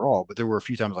it overall, but there were a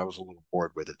few times I was a little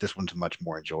bored with it. This one's much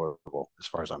more enjoyable as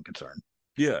far as I'm concerned.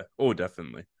 yeah, oh,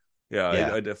 definitely, yeah,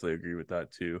 Yeah. I definitely agree with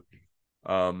that too.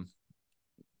 Um,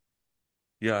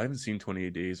 yeah, I haven't seen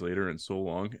 28 Days Later in so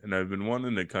long, and I've been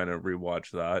wanting to kind of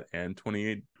rewatch that and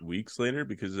 28 Weeks Later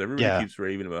because everybody Yeah. keeps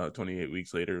raving about how 28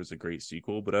 Weeks Later is a great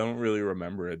sequel, but I don't really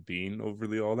remember it being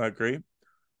overly all that great.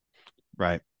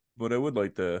 Right. But I would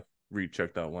like to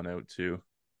recheck that one out too,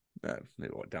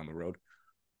 maybe down the road.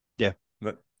 Yeah.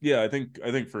 But yeah, I think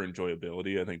for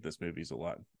enjoyability, I think this movie's a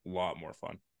lot more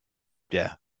fun.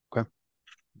 Yeah. Okay.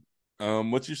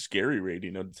 What's your scary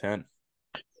rating out of 10?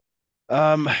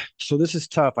 Um, so this is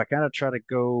tough. I kind of try to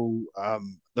go,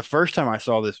 the first time I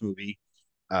saw this movie,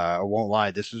 I won't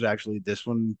lie, this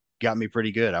one got me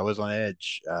pretty good. I was on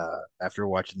edge after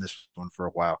watching this one for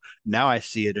a while. Now I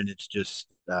see it and it's just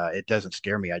it doesn't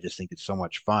scare me. I just think it's so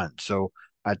much fun. So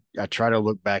I try to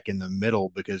look back in the middle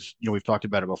because we've talked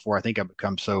about it before. I think I've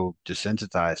become so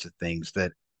desensitized to things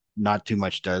that not too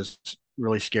much does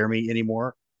really scare me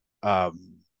anymore.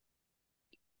 Um,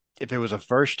 if it was a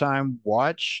first time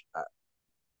watch,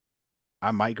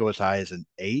 I might go as high as an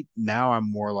 8. Now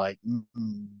I'm more like,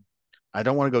 I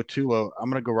don't want to go too low. I'm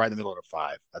going to go right in the middle of a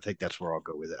 5. I think that's where I'll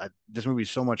go with it. This movie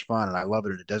is so much fun and I love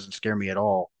it and it doesn't scare me at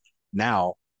all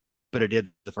now, but it did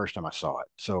the first time I saw it.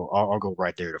 So I'll go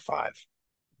right there to 5.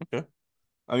 Okay,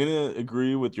 I'm gonna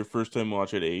agree with your first time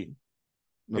watch at 8,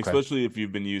 Okay. especially if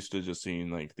you've been used to just seeing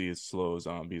like these slow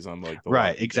zombies on like The Right.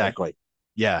 Walking Dead. Exactly.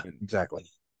 Yeah, exactly.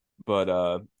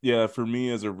 But yeah, for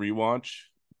me as a rewatch,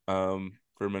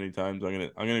 for many times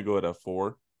I'm gonna go at a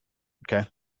 4. Okay.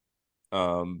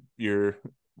 Your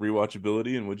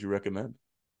rewatchability and would you recommend?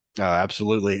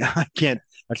 Absolutely.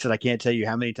 Like I said, I can't tell you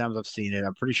how many times I've seen it.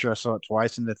 I'm pretty sure I saw it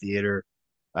twice in the theater.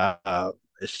 Uh,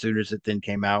 as soon as it then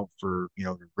came out for,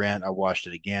 to rent, I watched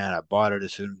it again. I bought it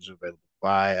as soon as it was available to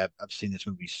buy. I've seen this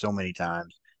movie so many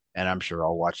times, and I'm sure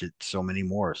I'll watch it so many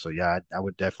more. So yeah, I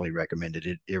would definitely recommend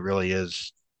it. It really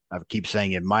is. I keep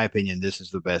saying, in my opinion, this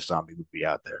is the best zombie movie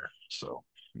out there. So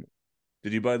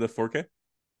Did you buy the 4K?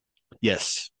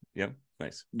 yes, Yeah,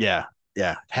 nice. yeah,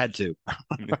 yeah, had to.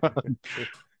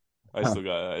 I still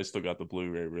got the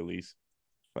Blu-ray release.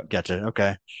 But Gotcha.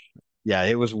 Okay. Yeah,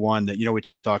 it was one that, we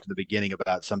talked at the beginning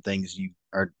about some things you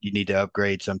need to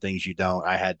upgrade, some things you don't.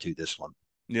 I had to this one.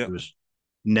 yeah. It was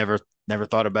never never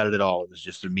thought about it at all. It was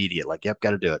just immediate, like, yep,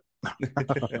 got to do it.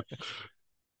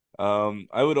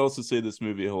 I would also say this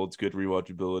movie holds good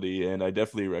rewatchability, and I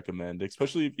definitely recommend,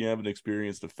 especially if you haven't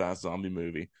experienced a fast zombie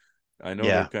movie. I know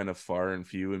they're Yeah, kind of far and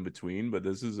few in between, but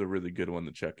this is a really good one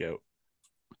to check out.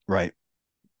 right.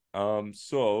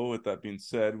 So with that being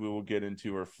said, we will get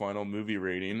into our final movie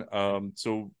rating.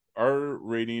 So our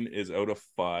rating is out of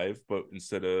 5, but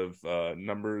instead of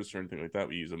numbers or anything like that,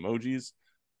 we use emojis.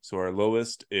 So our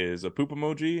lowest is a poop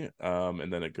emoji,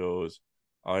 and then it goes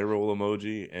eye roll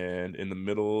emoji, and in the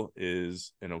middle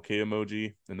is an okay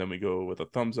emoji, and then we go with a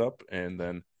thumbs up, and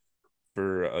then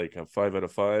for like a 5 out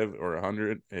of 5 or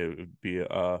 100, it would be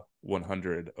a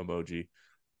 100 emoji.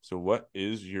 So what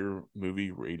is your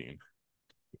movie rating?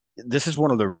 This is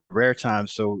one of the rare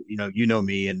times. So,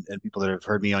 me and people that have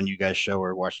heard me on you guys' show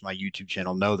or watched my YouTube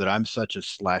channel know that I'm such a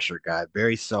slasher guy.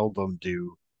 Very seldom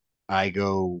do I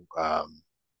go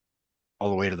all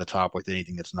the way to the top with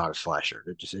anything that's not a slasher.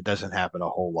 It doesn't happen a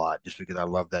whole lot just because I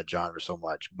love that genre so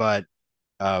much. But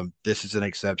this is an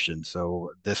exception.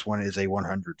 So this one is a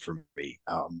 100 for me.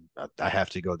 I have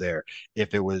to go there.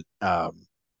 If it was,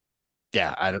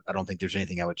 yeah, I don't think there's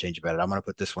anything I would change about it. I'm going to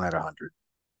put this one at 100.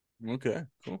 Okay,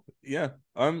 cool. Yeah,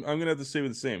 I'm gonna have to say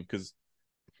the same because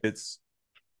it's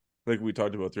like we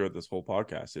talked about throughout this whole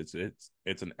podcast.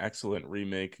 It's an excellent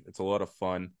remake. It's a lot of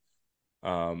fun.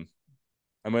 Um,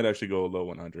 I might actually go low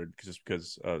 100 just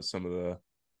because some of the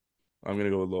I'm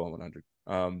gonna go low 100.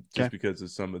 Just Okay. because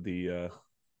of some of the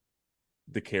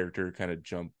character kind of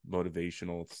jump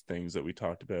motivational things that we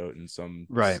talked about and some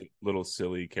Right. little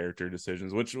silly character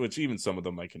decisions, which even some of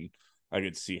them I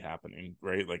could see happening,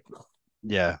 right? Like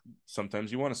Yeah.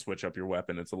 sometimes you want to switch up your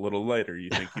weapon. It's a little lighter. You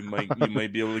think you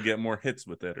might be able to get more hits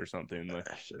with it or something. Like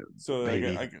so I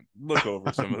Maybe. can look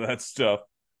over some of that stuff.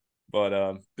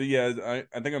 But yeah,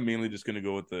 I think I'm mainly just gonna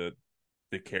go with the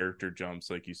character jumps,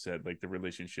 like you said, like the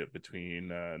relationship between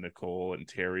Nicole and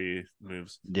Terry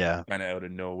moves Yeah. kind of out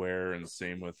of nowhere, and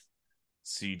same with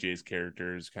CJ's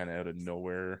characters kind of out of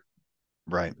nowhere.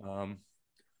 Right. Um,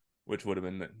 which would have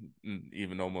been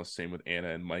even almost same with Anna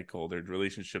and Michael. Their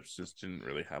relationships just didn't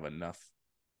really have enough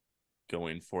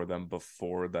going for them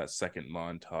before that second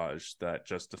montage that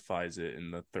justifies it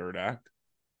in the third act.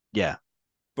 Yeah.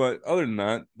 But other than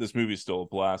that, this movie's still a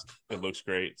blast. It looks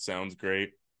great, sounds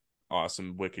great,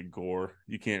 awesome, wicked gore.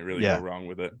 You can't really go Yeah. wrong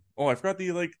with it. Oh, I forgot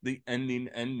the ending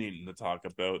to talk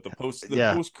about the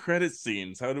Yeah. post credit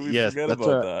scenes. How do we Yes. forget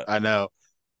about that? I know.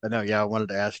 I know. Yeah. I wanted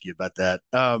to ask you about that.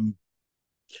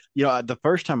 The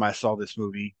first time I saw this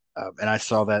movie, and I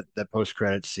saw that post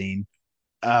credit scene,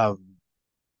 um,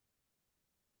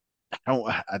 I don't,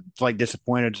 I feel like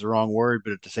disappointed is the wrong word,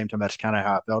 but at the same time, that's kind of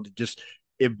how I felt.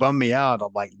 It bummed me out.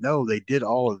 I'm like, no, they did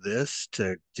all of this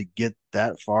to get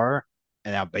that far,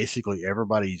 and now basically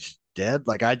everybody's dead.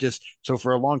 Like so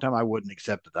for a long time, I wouldn't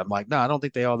accept it. I'm like, no, I don't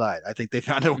think they all died. I think they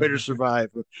found a way to survive.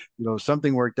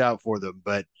 Something worked out for them.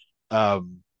 But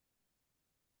um,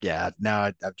 yeah, now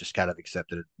I've just kind of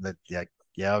accepted it. That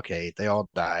yeah, okay, they all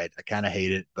died. I kind of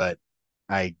hate it, but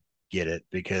I get it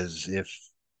because if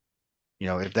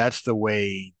that's the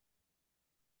way,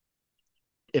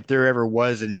 if there ever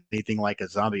was anything like a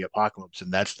zombie apocalypse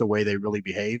and that's the way they really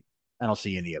behave, I don't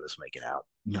see any of us making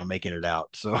it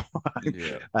out. So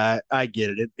Yeah. I get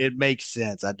it. It makes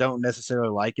sense. I don't necessarily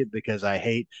like it because I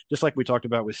hate, just like we talked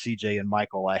about with CJ and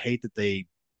Michael, I hate that they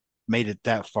made it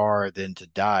that far than to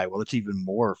die. Well, it's even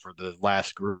more for the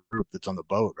last group that's on the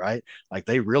boat, right? Like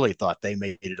they really thought they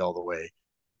made it all the way.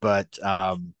 But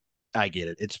I get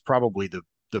it. It's probably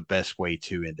the best way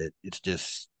to end it. It's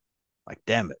just like,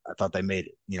 damn it, I thought they made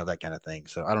it, that kind of thing.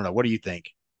 So I don't know. What do you think?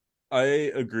 I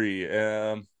agree.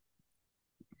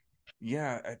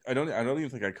 Yeah, I don't even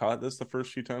think I caught this the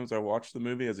first few times I watched the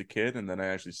movie as a kid, and then I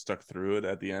actually stuck through it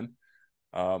at the end.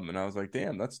 And I was like,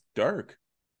 damn, that's dark.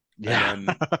 And Yeah.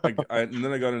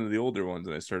 then I got into the older ones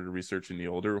and I started researching the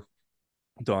older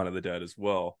Dawn of the Dead as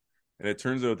well. And it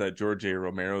turns out that George A.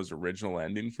 Romero's original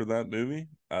ending for that movie,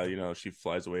 she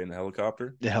flies away in the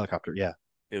helicopter. The helicopter. Yeah.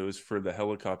 It was for the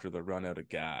helicopter to run out of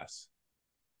gas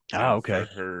Oh, and for okay.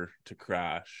 her to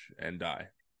crash and die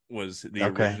was the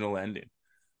Okay. original ending.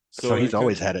 So So he's it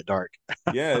always had it dark.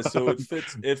 yeah, so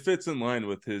it fits in line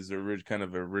with his kind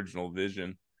of original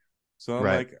vision. So I'm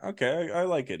Right. like, okay, I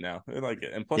like it now. I like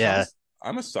it. And plus Yeah.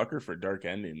 I'm a sucker for dark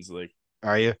endings. Like,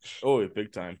 Are you? oh,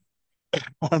 big time.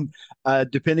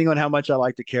 Depending on how much I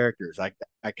like the characters, I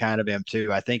kind of am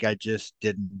too. I think I just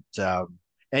didn't.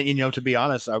 And to be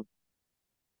honest,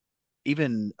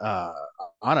 even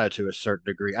Anna to a certain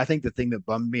degree. I think the thing that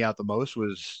bummed me out the most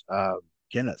was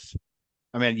Kenneth.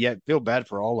 I mean, yeah, feel bad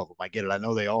for all of them. I get it. I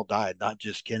know they all died, not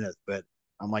just Kenneth, but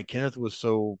I'm like, Kenneth was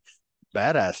so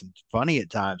badass and funny at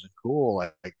times and cool.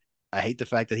 Like I hate the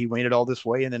fact that he waited all this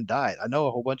way and then died. I know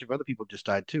a whole bunch of other people just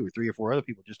died too, or three or four other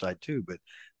people just died too, but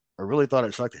I really thought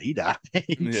it sucked that he died.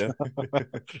 Yeah.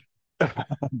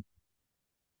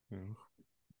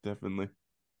 Definitely.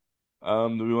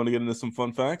 Do we want to get into some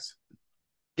fun facts?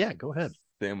 Yeah, go ahead.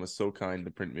 Dan was so kind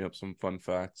to print me up some fun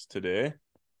facts today.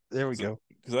 There we So, go.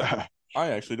 because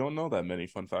I actually don't know that many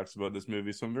fun facts about this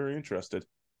movie, so I'm very interested.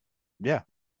 Yeah.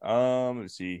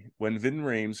 Let's see. When Vin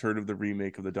Rames heard of the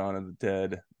remake of the Dawn of the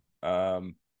Dead,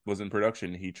 was in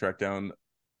production, he tracked down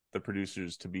the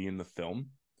producers to be in the film.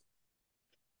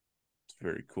 It's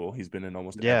very cool. He's been in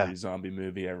almost Yeah. every zombie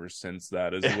movie ever since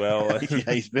that as well.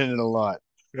 Yeah, he's been in a lot.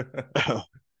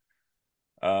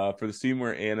 For the scene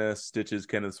where Anna stitches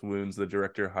Kenneth's wounds, the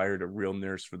director hired a real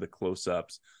nurse for the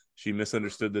close-ups. She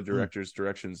misunderstood the director's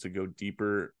directions to go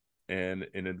deeper and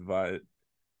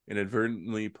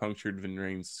inadvertently punctured Vin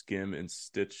Rames' skin and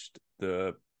stitched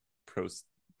the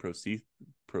prosthesis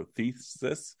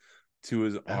to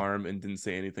his arm and didn't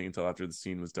say anything until after the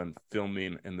scene was done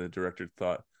filming, and the director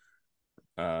thought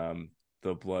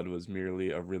the blood was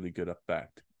merely a really good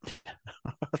effect.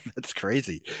 That's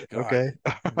crazy. God, Okay.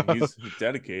 he's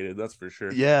dedicated, that's for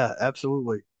sure. Yeah,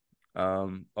 absolutely.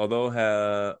 Although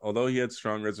he had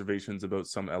strong reservations about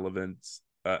some elements,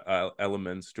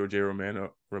 George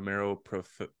Romero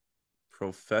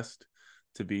professed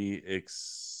to be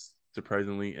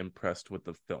surprisingly impressed with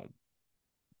the film.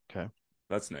 Okay.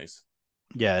 That's nice.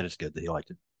 Yeah, it is good that he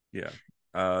liked it. Yeah.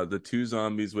 The two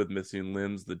zombies with missing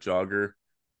limbs, the jogger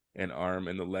and arm,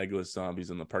 and the legless zombies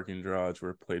in the parking garage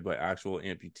were played by actual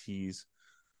amputees.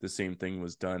 The same thing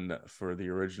was done for the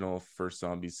original first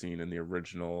zombie scene in the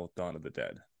original Dawn of the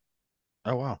Dead.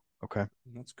 Oh wow. Okay.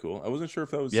 That's cool. I wasn't sure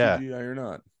if that was Yeah. CGI or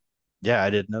not. Yeah, I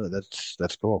didn't know that.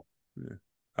 That's cool.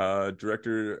 Yeah.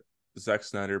 Director Zack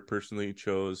Snyder personally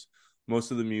chose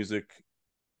most of the music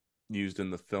used in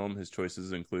the film. His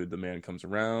choices include "The Man Comes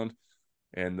Around"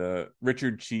 and the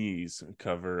Richard Cheese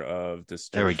cover of There we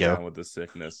 "Disturbed go. Down with the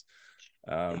Sickness."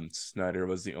 Snyder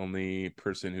was the only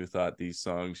person who thought these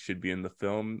songs should be in the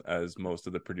film, as most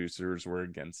of the producers were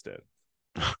against it.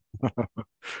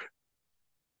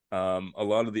 A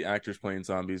lot of the actors playing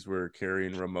zombies were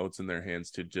carrying remotes in their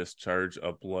hands to discharge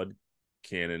a blood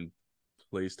cannon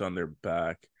placed on their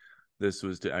back. This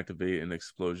was to activate an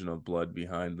explosion of blood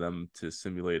behind them to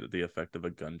simulate the effect of a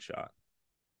gunshot.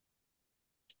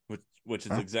 Which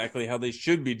is Huh? exactly how they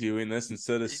should be doing this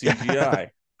instead of CGI.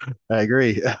 I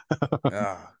agree.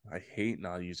 I hate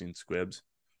not using squibs.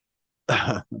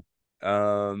 Some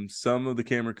of the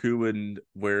camera crew would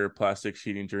wear plastic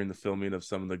sheeting during the filming of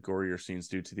some of the gorier scenes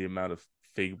due to the amount of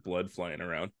fake blood flying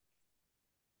around.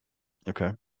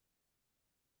 Okay.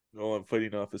 Oh, I'm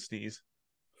fighting off a sneeze.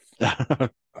 In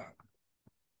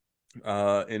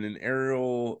an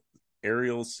aerial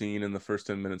scene in the first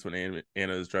 10 minutes when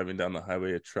Anna is driving down the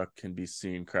highway, a truck can be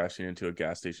seen crashing into a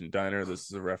gas station diner. This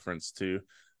is a reference to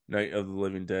Night of the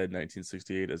Living Dead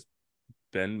 1968. As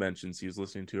Ben mentions, he was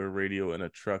listening to a radio in a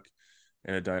truck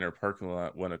in a diner parking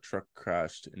lot when a truck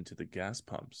crashed into the gas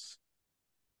pumps.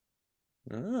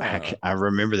 I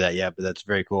remember that. Yeah, but that's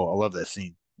very cool. I love that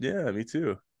scene. Yeah, me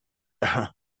too.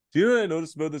 Do you know what I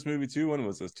noticed about this movie too? When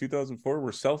was this? 2004?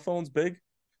 Were cell phones big?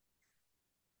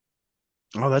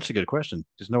 Oh, that's a good question.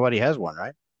 Because nobody has one,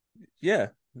 right? Yeah.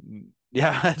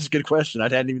 Yeah, that's a good question. I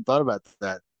hadn't even thought about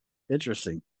that.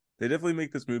 Interesting. They definitely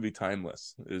make this movie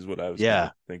timeless, is what I was kind of Yeah,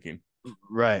 thinking.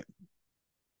 right.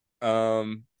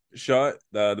 Um,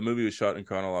 the movie was shot in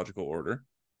chronological order.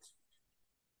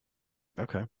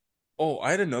 Okay. Oh,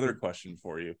 I had another question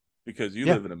for you because you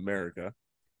Yeah, live in America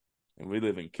and we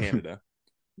live in Canada,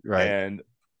 right, and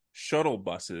shuttle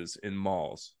buses in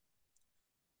malls.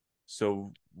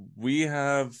 So we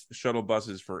have shuttle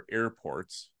buses for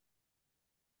airports,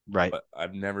 right. but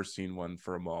I've never seen one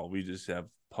for a mall. We just have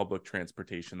public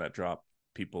transportation that drop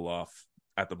people off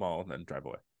at the mall and then drive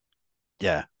away.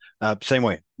 Yeah. Same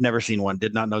way. Never seen one.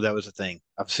 Did not know that was a thing.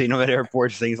 I've seen them at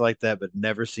airports, things like that, but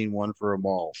never seen one for a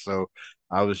mall. So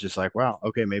I was just like, wow,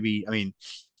 okay, maybe. I mean,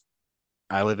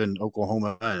 I live in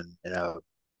Oklahoma and,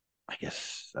 I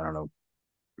guess, I don't know,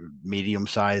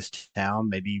 medium-sized town.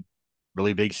 Maybe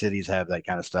really big cities have that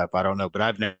kind of stuff. I don't know, but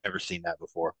I've never seen that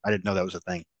before. I didn't know that was a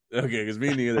thing. Okay, because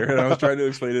me neither. And I was trying to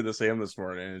explain it to Sam this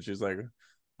morning, and she's like,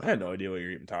 I had no idea what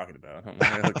you're even talking about. I'm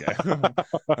like, okay.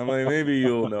 I'm like, maybe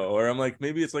you'll know. Or I'm like,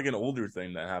 maybe it's like an older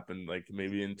thing that happened. Like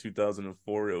maybe in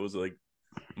 2004, it was like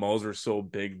malls were so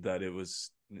big that it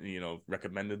was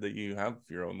recommended that you have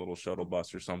your own little shuttle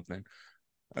bus or something.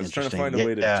 I was trying to Interesting. find a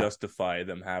way to Yeah, justify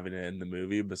them having it in the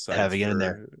movie besides having it in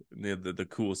there. for the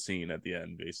cool scene at the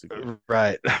end, basically.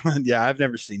 Right. Yeah, I've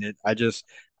never seen it. I guess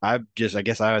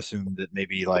I assumed that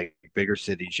maybe like bigger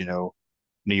cities,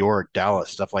 New York, Dallas,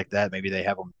 stuff like that, maybe they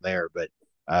have them there, but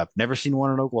I've never seen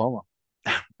one in Oklahoma.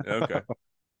 Okay.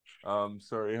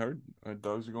 Sorry, hard. Our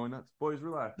dogs are going nuts. Boys,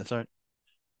 relax. That's all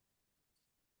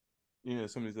Yeah,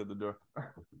 somebody's at the door.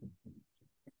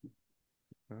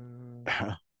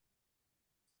 right.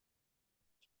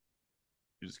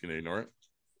 You're just gonna ignore it?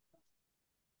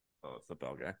 Oh, it's the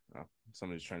bell guy. Oh,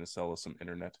 somebody's trying to sell us some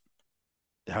internet.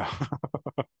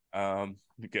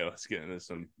 Okay, let's get into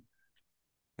some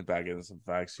back into some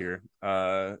facts here.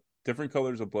 Different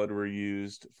colors of blood were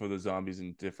used for the zombies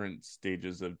in different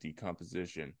stages of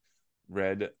decomposition.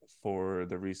 Red for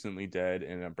the recently dead,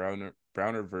 and a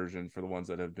browner version for the ones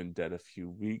that have been dead a few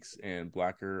weeks, and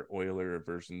blacker, oilier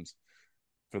versions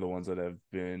for the ones that have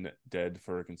been dead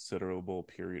for a considerable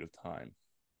period of time.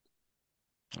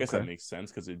 I guess that Okay. makes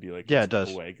sense because it'd be like Yeah, it's it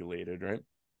does. coagulated, right?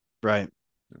 Right.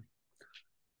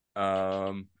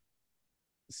 Um,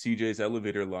 CJ's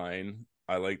elevator line,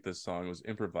 I like this song, was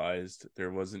improvised.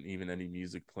 There wasn't even any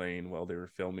music playing while they were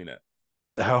filming it.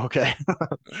 Okay.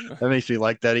 That makes me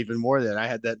like that even more than I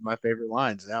had that in my favorite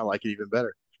lines. Now I like it even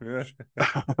better.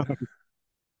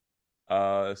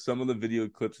 Some of the video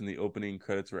clips in the opening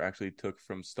credits were actually took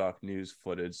from stock news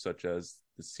footage, such as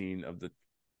the scene of the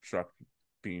truck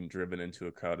being driven into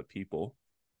a crowd of people.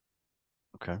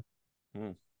 Okay.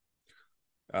 Hmm.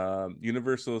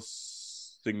 Universal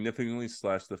significantly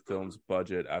slashed the film's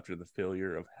budget after the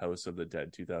failure of House of the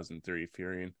Dead 2003,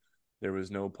 fearing there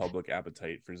was no public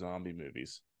appetite for zombie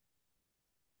movies.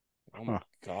 Oh my Huh.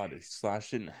 god, they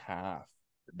slashed it in half.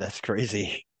 That's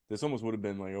crazy. This almost would have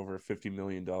been like over a $50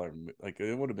 million, like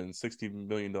it would have been $60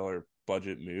 million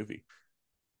budget movie.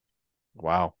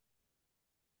 Wow.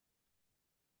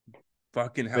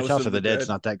 Fucking Which House House of of the the Dead's Dead.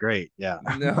 not that great. Yeah.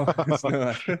 No, it's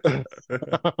not.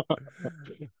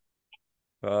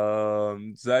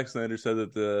 Zack Snyder said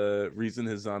that the reason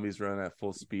his zombies run at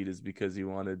full speed is because he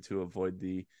wanted to avoid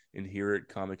the inherent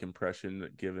comic impression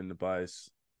given by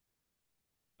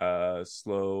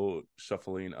slow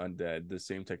shuffling undead. The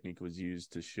same technique was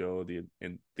used to show the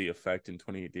effect in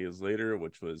 28 Days Later,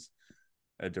 which was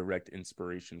a direct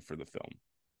inspiration for the film.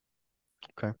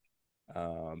 Okay.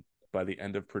 Um, by the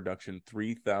end of production,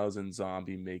 3,000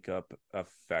 zombie makeup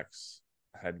effects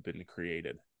had been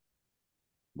created.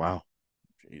 Wow.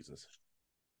 Jesus.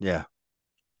 Yeah.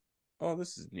 Oh,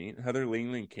 this is neat. Heather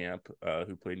Langenkamp,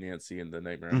 who played Nancy in the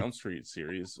Nightmare on Hmm. Elm Street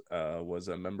series, was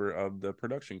a member of the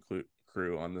production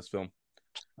crew on this film,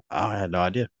 I had no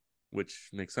idea. which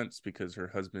makes sense because her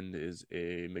husband is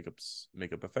a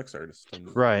makeup effects artist,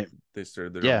 and Right. they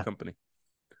started their own Yeah. company.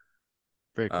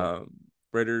 Very cool. Um,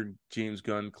 Writer James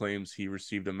Gunn claims he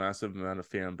received a massive amount of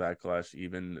fan backlash,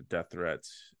 even death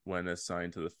threats, when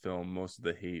assigned to the film. Most of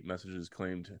the hate messages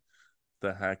claimed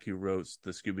the hack who wrote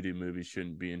the Scooby Doo movie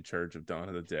shouldn't be in charge of Dawn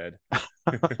of the Dead.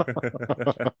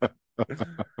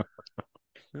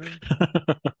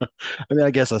 I mean,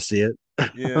 I guess I see it,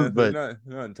 Yeah, they're but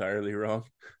not entirely wrong.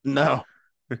 no,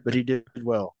 but he did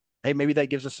well. Hey, maybe that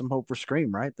gives us some hope for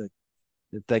Scream, right? That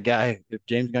if that guy, if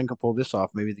James Gunn can pull this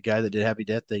off, maybe the guy that did Happy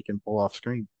Death Day can pull off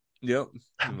Scream. Yep,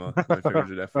 well, my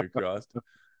fingers are definitely crossed.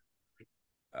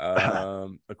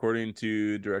 According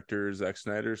to director Zack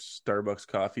Snyder, Starbucks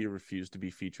coffee refused to be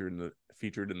featured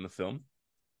in the film.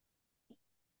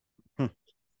 Hmm.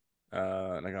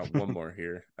 And I got one more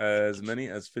here. As many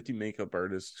as 50 makeup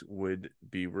artists would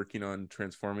be working on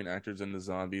transforming actors into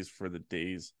zombies for the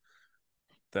days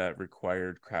that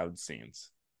required crowd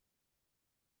scenes.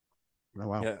 Oh,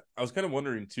 wow. Yeah, I was kind of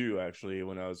wondering too, actually,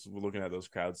 when I was looking at those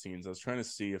crowd scenes, I was trying to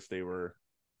see if they were,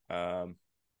 like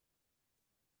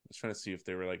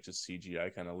just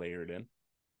CGI kind of layered in.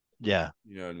 Yeah,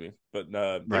 You know what I mean? But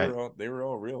right. they were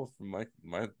all real from my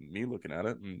me looking at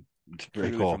it, and It's very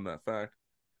purely from cool. that fact.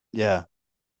 Yeah.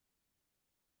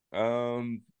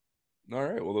 Um, all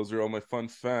right, well, those are all my fun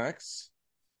facts.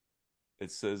 It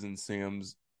says in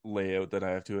Sam's layout that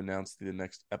I have to announce the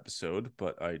next episode,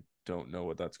 but I don't know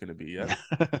what that's going to be yet.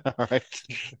 All right.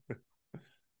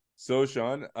 So,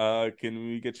 Sean, can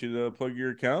we get you to plug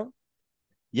your account?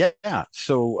 Yeah.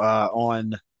 So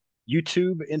on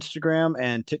YouTube, Instagram,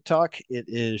 and TikTok, it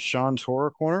is Sean's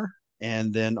Horror Corner.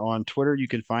 And then on Twitter, you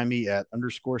can find me at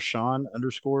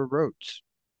 _Sean_Rhodes.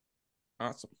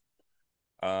 Awesome.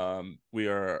 We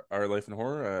are Our Life in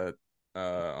Horror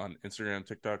on Instagram,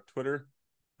 TikTok, Twitter.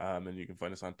 And you can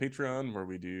find us on Patreon where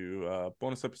we do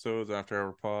bonus episodes, after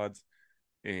hour pods,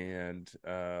 and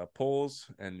polls.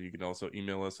 And you can also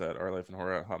email us at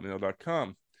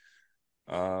ourlifeinhorror@hotmail.com.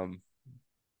 Um,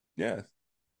 yeah,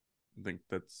 I think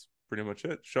that's pretty much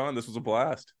it. Sean, this was a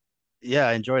blast. Yeah,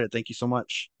 I enjoyed it. Thank you so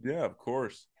much. Yeah, of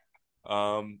course.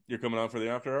 You're coming on for the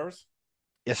after hours?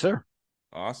 Yes, sir.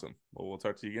 Awesome. Well, we'll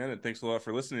talk to you again, and thanks a lot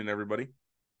for listening, everybody.